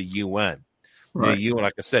the UN. Right. The UN,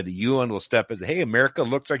 like I said, the UN will step in and say, hey, America,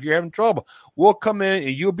 looks like you're having trouble. We'll come in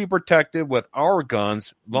and you'll be protected with our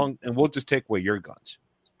guns, and we'll just take away your guns.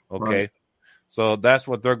 Okay? Right. So that's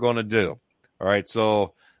what they're going to do. All right.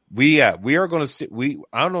 So we are going to see.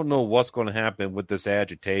 I don't know what's going to happen with this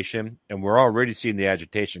agitation, and we're already seeing the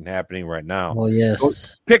agitation happening right now. Oh yes. So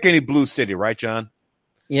pick any blue city, right, John?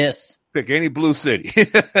 Yes. Pick any blue city.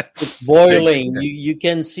 It's boiling. You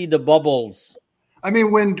can see the bubbles. I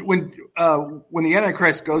mean, when the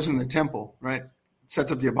Antichrist goes in the temple, right,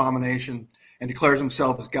 sets up the abomination and declares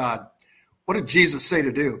himself as God, what did Jesus say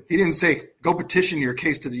to do? He didn't say, go petition your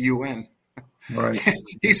case to the UN. Right.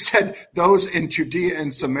 He said, those in Judea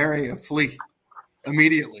and Samaria flee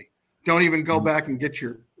immediately. Don't even go back and get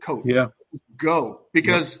your coat. Yeah. Go.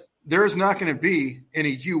 Because there is not going to be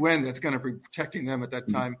any UN that's going to be protecting them at that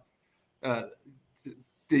time. The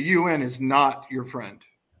UN is not your friend.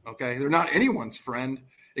 Okay, they're not anyone's friend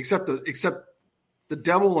except the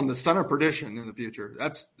devil and the son of perdition in the future.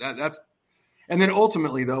 That's and then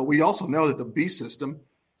ultimately, though, we also know that the beast system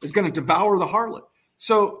is going to devour the harlot.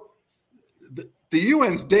 So the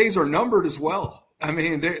UN's days are numbered as well. I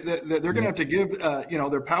mean, they're going to have to give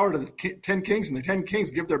their power to the 10 kings, and the 10 kings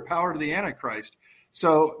give their power to the Antichrist.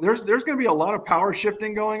 So there's going to be a lot of power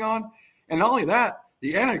shifting going on, and not only that,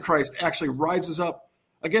 the Antichrist actually rises up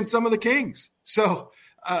against some of the kings. So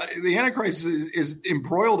the Antichrist is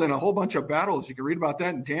embroiled in a whole bunch of battles. You can read about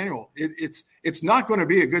that in Daniel. It's not going to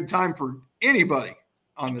be a good time for anybody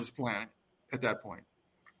on this planet at that point.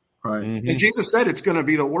 Right. Mm-hmm. And Jesus said it's going to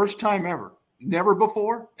be the worst time ever. Never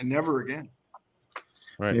before and never again.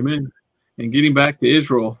 Right. Amen. And getting back to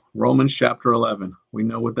Israel, Romans chapter 11, we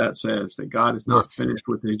know what that says, that God is not finished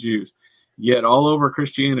with the Jews. Yet all over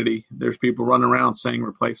Christianity, there's people running around saying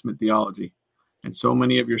replacement theology. And so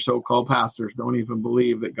many of your so-called pastors don't even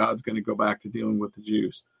believe that God's going to go back to dealing with the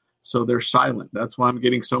Jews. So they're silent. That's why I'm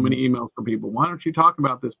getting so many emails from people. Why don't you talk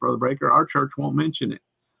about this, Brother Breaker? Our church won't mention it.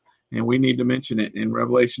 And we need to mention it. In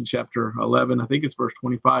Revelation chapter 11, I think it's verse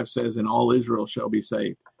 25 says, and all Israel shall be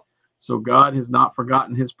saved. So God has not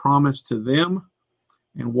forgotten his promise to them.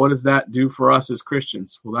 And what does that do for us as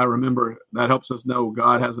Christians? Well, that helps us know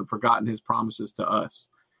God hasn't forgotten his promises to us.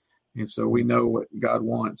 And so we know what God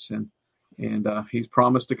wants. And he's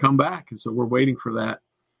promised to come back. And so we're waiting for that.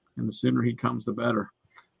 And the sooner he comes, the better.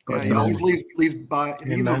 But he always leaves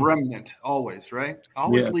a remnant, always, right?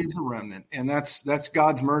 Always leaves a remnant. And that's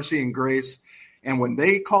God's mercy and grace. And when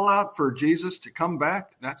they call out for Jesus to come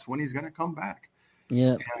back, that's when he's going to come back.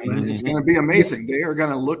 Yeah. And it's going to be amazing. They are going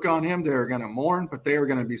to look on him. They are going to mourn, but they are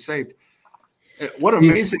going to be saved. What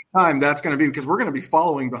amazing time that's going to be, because we're going to be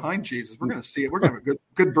following behind Jesus. We're going to see it. We're going to have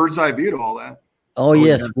a good bird's eye view to all that. Oh,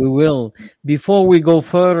 yes, we will. Before we go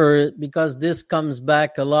further, because this comes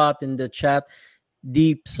back a lot in the chat,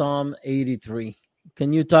 Deep Psalm 83.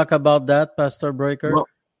 Can you talk about that, Pastor Breaker? Well,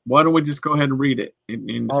 why don't we just go ahead and read it?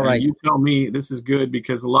 All right. You tell me this is good,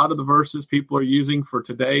 because a lot of the verses people are using for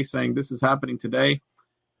today, saying this is happening today,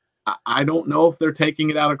 I don't know if they're taking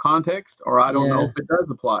it out of context, or I don't know if it does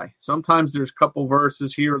apply. Sometimes there's a couple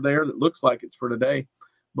verses here or there that looks like it's for today.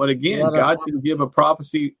 But again, God can give a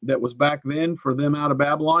prophecy that was back then for them out of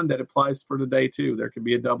Babylon that applies for today too. There could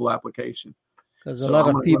be a double application. Because a lot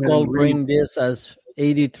of people bring this as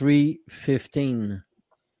 83:15.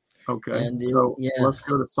 Okay, let's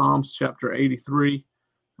go to Psalms chapter 83.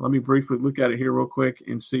 Let me briefly look at it here real quick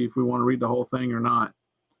and see if we want to read the whole thing or not.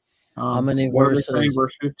 How many verses?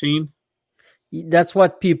 Verse 15. That's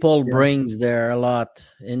what people brings there a lot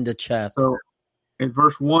in the chat. So in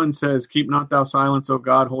verse 1 says, keep not thou silence, O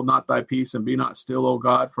God, hold not thy peace, and be not still, O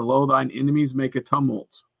God, for lo, thine enemies make a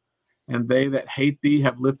tumult, and they that hate thee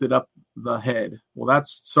have lifted up the head. Well,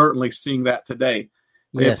 that's certainly seeing that today.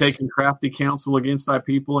 They have taken crafty counsel against thy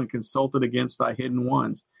people and consulted against thy hidden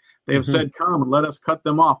ones. They have said, come and let us cut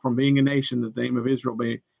them off from being a nation, that the name of Israel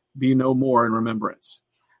may be no more in remembrance.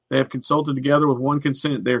 They have consulted together with one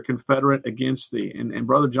consent. They are confederate against thee. And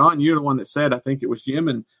Brother John, you're the one that said, I think it was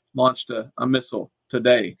Yemen launched a missile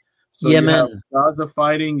today. So you have Gaza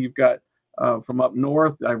fighting. You've got from up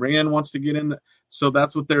north, Iran wants to get in. So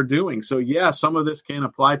that's what they're doing. So, yeah, some of this can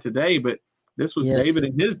apply today, but this was David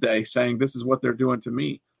in his day saying, this is what they're doing to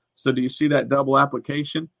me. So do you see that double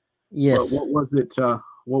application? Yes. What was it?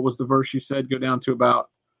 What was the verse you said? Go down to about.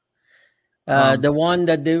 The one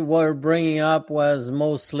that they were bringing up was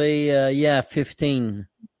mostly, 15.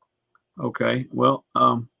 Okay. Well,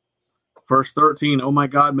 verse 13, oh my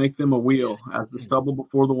God, make them a wheel as the stubble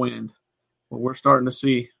before the wind. Well, we're starting to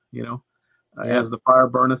see, as the fire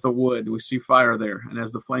burneth the wood, we see fire there. And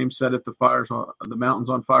as the flame setteth the mountains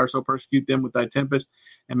on fire, so persecute them with thy tempest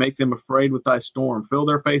and make them afraid with thy storm. Fill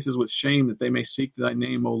their faces with shame that they may seek thy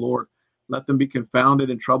name, O Lord. Let them be confounded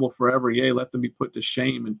and troubled forever. Yea, let them be put to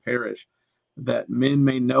shame and perish, that men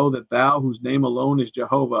may know that thou, whose name alone is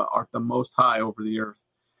Jehovah, art the most high over the earth.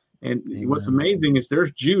 And what's amazing is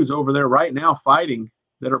there's Jews over there right now fighting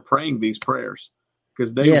that are praying these prayers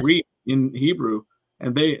because they read in Hebrew.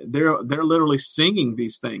 And they're literally singing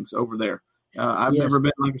these things over there. I've never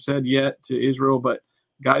been, like I said, yet to Israel, but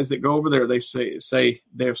guys that go over there, they say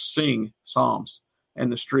they're sing psalms in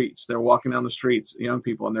the streets. They're walking down the streets, young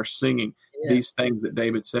people, and they're singing these things that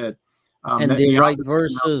David said. And they write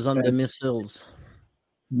verses on the missiles.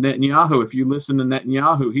 Netanyahu, if you listen to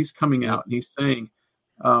Netanyahu, he's coming out and he's saying,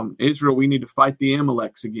 Israel, we need to fight the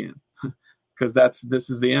Amaleks again. Because this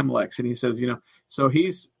is the Amaleks, and he says, so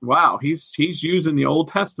he's using the Old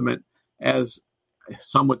Testament as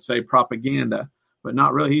some would say propaganda, but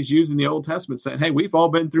not really. He's using the Old Testament saying, hey, we've all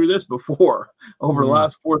been through this before over the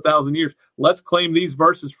last 4,000 years. Let's claim these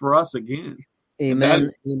verses for us again.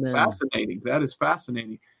 Amen. Fascinating. That is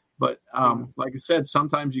fascinating. But like I said,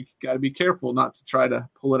 sometimes you got to be careful not to try to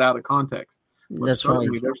pull it out of context. But that's certainly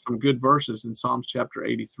right. There's some good verses in Psalms chapter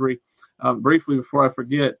 83. Briefly, before I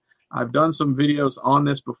forget, I've done some videos on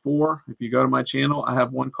this before. If you go to my channel, I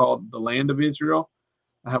have one called The Land of Israel.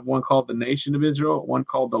 I have one called The Nation of Israel, one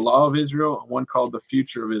called The Law of Israel, and one called The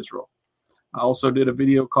Future of Israel. I also did a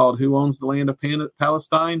video called Who Owns the Land of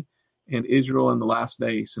Palestine and Israel in the Last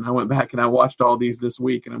Days. And I went back and I watched all these this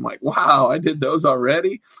week, and I'm like, wow, I did those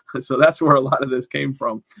already? So that's where a lot of this came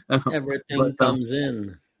from. Everything comes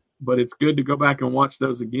in. But it's good to go back and watch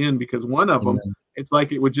those again because one of them, it's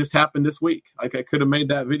like it would just happen this week. Like I could have made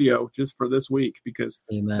that video just for this week because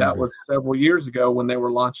that was several years ago when they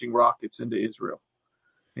were launching rockets into Israel.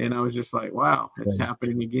 And I was just like, wow, it's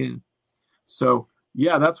happening again. So,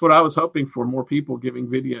 yeah, that's what I was hoping for, more people giving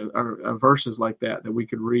video or verses like that we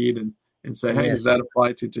could read and say, hey, does that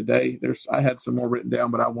apply to today? I had some more written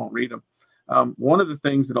down, but I won't read them. One of the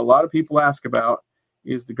things that a lot of people ask about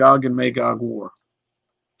is the Gog and Magog war.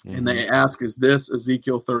 And they ask, is this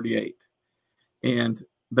Ezekiel 38? And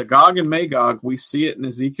the Gog and Magog, we see it in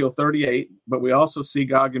Ezekiel 38, but we also see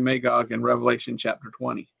Gog and Magog in Revelation chapter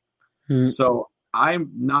 20. So I'm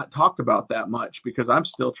not talked about that much because I'm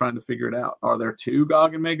still trying to figure it out. Are there two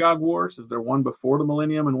Gog and Magog wars? Is there one before the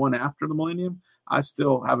millennium and one after the millennium? I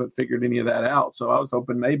still haven't figured any of that out. So I was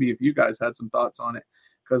hoping maybe if you guys had some thoughts on it,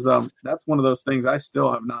 because that's one of those things I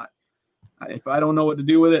still have not. If I don't know what to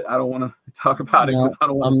do with it, I don't want to talk about it because I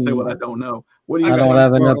don't want to say what I don't know. What do you I guys don't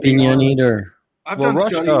have an opinion either. I've done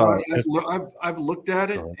study on it. I've looked at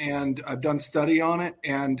it and I've done study on it.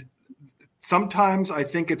 And sometimes I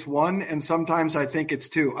think it's one and sometimes I think it's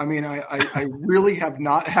two. I mean, I really have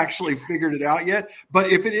not actually figured it out yet.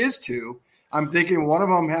 But if it is two, I'm thinking one of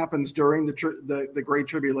them happens during the Great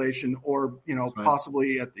Tribulation or,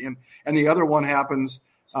 possibly at the end. And the other one happens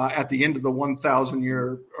at the end of the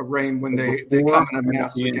 1,000-year reign when they come in a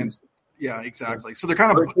mass against. Yeah, exactly. So they're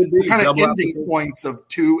kind of ending points of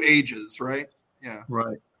two ages, right? Yeah.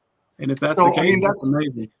 Right. And if that's the case, that's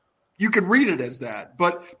amazing. You could read it as that.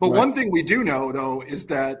 But one thing we do know, though, is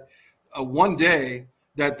that one day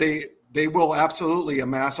that they will absolutely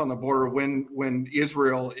amass on the border when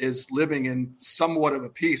Israel is living in somewhat of a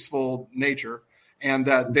peaceful nature, and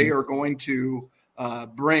that they are going to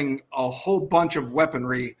bring a whole bunch of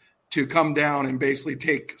weaponry to come down and basically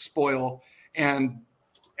take spoil. And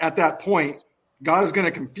at that point, God is going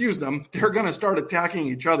to confuse them. They're going to start attacking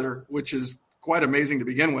each other, which is quite amazing to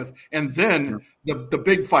begin with. And then the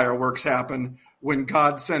big fireworks happen when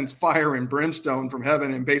God sends fire and brimstone from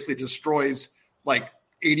heaven and basically destroys like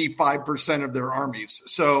 85% of their armies.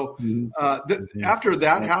 So after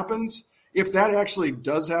that happens, if that actually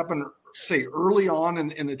does happen, say early on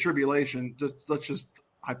in the tribulation, let's just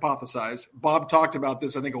hypothesize. Bob talked about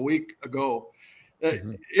this, I think, a week ago.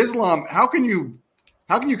 Islam, how can you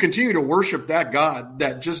continue to worship that God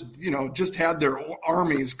that just had their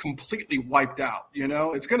armies completely wiped out?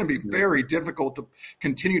 It's going to be very difficult to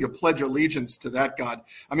continue to pledge allegiance to that God.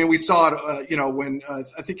 I mean, we saw it, when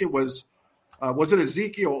I think it was it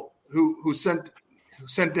Ezekiel who sent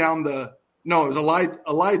down it was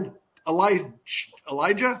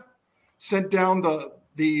Elijah sent down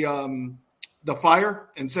the fire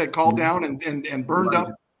and said, call down and burned up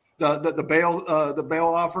the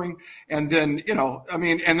Baal offering. And then,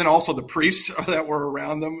 and then also the priests that were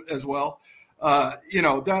around them as well.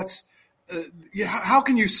 That's, how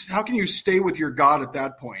can you stay with your God at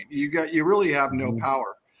that point? You really have no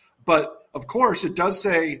power. But of course it does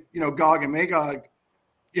say, Gog and Magog,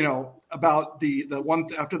 about the one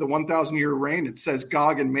after the 1,000-year reign, it says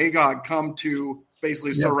Gog and Magog come to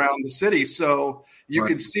basically surround the city. So you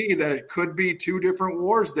can see that it could be two different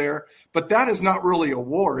wars there, but that is not really a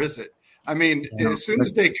war, is it? I mean, as soon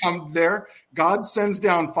as they come there, God sends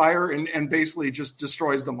down fire and basically just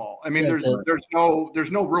destroys them all. I mean, there's no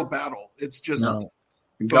real battle. It's just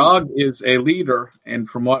Gog is a leader, and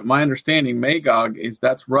from what my understanding, Magog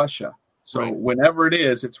that's Russia. So whenever it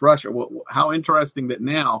is, it's Russia. Well, how interesting that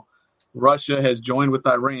now Russia has joined with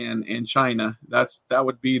Iran and China. That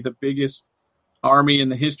would be the biggest army in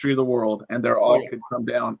the history of the world, and they're all could come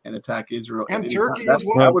down and attack Israel. And Turkey as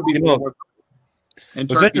well. That would be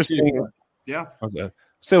and it's interesting. Too. Yeah. Okay.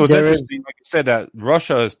 So it was interesting, like you said, that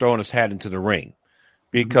Russia has thrown its hat into the ring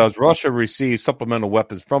because Russia received supplemental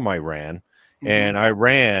weapons from Iran. And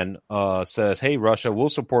Iran says, hey, Russia, we'll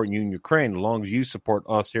support you in Ukraine as long as you support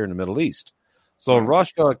us here in the Middle East. So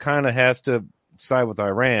Russia kind of has to side with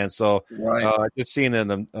Iran. So just seeing in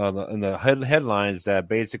the headlines that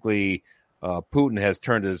basically Putin has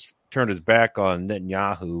turned his back on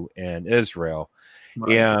Netanyahu and Israel.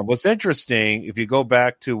 Right. And what's interesting, if you go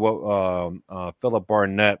back to what Philip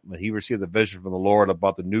Barnett, when he received the vision from the Lord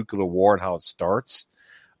about the nuclear war and how it starts,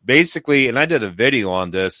 basically, and I did a video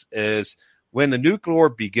on this, is when the nuclear war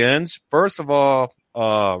begins, first of all,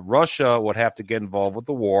 Russia would have to get involved with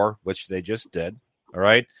the war, which they just did, all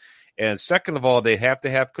right? And second of all, they have to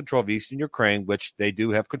have control of Eastern Ukraine, which they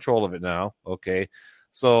do have control of it now, okay?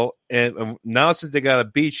 So, and now since they got a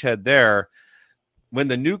beachhead there, when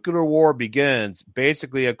the nuclear war begins,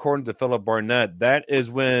 basically, according to Philip Barnett, that is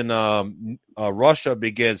when Russia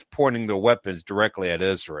begins pointing their weapons directly at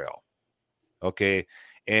Israel, okay?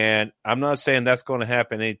 And I'm not saying that's going to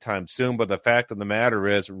happen anytime soon, but the fact of the matter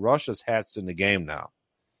is Russia's hat's in the game now.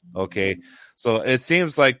 Okay. So it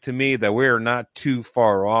seems like to me that we're not too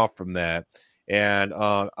far off from that. And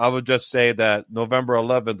I would just say that November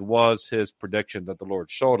 11th was his prediction that the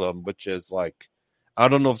Lord showed him, which is like, I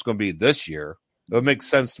don't know if it's going to be this year. It would make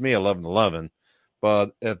sense to me, 11/11.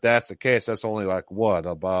 But if that's the case, that's only like what,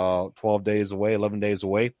 about 12 days away, 11 days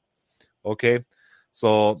away. Okay.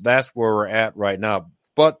 So that's where we're at right now.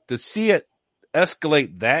 But to see it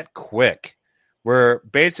escalate that quick, where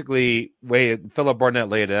basically way Philip Barnett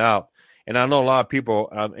laid it out, and I know a lot of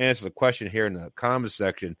people answer the question here in the comment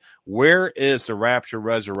section, where is the rapture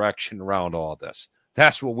resurrection around all this?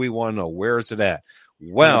 That's what we want to know. Where is it at?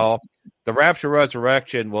 Well, the rapture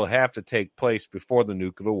resurrection will have to take place before the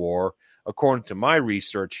nuclear war, according to my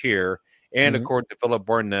research here, and according to Philip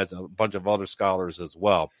Barnett and a bunch of other scholars as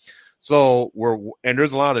well. So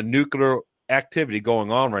there's a lot of nuclear activity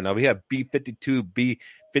going on right now. We have B-52,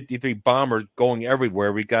 B-53 bombers going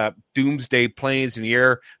everywhere. We got doomsday planes in the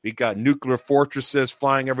air. We got nuclear fortresses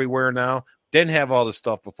flying everywhere now. Didn't have all this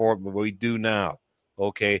stuff before, but we do now.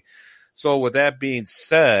 Okay. So with that being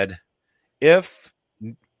said, if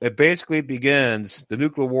it basically begins, the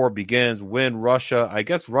nuclear war begins when Russia, I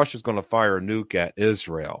guess Russia's going to fire a nuke at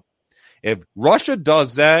Israel. If Russia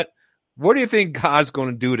does that, what do you think God's going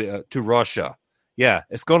to do to Russia? Yeah,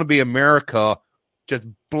 it's going to be America just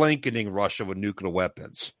blanketing Russia with nuclear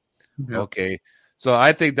weapons. Yeah. Okay, so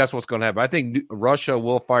I think that's what's going to happen. I think Russia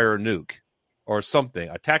will fire a nuke or something,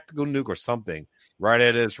 a tactical nuke or something, right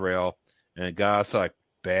at Israel. And God's like,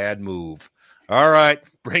 bad move. All right,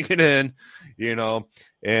 bring it in,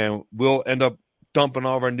 and we'll end up dumping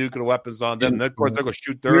all of our nuclear weapons on them. And of course, they're going to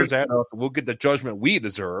shoot theirs at us. We'll get the judgment we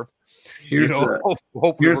deserve. Here's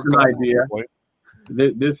an idea.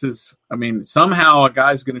 This is, somehow a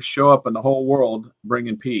guy's going to show up in the whole world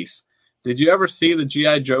bringing peace. Did you ever see the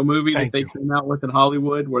G.I. Joe movie Thank that they you. came out with in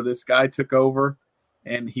Hollywood, where this guy took over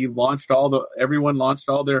and he launched everyone launched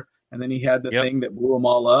all their, and then he had the Yep. thing that blew them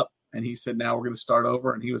all up, and he said, "Now we're going to start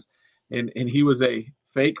over," and he was a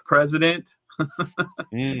fake president,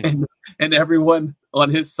 Mm. and everyone on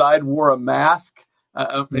his side wore a mask.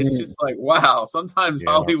 It's just like, wow. Sometimes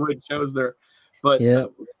Yeah. Hollywood shows their, but Yeah.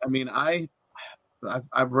 I mean,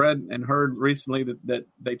 I've read and heard recently that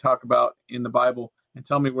they talk about in the Bible, and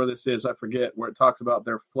tell me where this is, I forget, where it talks about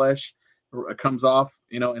their flesh comes off,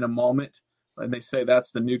 in a moment, and they say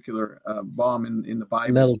that's the nuclear bomb in the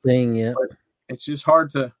Bible. Melting, yeah. But it's just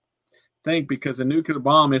hard to think, because a nuclear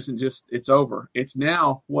bomb isn't just, it's over. It's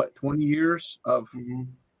now, 20 years of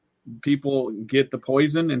people get the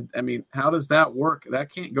poison, and I mean, how does that work?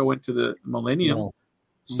 That can't go into the millennium. No.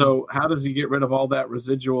 So how does he get rid of all that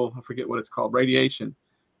residual, I forget what it's called, radiation?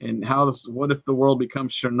 And what if the world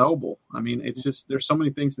becomes Chernobyl? I mean, it's just, there's so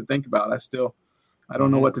many things to think about. I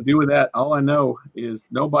don't know what to do with that. All I know is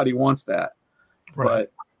nobody wants that. Right.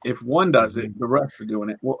 But if one does it, the rest are doing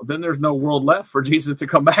it. Well, then there's no world left for Jesus to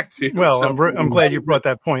come back to. Well, So, I'm glad you brought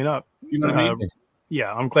that point up. You know what I mean?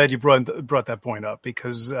 Yeah, I'm glad you brought that point up,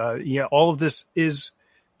 because all of this is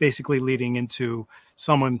basically leading into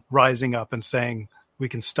someone rising up and saying, we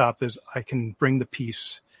can stop this. I can bring the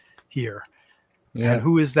peace here. Yeah. And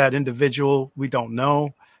who is that individual? We don't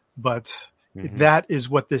know, but that is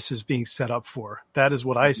what this is being set up for. That is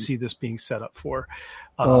what I see this being set up for.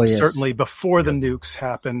 Yes. Certainly before the nukes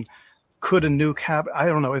happen. Could a nuke happen? I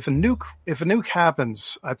don't know. If a nuke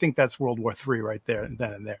happens, I think that's World War III right there,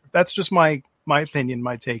 then and there. That's just my opinion,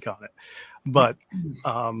 my take on it. But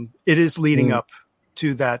it is leading up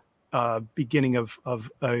to that beginning of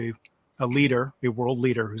a leader, a world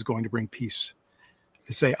leader who's going to bring peace.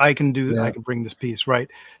 To say, I can do that. I can bring this peace right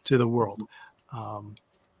to the world.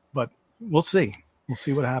 But we'll see. We'll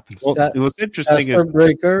see what happens. Well, it was interesting. Pastor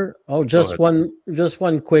Breaker. Oh, just one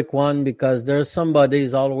quick one, because there's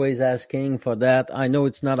somebody's always asking for that. I know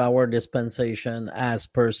it's not our dispensation as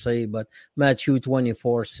per se, but Matthew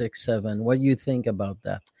 24:6-7. What do you think about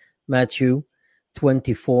that? Matthew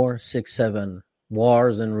 24:6-7.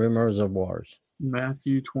 Wars and rumors of wars.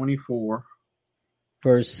 Matthew 24.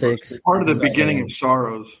 Verse 6. Part of the beginning of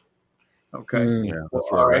sorrows. Okay. Yeah, that's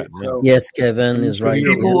All right. right. So Yes, Kevin is right.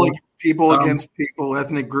 People against people,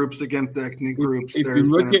 ethnic groups against ethnic groups. If you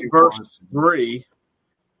look at verse 3,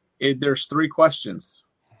 there's 3 questions.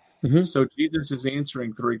 So Jesus is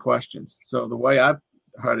answering 3 questions. So the way I've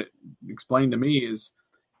heard it explained to me is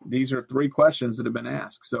these are 3 questions that have been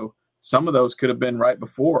asked. So some of those could have been right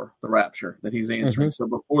before the rapture that he's answering. So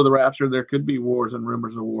before the rapture, there could be wars and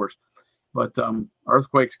rumors of wars. But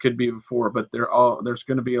earthquakes could be before, but there's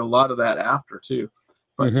going to be a lot of that after too.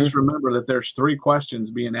 But just remember that there's 3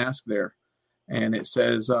 questions being asked there. And it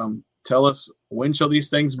says, tell us, when shall these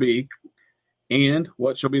things be? And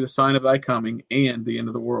what shall be the sign of thy coming and the end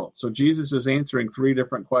of the world? So Jesus is answering 3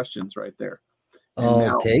 different questions right there.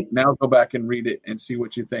 And now go back and read it and see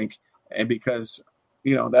what you think. And because,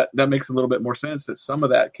 that makes a little bit more sense that some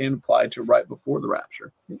of that can apply to right before the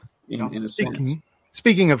rapture in a sense.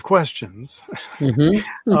 Speaking of questions,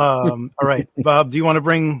 all right, Bob, do you want to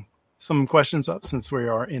bring some questions up since we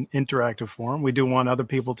are in interactive form? We do want other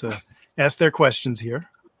people to ask their questions here.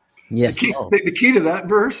 Yes. The key to that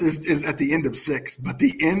verse is at the end of 6, but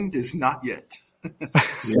the end is not yet.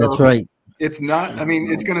 That's right. It's not. I mean,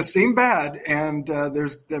 it's going to seem bad, and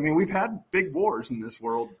we've had big wars in this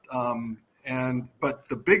world, but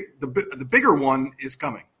the bigger one is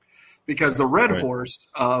coming, because the red horse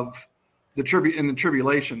of the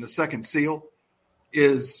tribulation, the second seal,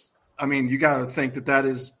 is. I mean, you got to think that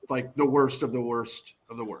is like the worst of the worst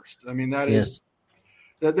of the worst. I mean, that is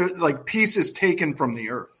that like peace is taken from the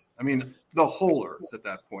earth. I mean, the whole earth at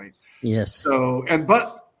that point. Yes. So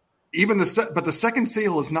but the second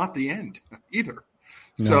seal is not the end either.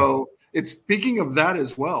 No. So it's speaking of that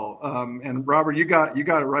as well. And Robert, you got it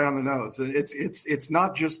right on the nose. It's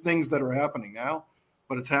not just things that are happening now,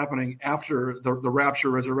 but it's happening after the rapture,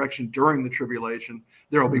 resurrection, during the tribulation.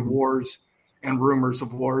 There will be wars and rumors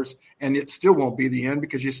of wars, and it still won't be the end,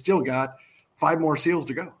 because you still got 5 more seals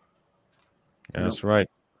to go. Yeah, that's right.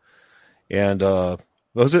 And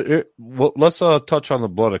let's touch on the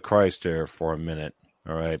blood of Christ there for a minute.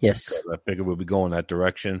 All right. Yes. Because I figured we'll be going that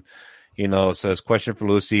direction. It says, question for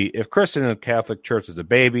Lucy: if Christian in the Catholic Church is a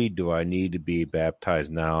baby, do I need to be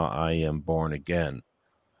baptized now I am born again?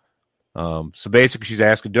 So basically she's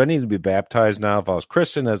asking, do I need to be baptized now if I was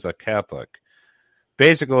Christian as a Catholic?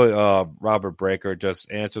 Basically, Robert Breaker just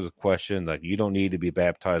answers the question, like, you don't need to be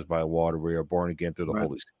baptized by water. We are born again through the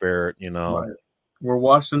Holy Spirit, Right. We're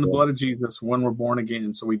washed in the blood of Jesus when we're born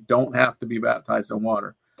again, so we don't have to be baptized in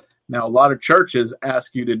water. Now, a lot of churches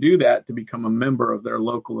ask you to do that to become a member of their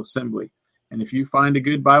local assembly. And if you find a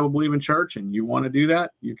good Bible-believing church and you want to do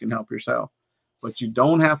that, you can help yourself. But you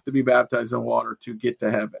don't have to be baptized in water to get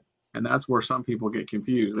to heaven. And that's where some people get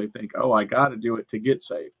confused. They think, oh, I got to do it to get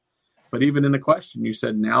saved. But even in the question, you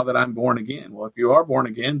said, now that I'm born again. Well, if you are born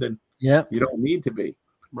again, then you don't need to be.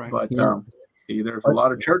 Right. But there's a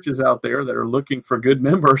lot of churches out there that are looking for good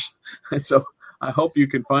members. And so I hope you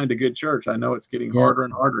can find a good church. I know it's getting harder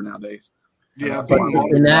and harder nowadays. Yeah, but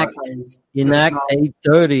in Act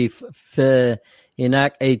 8:30, in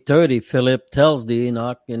Act 8:30, Philip tells the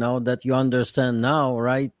Enoch, that you understand now,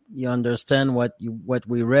 right? You understand what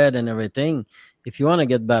we read and everything. If you want to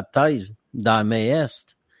get baptized, thou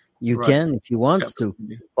mayest. You can if you want to.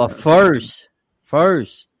 But first,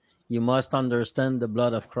 you must understand the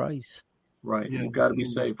blood of Christ. Right. You've got to be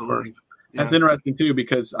saved first. That's interesting, too,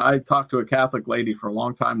 because I talked to a Catholic lady for a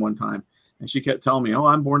long time one time, and she kept telling me, oh,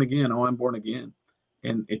 I'm born again. Oh, I'm born again.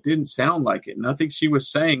 And it didn't sound like it. Nothing she was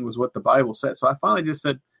saying was what the Bible said. So I finally just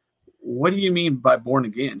said, what do you mean by born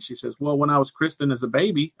again? She says, well, when I was christened as a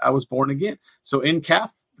baby, I was born again. So in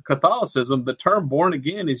Catholicism, the term born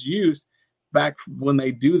again is used back when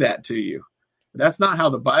they do that to you. That's not how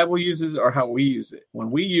the Bible uses it or how we use it. When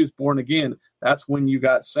we use born again, that's when you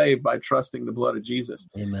got saved by trusting the blood of Jesus.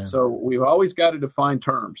 Amen. So we've always got to define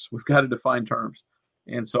terms. We've got to define terms.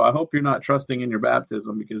 And so I hope you're not trusting in your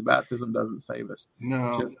baptism, because baptism doesn't save us.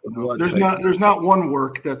 No. There's not one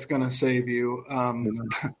work that's going to save you.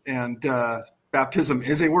 And baptism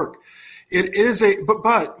is a work. It is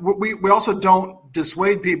but we also don't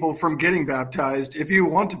dissuade people from getting baptized if you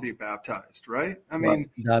want to be baptized, right? I mean,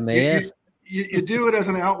 you do it as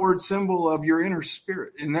an outward symbol of your inner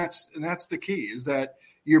spirit, and that's the key. Is that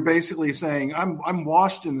you're basically saying, I'm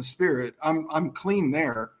washed in the Spirit, I'm clean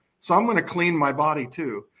there, so I'm going to clean my body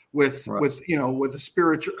too with a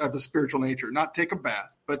spiritual nature. Not take a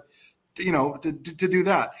bath, but to do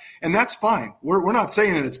that, and that's fine. We're not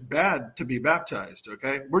saying that it's bad to be baptized.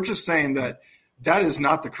 Okay, we're just saying that is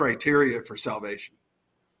not the criteria for salvation.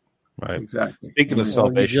 Right. Exactly. Speaking of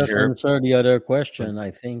salvation, you just answered the other question,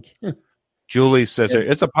 I think. Julie says here,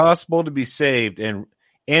 it's possible to be saved and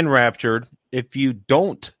raptured if you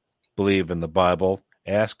don't believe in the Bible.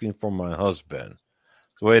 Asking for my husband.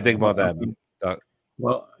 So what do you think about that, Doc?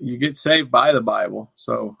 Well, you get saved by the Bible,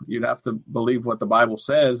 so you'd have to believe what the Bible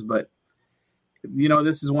says. But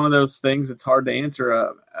this is one of those things that's hard to answer.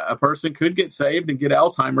 A person could get saved and get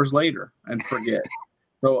Alzheimer's later and forget.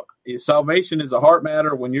 So salvation is a heart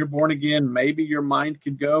matter. When you're born again, maybe your mind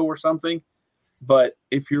could go or something. But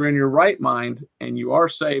if you're in your right mind and you are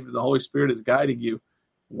saved and the Holy Spirit is guiding you,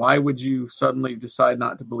 why would you suddenly decide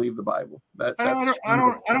not to believe the Bible? I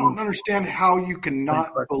don't understand how you can not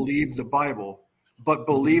believe the Bible, but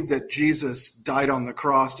believe that Jesus died on the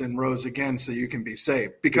cross and rose again so you can be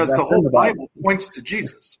saved. Because the whole Bible points to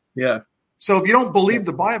Jesus. Yeah. So if you don't believe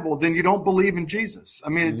the Bible, then you don't believe in Jesus. I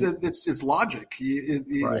mean, it's logic.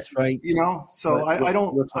 That's right. So I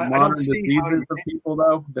don't see how for people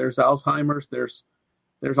though. There's Alzheimer's.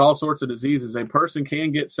 There's all sorts of diseases. A person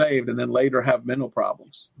can get saved and then later have mental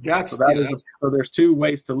problems. So there's two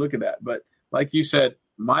ways to look at that. But like you said,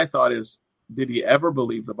 my thought is, did he ever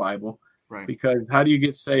believe the Bible? Right. Because how do you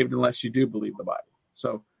get saved unless you do believe the Bible?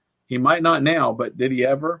 So he might not now, but did he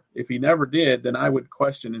ever? If he never did, then I would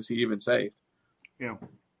question, is he even saved? Yeah.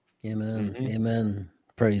 Amen. Mm-hmm. Amen.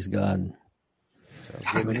 Praise God.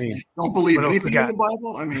 Don't believe anything in the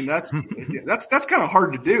Bible. I mean, that's kind of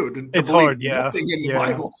hard to do. It's hard, nothing in the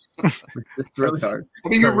Bible. It's really hard. I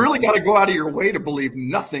mean, you really got to go out of your way to believe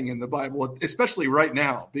nothing in the Bible, especially right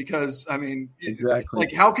now, because I mean, exactly.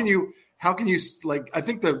 Like, how can you like? I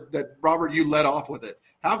think that Robert, you led off with it.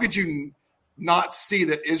 How could you not see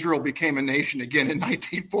that Israel became a nation again in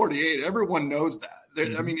 1948? Everyone knows that.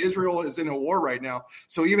 I mean, Israel is in a war right now.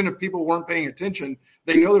 So even if people weren't paying attention,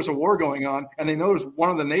 they know there's a war going on, and they know there's one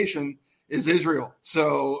of the nation is Israel.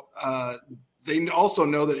 So they also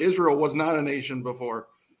know that Israel was not a nation before.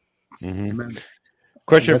 Mm-hmm.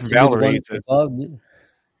 Question from Valerie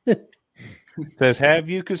says, have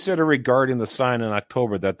you considered regarding the sign in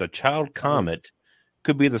October that the child comet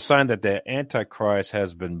could be the sign that the Antichrist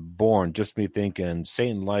has been born? Just me thinking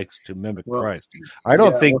Satan likes to mimic Christ. I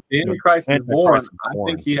don't think the Antichrist is born. I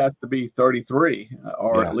think he has to be 33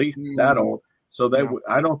 or at least that old. So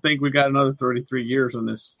I don't think we got another 33 years on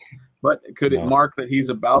this. But could it mark that he's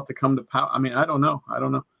about to come to power? I mean, I don't know.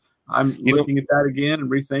 I'm looking at that again and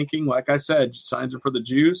rethinking. Like I said, signs are for the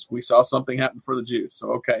Jews. We saw something happen for the Jews.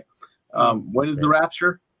 So, okay. When is the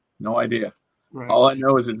rapture? No idea. Right. All I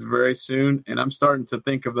know is it's very soon, and I'm starting to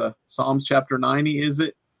think of the Psalms chapter 90. Is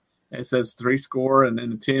it? It says 80 and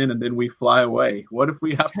then 10, and then we fly away. What if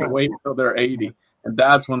we have to wait until they're 80, and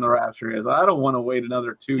that's when the rapture is? I don't want to wait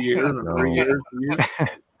another 2 years or 3 years.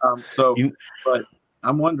 But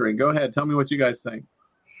I'm wondering. Go ahead, tell me what you guys think.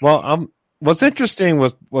 Well, what's interesting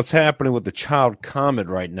with what's happening with the child comet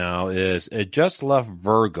right now is it just left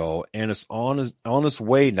Virgo and it's on its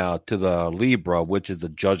way now to the Libra, which is the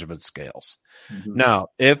judgment scales. Mm-hmm. Now,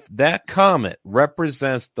 if that comet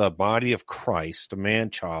represents the body of Christ, the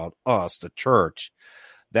man-child, us, the church,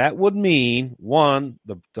 that would mean, one,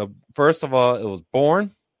 the first of all, it was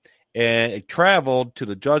born and it traveled to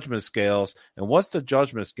the judgment scales. And what's the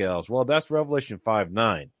judgment scales? Well, that's Revelation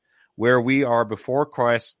 5:9. Where we are before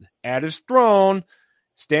Christ at his throne,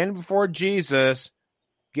 standing before Jesus,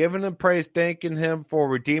 giving him praise, thanking him for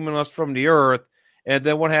redeeming us from the earth. And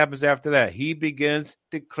then what happens after that? He begins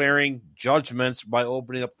declaring judgments by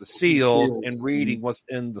opening up the seals and reading what's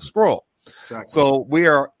in the scroll. Exactly. So we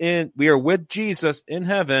are with Jesus in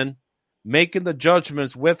heaven, making the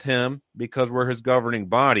judgments with him because we're his governing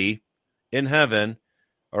body in heaven.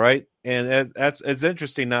 All right. And that's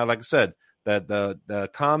interesting now, like I said, that the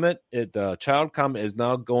child comet is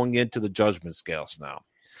now going into the judgment scales now.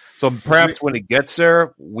 So perhaps when it gets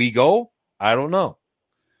there, we go. I don't know.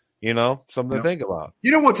 Something to think about.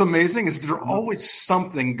 What's amazing is there's always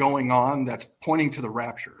something going on that's pointing to the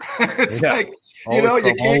rapture. It's like, you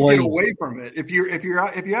can't get away from it. If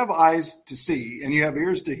you have eyes to see and you have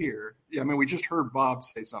ears to hear. I mean, we just heard Bob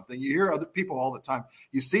say something. You hear other people all the time.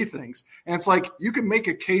 You see things, and it's like you can make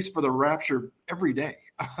a case for the rapture every day.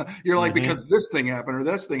 You're like, because this thing happened or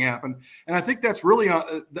this thing happened. And I think that's really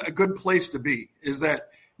a good place to be, is that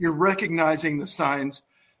you're recognizing the signs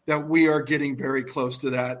that we are getting very close to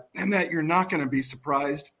that, and that you're not going to be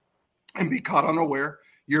surprised and be caught unaware.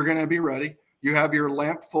 You're going to be ready. You have your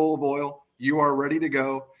lamp full of oil. You are ready to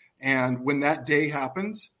go. And when that day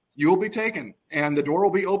happens, you will be taken and the door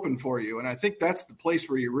will be open for you. And I think that's the place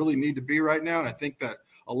where you really need to be right now. And I think that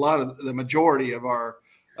a lot of the majority of our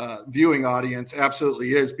viewing audience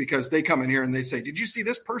absolutely is, because they come in here and they say, did you see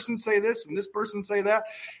this person say this and this person say that?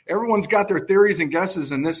 Everyone's got their theories and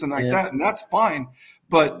guesses and this and like that. And that's fine.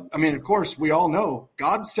 But I mean, of course, we all know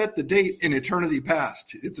God set the date in eternity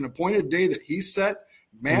past. It's an appointed day that he set.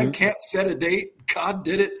 Man can't set a date. God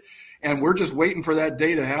did it. And we're just waiting for that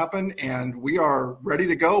day to happen. And we are ready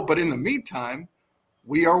to go. But in the meantime,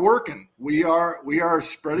 we are working. We are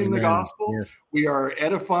spreading the gospel. Yes. We are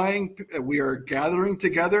edifying. We are gathering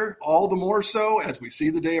together, all the more so as we see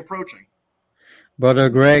the day approaching. Brother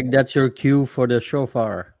Greg, that's your cue for the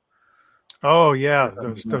shofar. Oh yeah,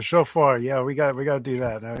 the shofar. Yeah, we got to do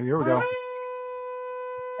that. Here we go.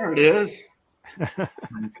 There it is.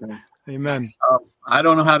 Okay. Amen. I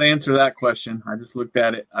don't know how to answer that question. I just looked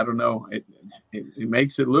at it. I don't know. It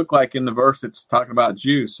makes it look like in the verse it's talking about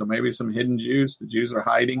Jews. So maybe some hidden Jews. The Jews are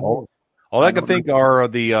hiding. All I can think are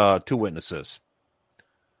the two witnesses.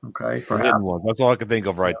 Okay, the hidden ones. That's all I can think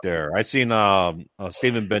of right there. I seen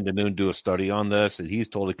Stephen Ben-Danoon do a study on this, and he's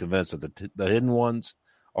totally convinced that the hidden ones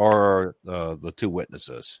are the two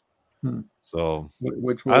witnesses. So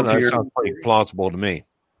which I don't know, that sounds pretty plausible to me.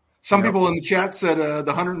 Some people in the chat said the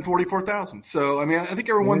 144,000. So, I mean, I think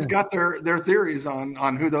everyone's got their theories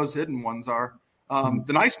on who those hidden ones are.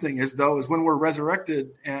 The nice thing is, though, is when we're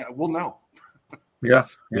resurrected, we'll know. Yeah.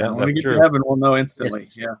 When we get to heaven, we'll know instantly.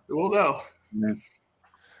 Yeah. We'll know. Yeah.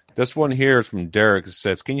 This one here is from Derek. It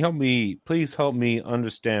says, can you please help me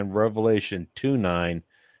understand Revelation 2:9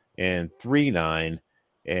 and 3:9?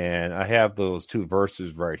 And I have those two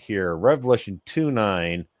verses right here. Revelation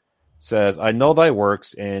 2:9 says, I know thy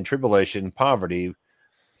works and tribulation, poverty,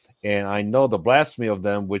 and I know the blasphemy of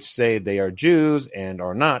them which say they are Jews and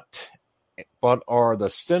are not, but are the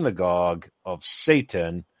synagogue of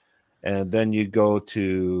Satan. And then you go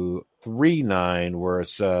to 3:9 where it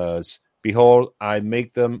says, Behold, I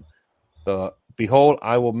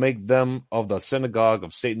will make them of the synagogue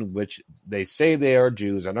of Satan, which they say they are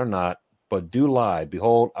Jews and are not, but do lie.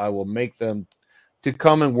 Behold, I will make them to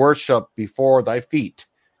come and worship before thy feet.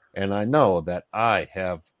 And I know that I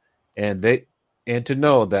have, and to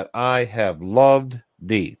know that I have loved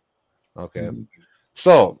thee. Okay.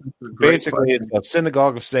 So basically it's a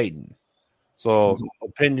synagogue of Satan. So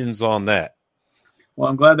opinions on that. Well,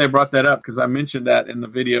 I'm glad they brought that up, because I mentioned that in the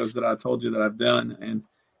videos that I told you that I've done. And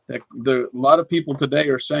that a lot of people today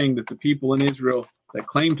are saying that the people in Israel that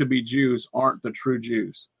claim to be Jews aren't the true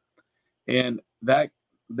Jews. And that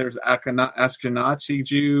there's Ashkenazi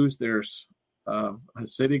Jews, there's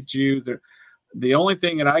Hasidic Jews. The only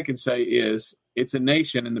thing that I can say is it's a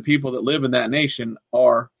nation, and the people that live in that nation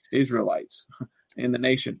are Israelites in the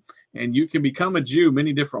nation. And you can become a Jew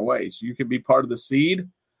many different ways. You can be part of the seed,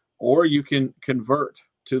 or you can convert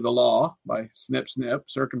to the law by snip,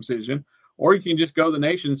 circumcision, or you can just go to the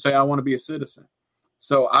nation and say, I want to be a citizen.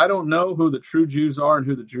 So I don't know who the true Jews are and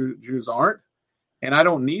who the Jews aren't. And I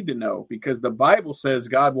don't need to know, because the Bible says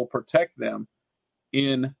God will protect them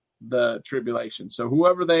in the tribulation. So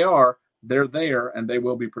whoever they are, they're there and they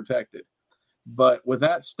will be protected. But with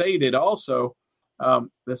that stated, also,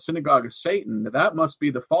 the synagogue of Satan, that must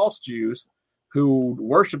be the false Jews who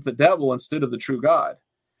worship the devil instead of the true God.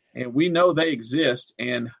 And we know they exist.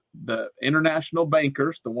 And the international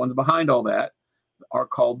bankers, the ones behind all that, are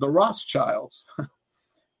called the Rothschilds.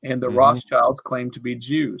 And the Rothschilds claim to be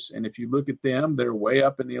Jews. And if you look at them, they're way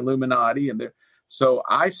up in the Illuminati. And so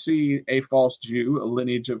I see a false Jew, a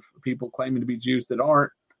lineage of people claiming to be Jews that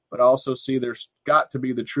aren't. But I also see there's got to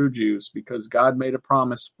be the true Jews, because God made a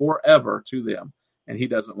promise forever to them, and he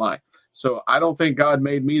doesn't lie. So I don't think God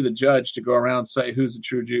made me the judge to go around and say who's the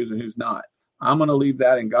true Jews and who's not. I'm going to leave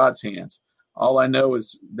that in God's hands. All I know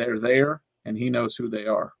is they're there, and he knows who they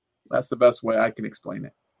are. That's the best way I can explain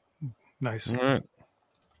it. Nice. All right.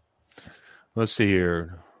 Let's see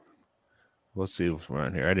here. Let's see what's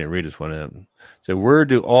around here. I didn't read this one. So where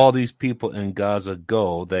do all these people in Gaza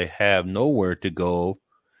go? They have nowhere to go.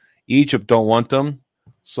 Egypt don't want them.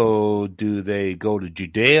 So do they go to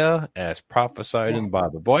Judea as prophesied in the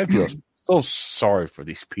Bible? Boy, I feel so sorry for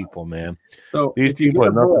these people, man. So these if you people get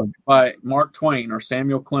a book by Mark Twain or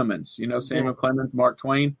Samuel Clemens, you know Samuel Clemens, Mark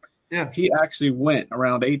Twain? Yeah. He actually went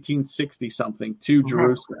around 1860-something to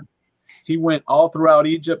Jerusalem. He went all throughout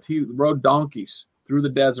Egypt. He rode donkeys through the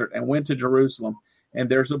desert and went to Jerusalem. And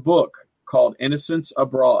there's a book called Innocents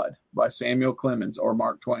Abroad by Samuel Clemens or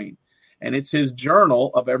Mark Twain. And it's his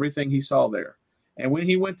journal of everything he saw there. And when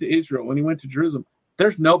he went to Israel, when he went to Jerusalem,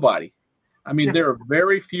 there's nobody. I mean, there are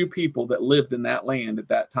very few people that lived in that land at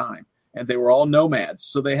that time. And they were all nomads.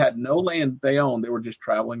 So they had no land they owned. They were just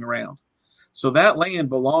traveling around. So that land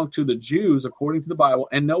belonged to the Jews, according to the Bible,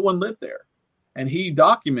 and no one lived there. And he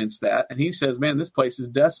documents that. And he says, man, this place is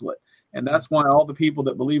desolate. And that's why all the people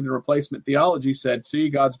that believed in replacement theology said, see,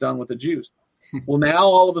 God's done with the Jews. Well, now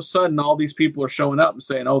all of a sudden, all these people are showing up and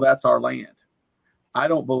saying, oh, that's our land. I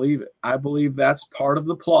don't believe it. I believe that's part of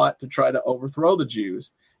the plot to try to overthrow the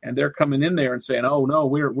Jews. And they're coming in there and saying, oh, no,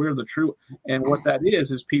 we're the true. And what that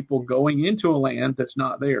is people going into a land that's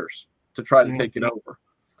not theirs to try to take it over.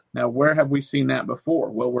 Now, where have we seen that before?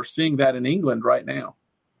 Well, we're seeing that in England right now.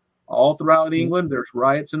 All throughout England, there's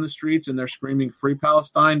riots in the streets, and they're screaming Free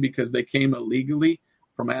Palestine because they came illegally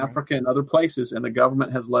from Africa and other places, and the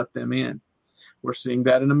government has let them in. We're seeing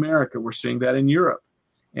that in America. We're seeing that in Europe.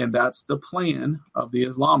 And that's the plan of the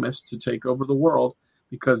Islamists to take over the world,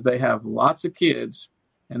 because they have lots of kids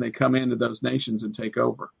and they come into those nations and take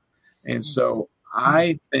over. And so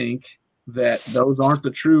I think that those aren't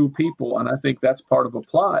the true people. And I think that's part of a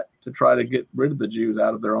plot to try to get rid of the Jews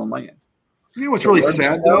out of their own land. You know what's really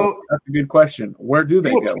sad, though? That's a good question. Where do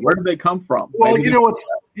they go? Where do they come from? Well, you know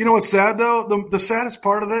what's sad, though? The saddest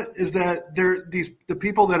part of it is that the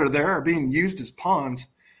people that are there are being used as pawns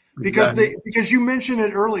because because you mentioned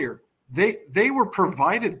it earlier. They were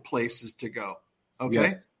provided places to go. Okay.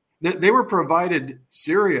 Yes. They were provided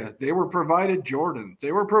Syria. They were provided Jordan.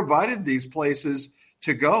 They were provided these places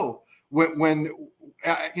to go when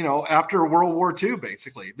after World War II,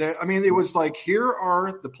 basically. It was like, here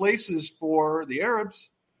are the places for the Arabs.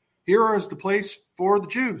 Here is the place for the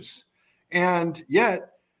Jews. And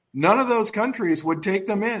yet none of those countries would take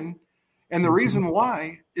them in. And the reason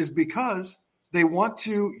why is because they want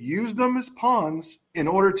to use them as pawns in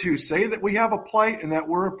order to say that we have a plight and that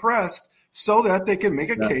we're oppressed, so that they can make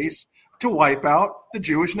a case to wipe out the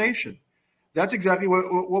Jewish nation. That's exactly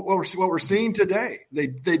what we're seeing today. They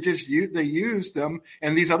use them,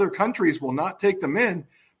 and these other countries will not take them in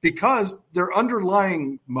because their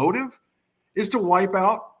underlying motive is to wipe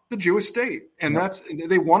out the Jewish state. And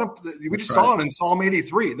they want to. We just saw it in Psalm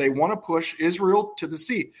 83. They want to push Israel to the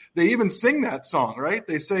sea. They even sing that song, right?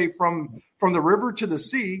 They say, from the river to the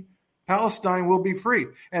sea, Palestine will be free.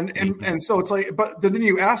 And so it's like, but then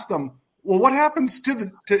you ask them, well, what happens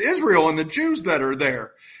to Israel and the Jews that are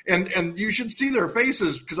there? And you should see their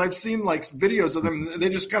faces, because I've seen like videos of them. They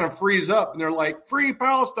just kind of freeze up and they're like, free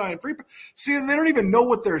Palestine, free. See, they don't even know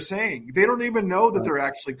what they're saying. They don't even know that they're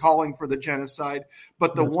actually calling for the genocide.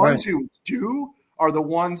 But the ones who do are the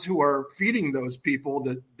ones who are feeding those people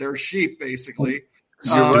their sheep, basically.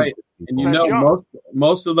 You're right. And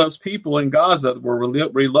most of those people in Gaza were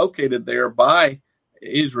relocated there by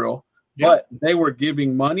Israel. But they were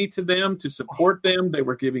giving money to them to support them. They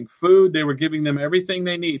were giving food. They were giving them everything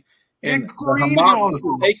they need. And the Hamas greenhouses.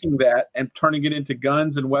 was taking that and turning it into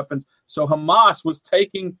guns and weapons. So Hamas was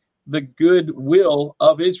taking the goodwill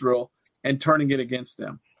of Israel and turning it against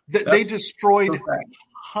them. They destroyed so sad.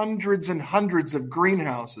 hundreds and hundreds of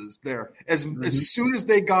greenhouses there. As soon as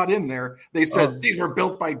they got in there, they said these were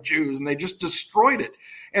built by Jews, and they just destroyed it.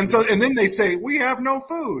 And so, and then they say we have no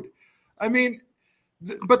food. I mean,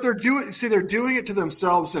 but they're doing it to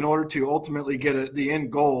themselves in order to ultimately get the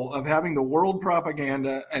end goal of having the world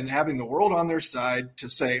propaganda and having the world on their side to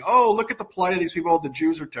say, oh, look at the plight of these people. The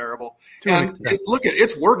Jews are terrible. And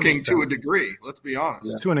it's working to a degree. Let's be honest.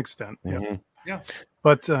 Yeah. To an extent. Mm-hmm. Yeah.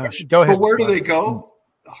 But go ahead. But where do they go?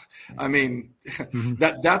 I mean,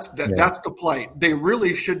 that's the plight. They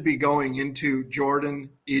really should be going into Jordan,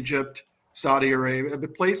 Egypt, Saudi Arabia, the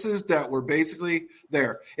places that were basically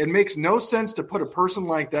there. It makes no sense to put a person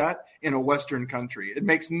like that in a Western country. It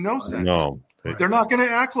makes no sense. No. They're not going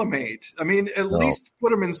to acclimate. I mean, at least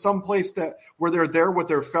put them in some place where they're there with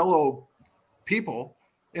their fellow people,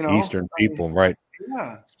 Eastern people, right?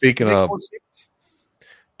 Yeah. Speaking of,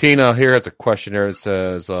 Tina here has a question there. It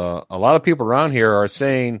says, a lot of people around here are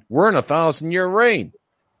saying we're in 1,000-year reign.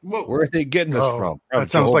 Whoa. Where are they getting this from? That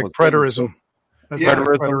sounds like preterism. That's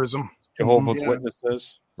preterism. Jehovah's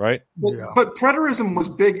Witnesses, right? But preterism was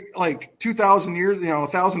big like 2,000 years,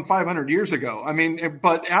 1,500 years ago. I mean,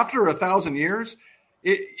 but after 1,000 years,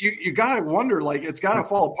 you got to wonder, like, it's got to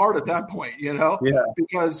fall apart at that point, Yeah.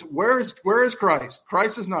 Because where is Christ?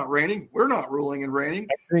 Christ is not reigning. We're not ruling and reigning.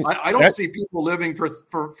 I don't see people living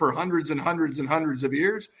for hundreds and hundreds and hundreds of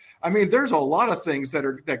years. I mean, there's a lot of things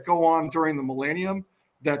that go on during the millennium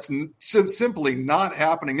that's simply not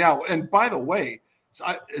happening now. And by the way,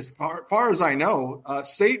 as far as I know,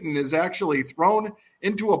 Satan is actually thrown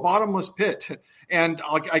into a bottomless pit. And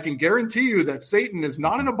I can guarantee you that Satan is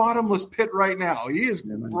not in a bottomless pit right now. He is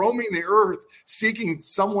roaming the earth seeking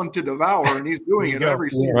someone to devour, and he's doing it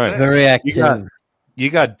every single day. Very active. You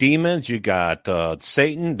got demons, you got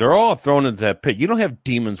Satan. They're all thrown into that pit. You don't have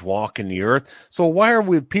demons walking the earth. So why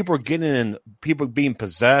are people being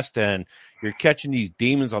possessed, and you're catching these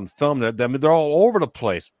demons on film? They're all over the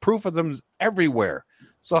place. Proof of them is everywhere.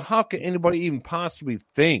 So how can anybody even possibly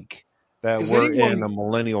think that we're in a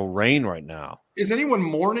millennial reign right now? Is anyone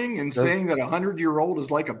mourning and saying that 100-year-old is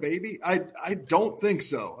like a baby? I don't think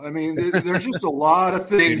so. I mean, there's just a lot of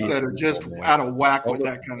things that are just out of whack with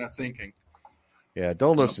that kind of thinking. Yeah,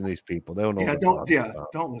 don't listen to these people. They don't know.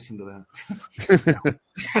 Don't listen to that.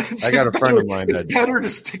 I got a friend of mine. It's better to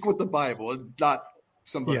stick with the Bible and not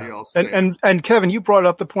somebody else. And Kevin, you brought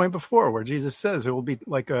up the point before where Jesus says it will be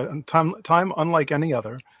like a time unlike any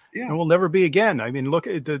other, and will never be again. I mean, look,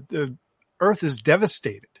 the earth is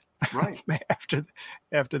devastated, right?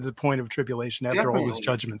 after the point of tribulation, after all these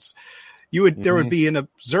judgments, there would be an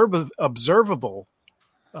observable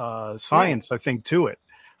science, I think, to it.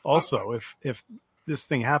 Also, if this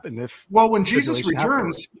thing happened, when Jesus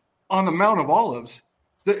returns on the Mount of Olives,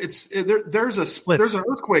 there's an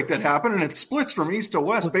earthquake that happened, and it splits from east to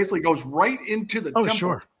west. Basically, goes right into the temple,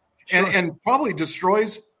 sure. And probably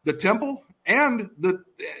destroys the temple. And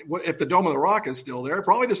if the Dome of the Rock is still there, it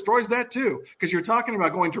probably destroys that too, because you're talking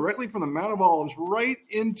about going directly from the Mount of Olives right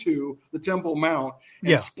into the Temple Mount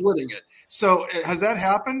and splitting it. So has that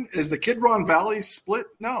happened? Is the Kidron Valley split?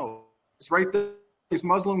 No, it's right there. These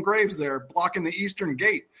Muslim graves there blocking the eastern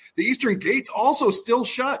gate. The eastern gate's also still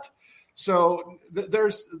shut. So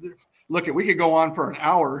we could go on for an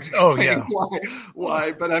hour explaining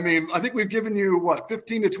why. But I mean, I think we've given you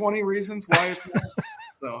 15 to 20 reasons why it's not.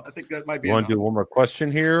 So I think that might be. You want to do one more question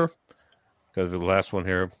here? Because the last one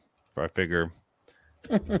here, I figure.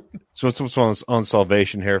 So this one's on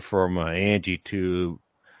salvation here from Angie to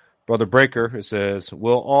Brother Breaker. It says,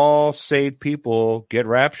 will all saved people get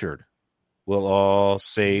raptured? Will all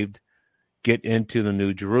saved get into the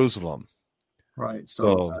New Jerusalem? Right.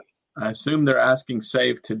 So I assume they're asking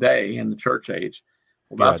saved today in the church age.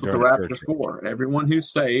 Well, that's what the rapture is for. Everyone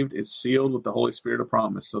who's saved is sealed with the Holy Spirit of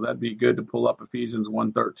promise. So that'd be good to pull up Ephesians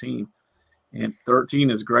 1:13. And 13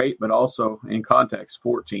 is great, but also in context,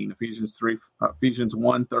 14, Ephesians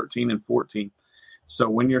 1:13 and 14. So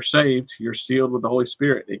when you're saved, you're sealed with the Holy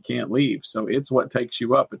Spirit. It can't leave. So it's what takes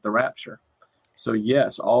you up at the rapture. So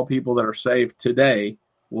yes, all people that are saved today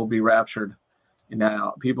will be raptured.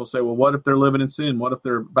 Now, people say, well, what if they're living in sin? What if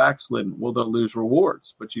they're backslidden? Well, they'll lose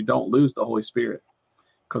rewards, but you don't lose the Holy Spirit.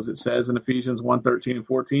 Because it says in Ephesians 1:13 and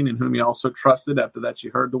 14, in whom you also trusted, after that you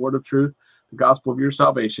heard the word of truth, the gospel of your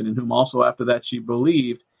salvation, in whom also after that you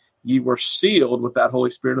believed, ye were sealed with that Holy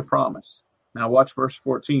Spirit of promise. Now watch verse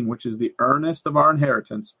 14, which is the earnest of our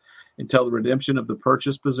inheritance until the redemption of the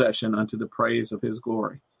purchased possession unto the praise of his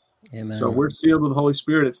glory. Amen. So we're sealed with the Holy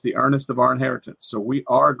Spirit. It's the earnest of our inheritance. So we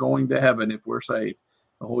are going to heaven if we're saved.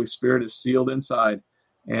 The Holy Spirit is sealed inside,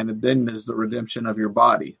 and then is the redemption of your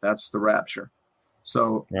body. That's the rapture.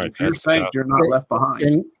 So if you're saved, you're not left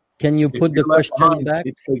behind. Can you put the question back?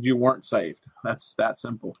 It's because you weren't saved. That's that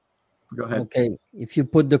simple. Go ahead. Okay. If you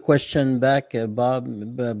put the question back,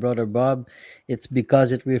 Brother Bob, it's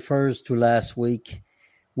because it refers to last week.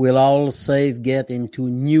 Will all saved get into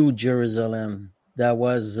New Jerusalem? That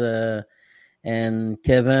was, and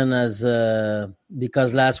Kevin has,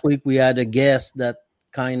 because last week we had a guest that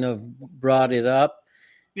kind of brought it up.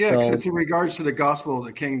 Yeah, because it's in regards to the gospel of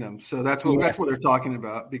the kingdom. So that's what they're talking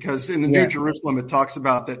about. Because in the New Jerusalem, it talks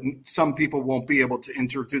about that some people won't be able to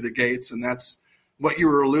enter through the gates, and that's what you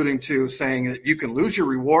were alluding to, saying that you can lose your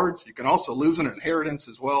rewards, you can also lose an inheritance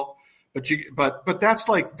as well. But that's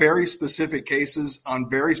like very specific cases on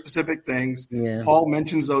very specific things. Yeah. Paul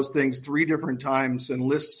mentions those things 3 different times and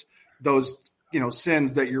lists those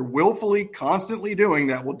sins that you're willfully, constantly doing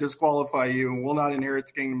that will disqualify you and will not inherit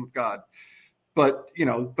the kingdom of God. But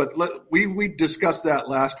we discussed that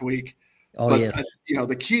last week.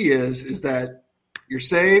 The key is that you're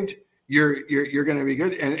saved. You're going to be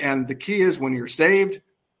good, and the key is when you're saved,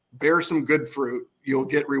 bear some good fruit. You'll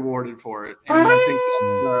get rewarded for it. And I think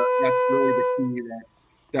that's really the key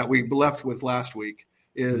that we left with last week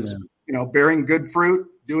is bearing good fruit,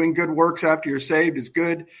 doing good works after you're saved is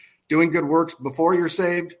good. Doing good works before you're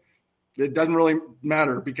saved, it doesn't really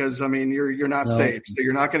matter because you're not saved, so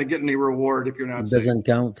you're not going to get any reward if you're not saved. It doesn't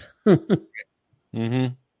count. Mm-hmm.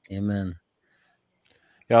 Amen.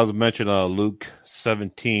 Yeah, I was mentioning Luke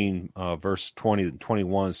 17, verse 20 and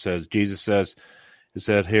 21 says, Jesus says, it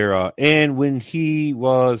said here, and when he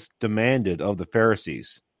was demanded of the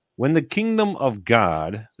Pharisees, when the kingdom of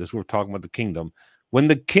God, this we're talking about the kingdom, when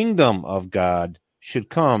the kingdom of God should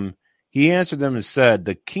come, he answered them and said,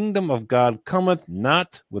 the kingdom of God cometh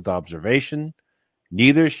not with observation,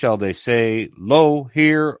 neither shall they say, lo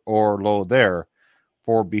here or lo there,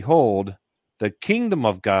 for behold, the kingdom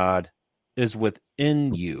of God is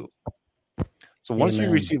within you. So once you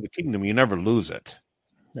receive the kingdom, you never lose it.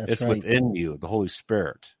 It's within you, the Holy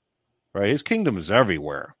Spirit, right? His kingdom is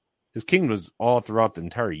everywhere. His kingdom is all throughout the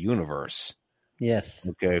entire universe. Yes.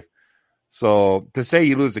 Okay. So to say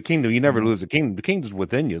you lose the kingdom, you never lose the kingdom. The kingdom is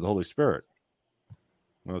within you, the Holy Spirit.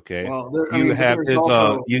 Okay. Well, you have his.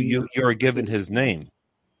 You are given his name.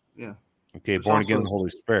 Yeah. Okay. Born again, the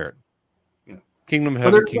Holy Spirit. Yeah. Kingdom of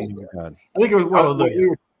heaven, kingdom of God. I think it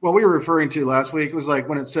was what we were referring to last week was like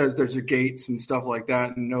when it says there's a gates and stuff like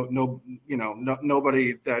that, and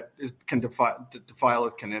nobody that can defile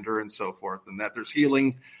it can enter and so forth, and that there's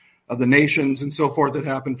healing of the nations and so forth that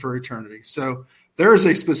happen for eternity. So there is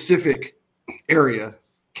a specific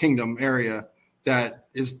kingdom area that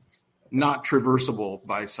is not traversable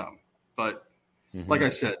by some, but like I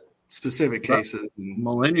said, specific cases.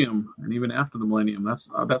 Millennium, and even after the millennium, that's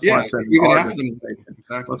why I said even after the millennium.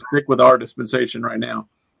 Exactly. Let's stick with our dispensation right now.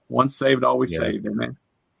 Once saved, always saved. Amen.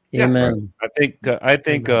 Amen. I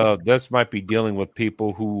think this might be dealing with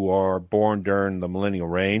people who are born during the millennial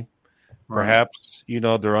reign. Right. Perhaps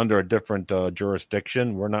they're under a different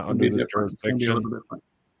jurisdiction. We're not under this jurisdiction.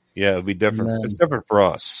 Yeah, it'd be different. Amen. It's different for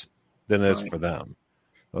us than it is for them.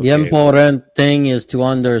 Okay. The important thing is to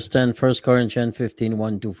understand 1 Corinthians 15,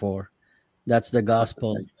 1-4. That's the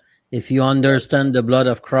gospel. If you understand the blood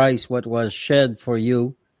of Christ, what was shed for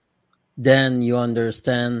you, then you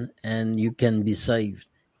understand and you can be saved.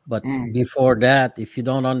 But before that, if you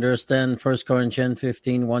don't understand 1 Corinthians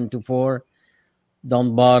 15, 1-4,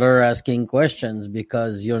 don't bother asking questions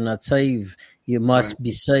because you're not saved. You must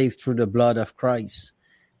be saved through the blood of Christ.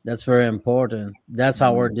 That's very important. That's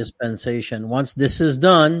our dispensation. Once this is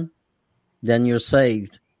done, then you're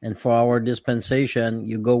saved. And for our dispensation,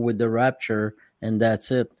 you go with the rapture, and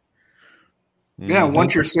that's it. Yeah,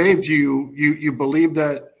 once you're saved, you believe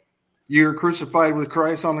that you're crucified with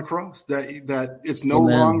Christ on the cross, that it's no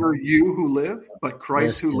longer you who live, but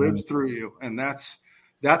Christ who lives through you. And that's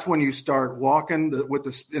when you start walking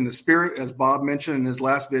in the Spirit, as Bob mentioned in his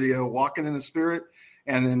last video, walking in the Spirit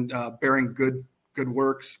and then bearing good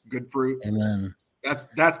works, good fruit. Amen.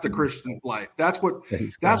 That's the Christian life. That's what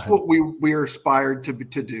we are inspired to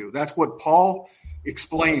do. That's what Paul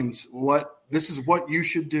explains. This is what you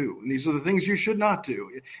should do, and these are the things you should not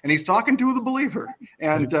do. And he's talking to the believer,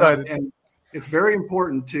 and it's very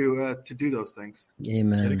important to do those things.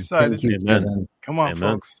 Amen. Get excited. Thank you, Amen. Come on,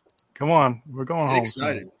 folks. Come on. We're going home.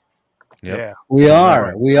 Excited. Yep. Yeah, we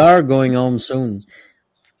are. We are going home soon.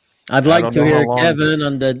 I'd like to hear Kevin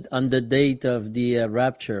on the date of the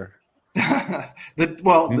rapture.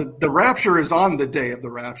 The rapture is on the day of the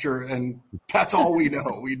rapture, and that's all we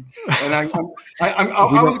know. I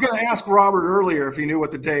was going to ask Robert earlier if he knew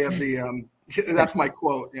what the day of the that's my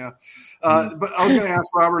quote, yeah. But I was going to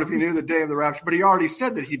ask Robert if he knew the day of the rapture, but he already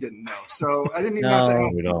said that he didn't know, so I didn't even have to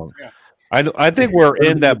ask. We him. don't. Yeah. I think we're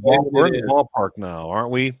in that we're in the ballpark now,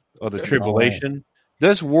 aren't we? Of the tribulation.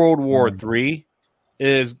 This World War III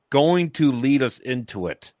is going to lead us into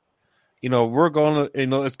it. We're going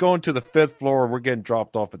to, it's going to the fifth floor. We're getting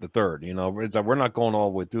dropped off at the third. It's like we're not going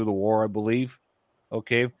all the way through the war, I believe.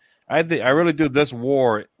 Okay. I really do. This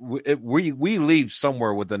war, we leave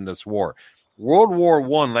somewhere within this war. World War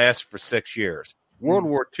I lasted for 6 years. World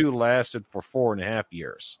War II lasted for 4.5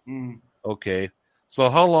 years. Okay. So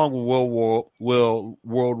how long will World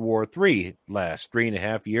War III last?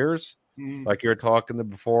 3.5 years? Like you're talking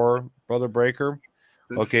before, Brother Breaker?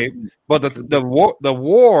 Okay. But the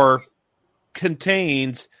war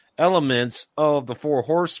contains elements of the four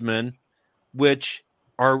horsemen, which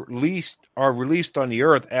are released on the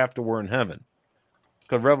earth after we're in heaven.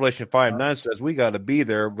 Because Revelation 5:9 says we got to be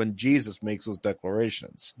there when Jesus makes those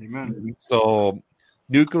declarations. Amen. So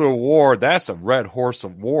nuclear war, that's a red horse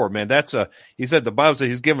of war, man. He said the Bible says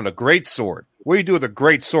he's given a great sword. What do you do with a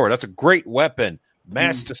great sword? That's a great weapon,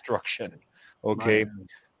 mass destruction. Okay.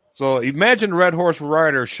 So imagine Red Horse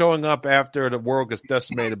Rider showing up after the world gets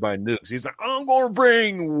decimated by nukes. He's like, I'm going to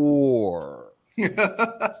bring war.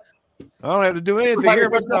 I don't have to do anything here.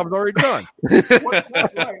 My job's already done.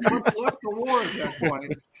 What's left for war at that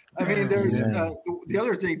point? I mean, there's the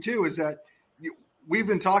other thing, too, is that we've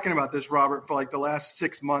been talking about this, Robert, for like the last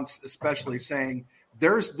 6 months, especially saying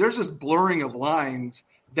there's this blurring of lines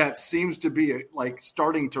that seems to be like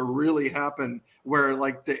starting to really happen where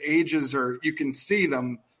like the ages you can see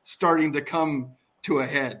them starting to come to a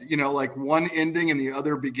head, like one ending and the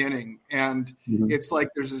other beginning. And it's like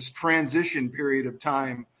there's this transition period of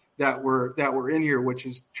time that we're in here, which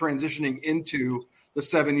is transitioning into the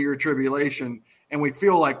 7-year tribulation. And we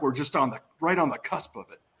feel like we're just right on the cusp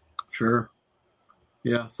of it. Sure.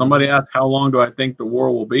 Yeah. Somebody asked, how long do I think the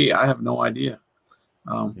war will be? I have no idea.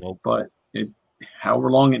 But however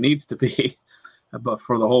long it needs to be, but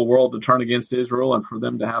for the whole world to turn against Israel and for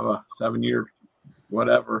them to have a 7-year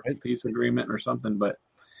whatever peace agreement or something. But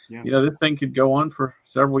this thing could go on for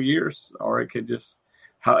several years, or it could just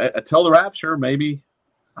until the rapture. Maybe,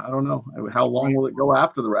 I don't know. How long will it go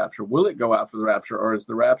after the rapture? Will it go after the rapture, or is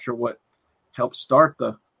the rapture what helps start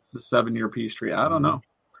the 7-year peace treaty? I don't know.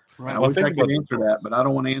 Right. I wish I could answer that, but I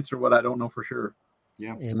don't want to answer what I don't know for sure.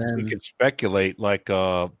 Yeah. Amen. We could speculate, like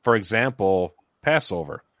for example,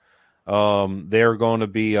 Passover. They're going to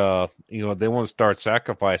be they want to start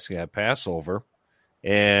sacrificing at Passover.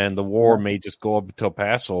 And the war may just go up until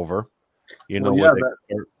Passover, the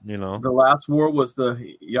last war was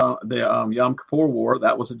the Yom Kippur War.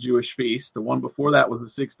 That was a Jewish feast. The one before that was the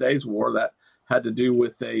 6 Days War that had to do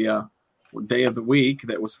with a day of the week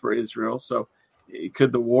that was for Israel. So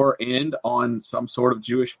could the war end on some sort of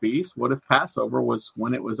Jewish feast? What if Passover was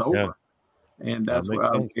when it was over? Yeah. And that's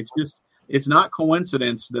it's not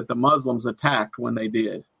coincidence that the Muslims attacked when they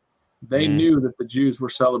did. They knew that the Jews were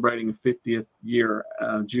celebrating a 50th year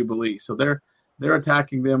Jubilee. So they're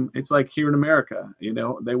attacking them. It's like here in America,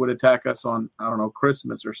 they would attack us on, I don't know,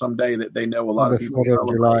 Christmas or some day that they know a lot of people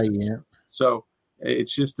celebrate. July, So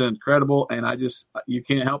it's just incredible. And you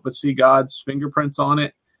can't help but see God's fingerprints on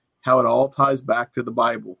it, how it all ties back to the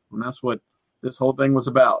Bible. And that's what this whole thing was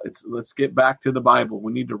about. Let's get back to the Bible.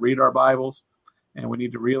 We need to read our Bibles, and we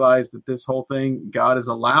need to realize that this whole thing, God is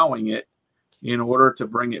allowing it in order to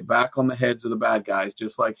bring it back on the heads of the bad guys,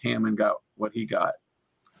 just like Haman got what he got.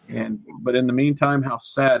 But in the meantime, how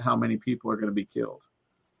sad how many people are going to be killed.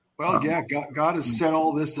 Well, God has set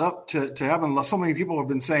all this up to happen. So many people have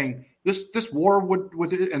been saying this war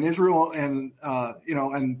with Israel and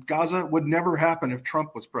and Gaza would never happen if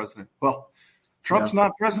Trump was president. Well, Trump's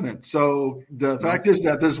not president, so the fact is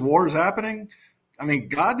that this war is happening. I mean,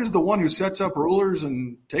 God is the one who sets up rulers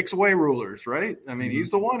and takes away rulers, right? I mean,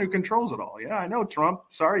 he's the one who controls it all. Yeah, I know, Trump.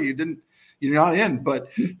 Sorry, you're not in, but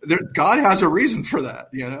God has a reason for that.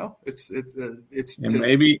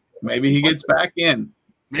 Maybe he gets back in.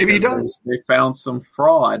 Maybe he does. They found some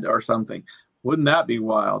fraud or something. Wouldn't that be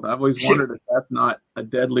wild? I've always wondered if that's not a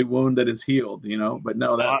deadly wound that is healed, but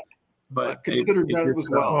no, that's. But I considered that as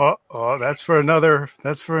well. That's for another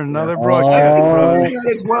broadcast.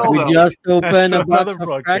 We just opened a box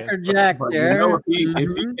of Cracker Jack there. If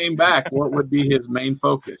he came back, what would be his main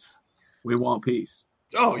focus? We want peace.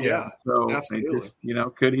 Oh yeah. So absolutely.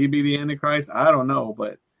 Could he be the Antichrist? I don't know,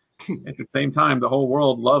 but at the same time, the whole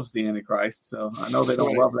world loves the Antichrist. So I know they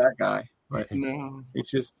don't love that guy, but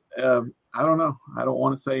it's just I don't know. I don't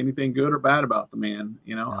want to say anything good or bad about the man.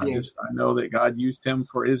 I know that God used him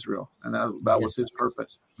for Israel, and that was his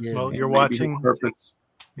purpose. Yeah. Well, And you're maybe watching. his purpose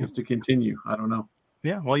is to continue. I don't know.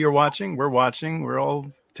 Yeah, well, you're watching. We're watching. We're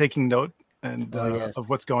all taking note and yes. of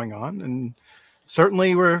what's going on, and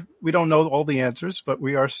certainly we don't know all the answers, but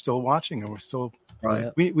we are still watching, and we're still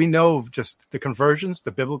Right. we know just the convergence,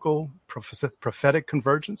 the biblical prophetic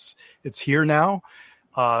convergence. It's here now,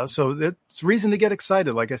 so it's reason to get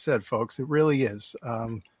excited. Like I said, folks, it really is.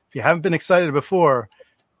 If you haven't been excited before,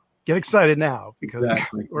 get excited now, because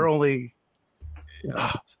we're only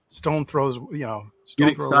stone throws. Get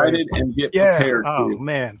excited and get prepared. Oh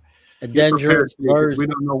man, A get dangerous prepared, verse. we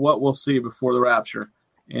don't know what we'll see before the rapture.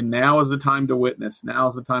 And now is the time to witness. Now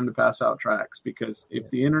is the time to pass out tracts, because if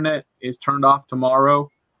the internet is turned off tomorrow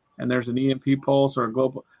and there's an EMP pulse or a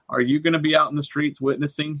global, are you going to be out in the streets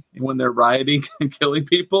witnessing when they're rioting and killing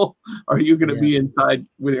people? Are you going to be inside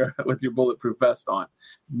with your bulletproof vest on?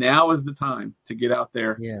 Now is the time to get out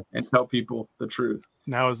there and tell people the truth.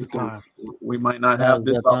 Now is the time. We might not have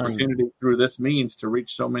this opportunity through this means to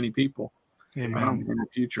reach so many people. Amen. In the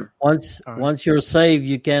future. Once you're saved,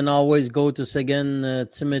 you can always go to 2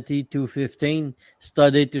 Timothy 2:15,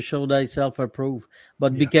 study to show thyself approved.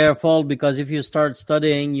 But be careful, because if you start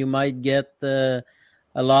studying, you might get a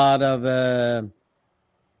lot of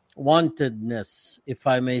wantedness, if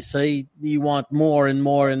I may say. You want more and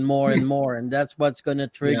more and more and more, and that's what's going to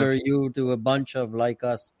trigger you to a bunch of like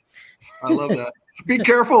us. I love that. Be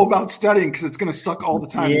careful about studying, because it's going to suck all the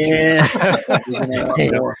time.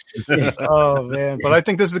 Oh man! But I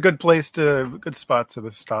think this is a good spot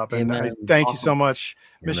to stop. And I thank you so much,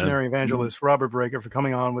 missionary evangelist Robert Breaker, for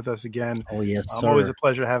coming on with us again. Oh yes, sir. Always a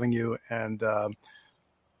pleasure having you. And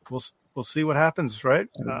we'll see what happens, right?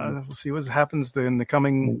 We'll see what happens in the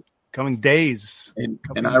coming days.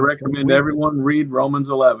 And I recommend everyone read Romans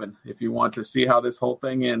 11 if you want to see how this whole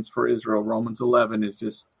thing ends for Israel. Romans 11 is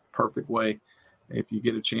just perfect way. If you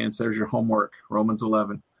get a chance, there's your homework. Romans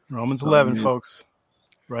 11. Romans 11, folks.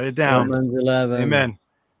 Write it down. Romans 11. Amen.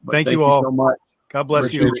 Thank you all so much. God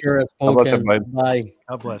bless you. God bless everybody. Bye.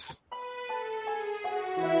 God bless.